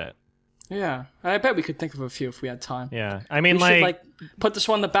really shit. Yeah, I bet we could think of a few if we had time. Yeah, I mean, we should put this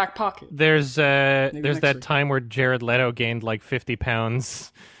one in the back pocket. There's that time where Jared Leto gained like 50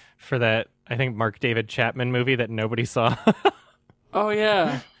 pounds for that, I think, Mark David Chapman movie that nobody saw. Oh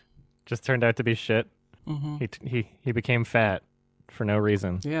yeah, just turned out to be shit. Mm-hmm. He became fat for no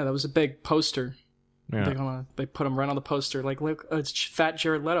reason. Yeah, that was a big poster. Yeah. They put him right on the poster. Like, look, it's fat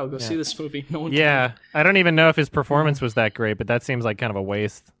Jared Leto. Go see this movie. No one. Yeah, I don't even know if his performance was that great, but that seems like kind of a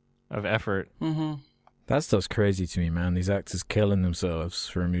waste of effort. Mm-hmm. That stuff's crazy to me, man. These actors killing themselves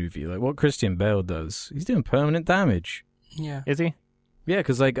for a movie. Like what Christian Bale does. He's doing permanent damage. Yeah. Is he? Yeah,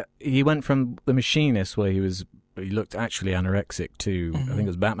 because like he went from The Machinist, where he looked actually anorexic, to I think it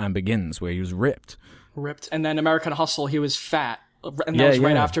was Batman Begins, where he was ripped. And then American Hustle, he was fat. And that was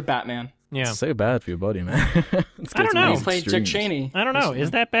right after Batman. Yeah. It's so bad for your body, man. I don't know. He played Dick Cheney. I don't know.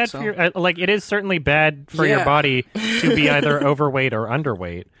 Is that bad for your... it is certainly bad for your body to be either overweight or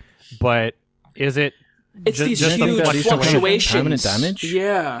underweight, but is it... It's these huge fluctuations. Permanent damage?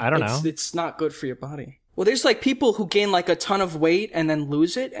 Yeah. I don't know. It's not good for your body. Well, there's like people who gain like a ton of weight and then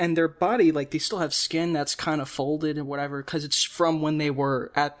lose it, and their body, like they still have skin that's kind of folded and whatever, because it's from when they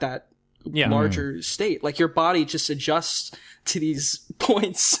were at that larger state. Like your body just adjusts to these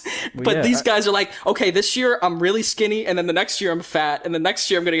points. But these guys are like, okay, this year I'm really skinny, and then the next year I'm fat, and the next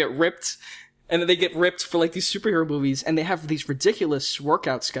year I'm gonna get ripped. And then they get ripped for like these superhero movies, and they have these ridiculous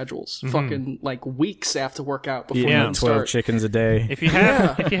workout schedules, fucking like weeks after workout before they 12 start. chickens a day. If you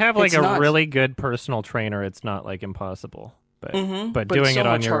have like a really good personal trainer, it's not like impossible. But doing so it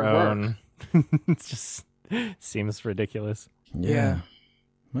on much your hard own, it just seems ridiculous. Yeah.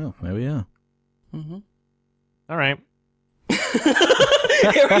 Well, there we are. Mm-hmm. All right.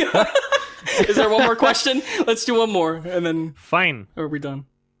 Here we go. Is there one more question? Let's do one more, and then... Fine. Or are we done?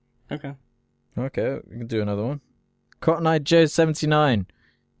 Okay. Okay, we can do another one. Cotton Eye Joe 79.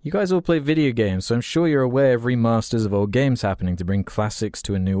 You guys all play video games, so I'm sure you're aware of remasters of old games happening to bring classics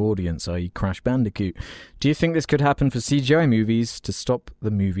to a new audience, i.e. Crash Bandicoot. Do you think this could happen for CGI movies to stop the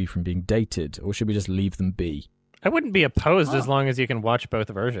movie from being dated, or should we just leave them be? I wouldn't be opposed as long as you can watch both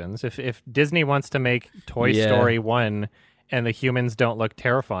versions. If Disney wants to make Toy Story 1 and the humans don't look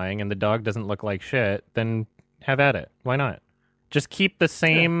terrifying and the dog doesn't look like shit, then have at it. Why not? Just keep the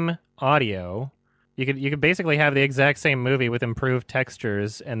same audio. You could basically have the exact same movie with improved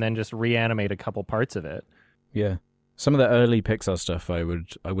textures and then just reanimate a couple parts of it. Yeah. Some of the early Pixar stuff I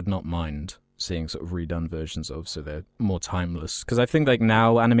would not mind seeing sort of redone versions of, so they're more timeless. Because I think like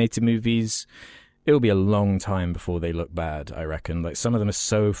now animated movies, it'll be a long time before they look bad, I reckon. Like some of them are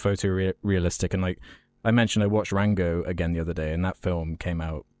so photorealistic, and like I mentioned, I watched Rango again the other day, and that film came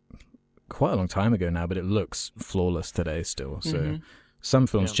out quite a long time ago now, but it looks flawless today still. So some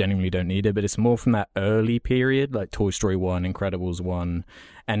films genuinely don't need it, but it's more from that early period, like Toy Story 1, Incredibles 1,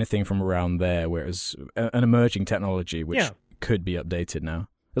 anything from around there, whereas an emerging technology which could be updated now.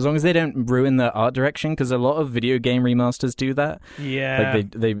 As long as they don't ruin the art direction, because a lot of video game remasters do that. Yeah.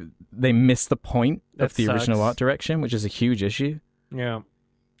 Like they miss the point of the sucks. original art direction, which is a huge issue. Yeah.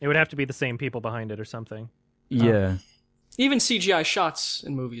 It would have to be the same people behind it or something. Yeah. Even CGI shots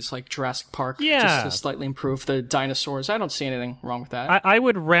in movies like Jurassic Park, Yeah. just to slightly improve the dinosaurs. I don't see anything wrong with that. I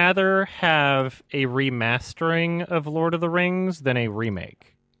would rather have a remastering of Lord of the Rings than a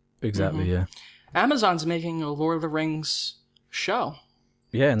remake. Exactly, yeah. Amazon's making a Lord of the Rings show.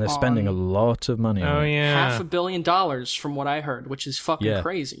 Yeah, and they're spending a lot of money on it. Yeah. $500 million from what I heard, which is fucking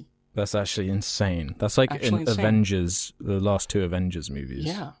crazy. That's actually insane. That's like Actually in insane. Avengers, the last two Avengers movies.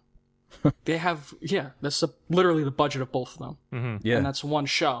 Yeah. They have, that's literally the budget of both of them. Mm-hmm. Yeah. And that's one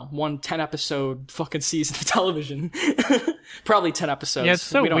show, one 10-episode fucking season of television. Probably 10 episodes. Yeah, it's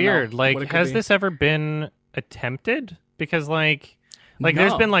so We don't know weird. what it Like, could has be. this ever been attempted? Because, like No.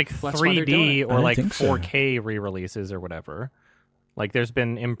 there's been, like, That's why they're doing 3D it. or, I don't like, think so. 4K re-releases or whatever. Like, there's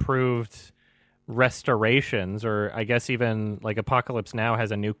been improved restorations, or I guess even, like, Apocalypse Now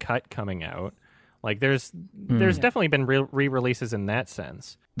has a new cut coming out. Like, there's definitely been re-releases in that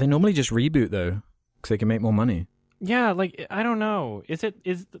sense. They normally just reboot, though, because they can make more money. Yeah, like, I don't know.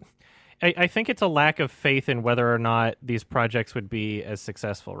 I think it's a lack of faith in whether or not these projects would be as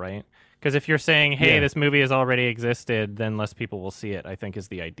successful, right? Because if you're saying, hey, this movie has already existed, then less people will see it, I think is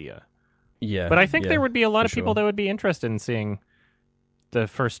the idea. Yeah. But I think there would be a lot of for people sure. that would be interested in seeing the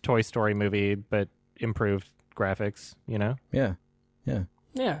first Toy Story movie, but improved graphics, you know? Yeah. Yeah.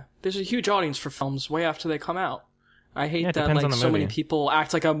 Yeah, there's a huge audience for films way after they come out. I hate it that depends on like the so many movie. people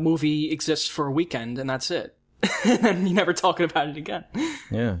act like a movie exists for a weekend and that's it. And you're never talking about it again.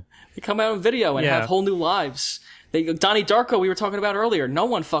 Yeah. They come out on video and Yeah. have whole new lives. Donnie Darko we were talking about earlier. No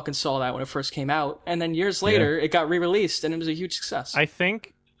one fucking saw that when it first came out. And then years later, it got re-released and it was a huge success. I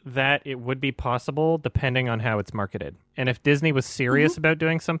think that it would be possible depending on how it's marketed. And if Disney was serious about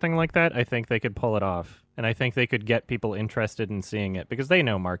doing something like that, I think they could pull it off. And I think they could get people interested in seeing it because they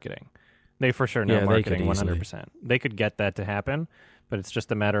know marketing. They for sure know Yeah, they could marketing easily. 100%. They could get that to happen, but it's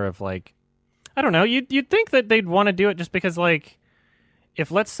just a matter of like, I don't know. You'd think that they'd want to do it just because, like,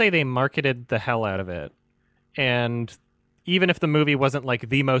 if let's say they marketed the hell out of it, and even if the movie wasn't like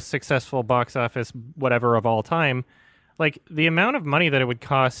the most successful box office whatever of all time, like the amount of money that it would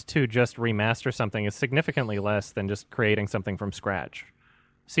cost to just remaster something is significantly less than just creating something from scratch.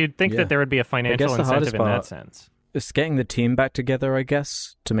 So you'd think Yeah. that there would be a financial the hardest incentive in that part- sense. It's getting the team back together, I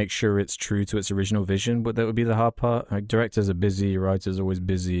guess, to make sure it's true to its original vision, but that would be the hard part. Like, directors are busy, writers are always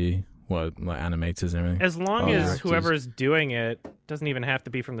busy, well, like animators and everything. As long Oh, as directors. whoever's doing it doesn't even have to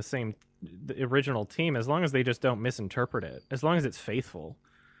be from the original team, as long as they just don't misinterpret it, as long as it's faithful,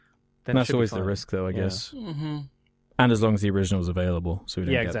 then And it that's should be always the fine. risk, though, I Yeah. guess. Mm-hmm. And as long as the original's available, so we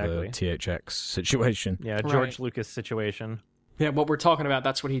don't Yeah, get exactly. the THX situation. Yeah, George Lucas situation. Yeah, what we're talking about,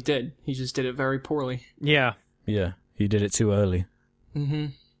 that's what he did. He just did it very poorly. Yeah. Yeah, he did it too early.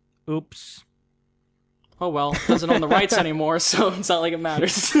 Mm-hmm. Oops. Oh well, doesn't own the rights anymore, so it's not like it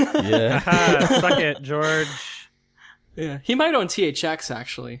matters. Yeah. Ah, suck it, George. Yeah, he might own THX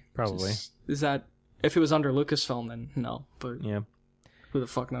actually. Probably. Is that if it was under Lucasfilm? Then no, but Yeah. who the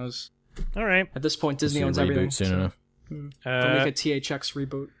fuck knows? All right. At this point, Disney See a owns reboot everything. soon so enough. they'll make a THX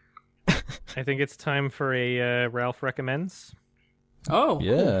reboot. I think it's time for a Ralph Recommends. Oh,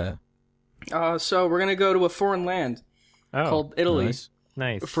 Yeah. so we're gonna go to a foreign land Oh, called Italy Nice.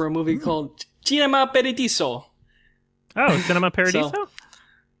 nice. for a movie called Cinema Paradiso. Oh, Cinema Paradiso?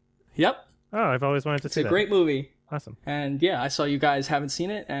 Yep. Oh, I've always wanted to see that. It's a great movie. Awesome. And yeah, I saw you guys haven't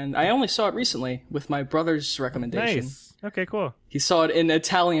seen it, and I only saw it recently with my brother's recommendation. Nice. Okay, cool. He saw it in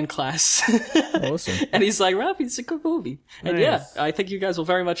Italian class. Awesome. And he's like, Ralphie, it's a good movie. And yeah, Nice. I think you guys will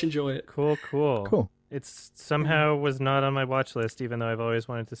very much enjoy it. Cool. Cool. It's somehow was not on my watch list, even though I've always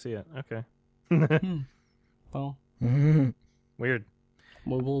wanted to see it. Okay. Well, Weird.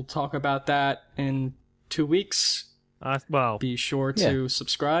 we'll talk about that in 2 weeks. Well, Be sure to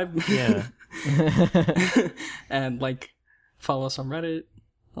subscribe. yeah. And follow us on Reddit,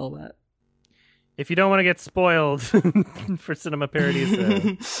 all that. If you don't want to get spoiled for Cinema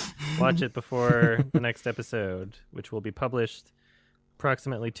Paradies, watch it before the next episode, which will be published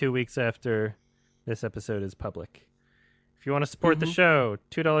approximately 2 weeks after this episode is public. If you want to support the show,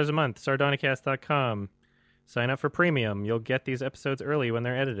 $2 a month, sardonicast.com. Sign up for premium. You'll get these episodes early when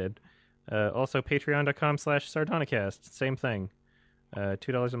they're edited. Also, patreon.com/sardonicast. Same thing.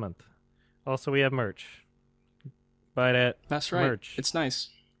 $2 a month. Also, we have merch. Buy that. That's right. Merch. It's nice.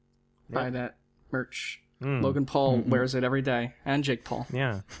 Yep. Buy that merch. Logan Paul wears it every day. And Jake Paul.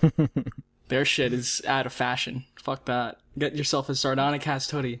 Yeah. Their shit is out of fashion. Fuck that. Get yourself a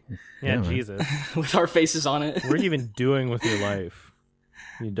Sardonicast hoodie Yeah, man. Jesus. with our faces on it. What are you even doing with your life?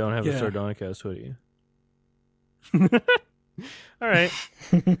 You don't have a Yeah. Sardonicast hoodie. All right.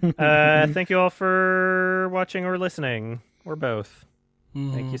 Thank you all for watching or listening, or both.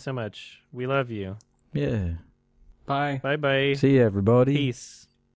 Thank you so much. We love you. Yeah. Bye. Bye-bye. See ya, everybody. Peace.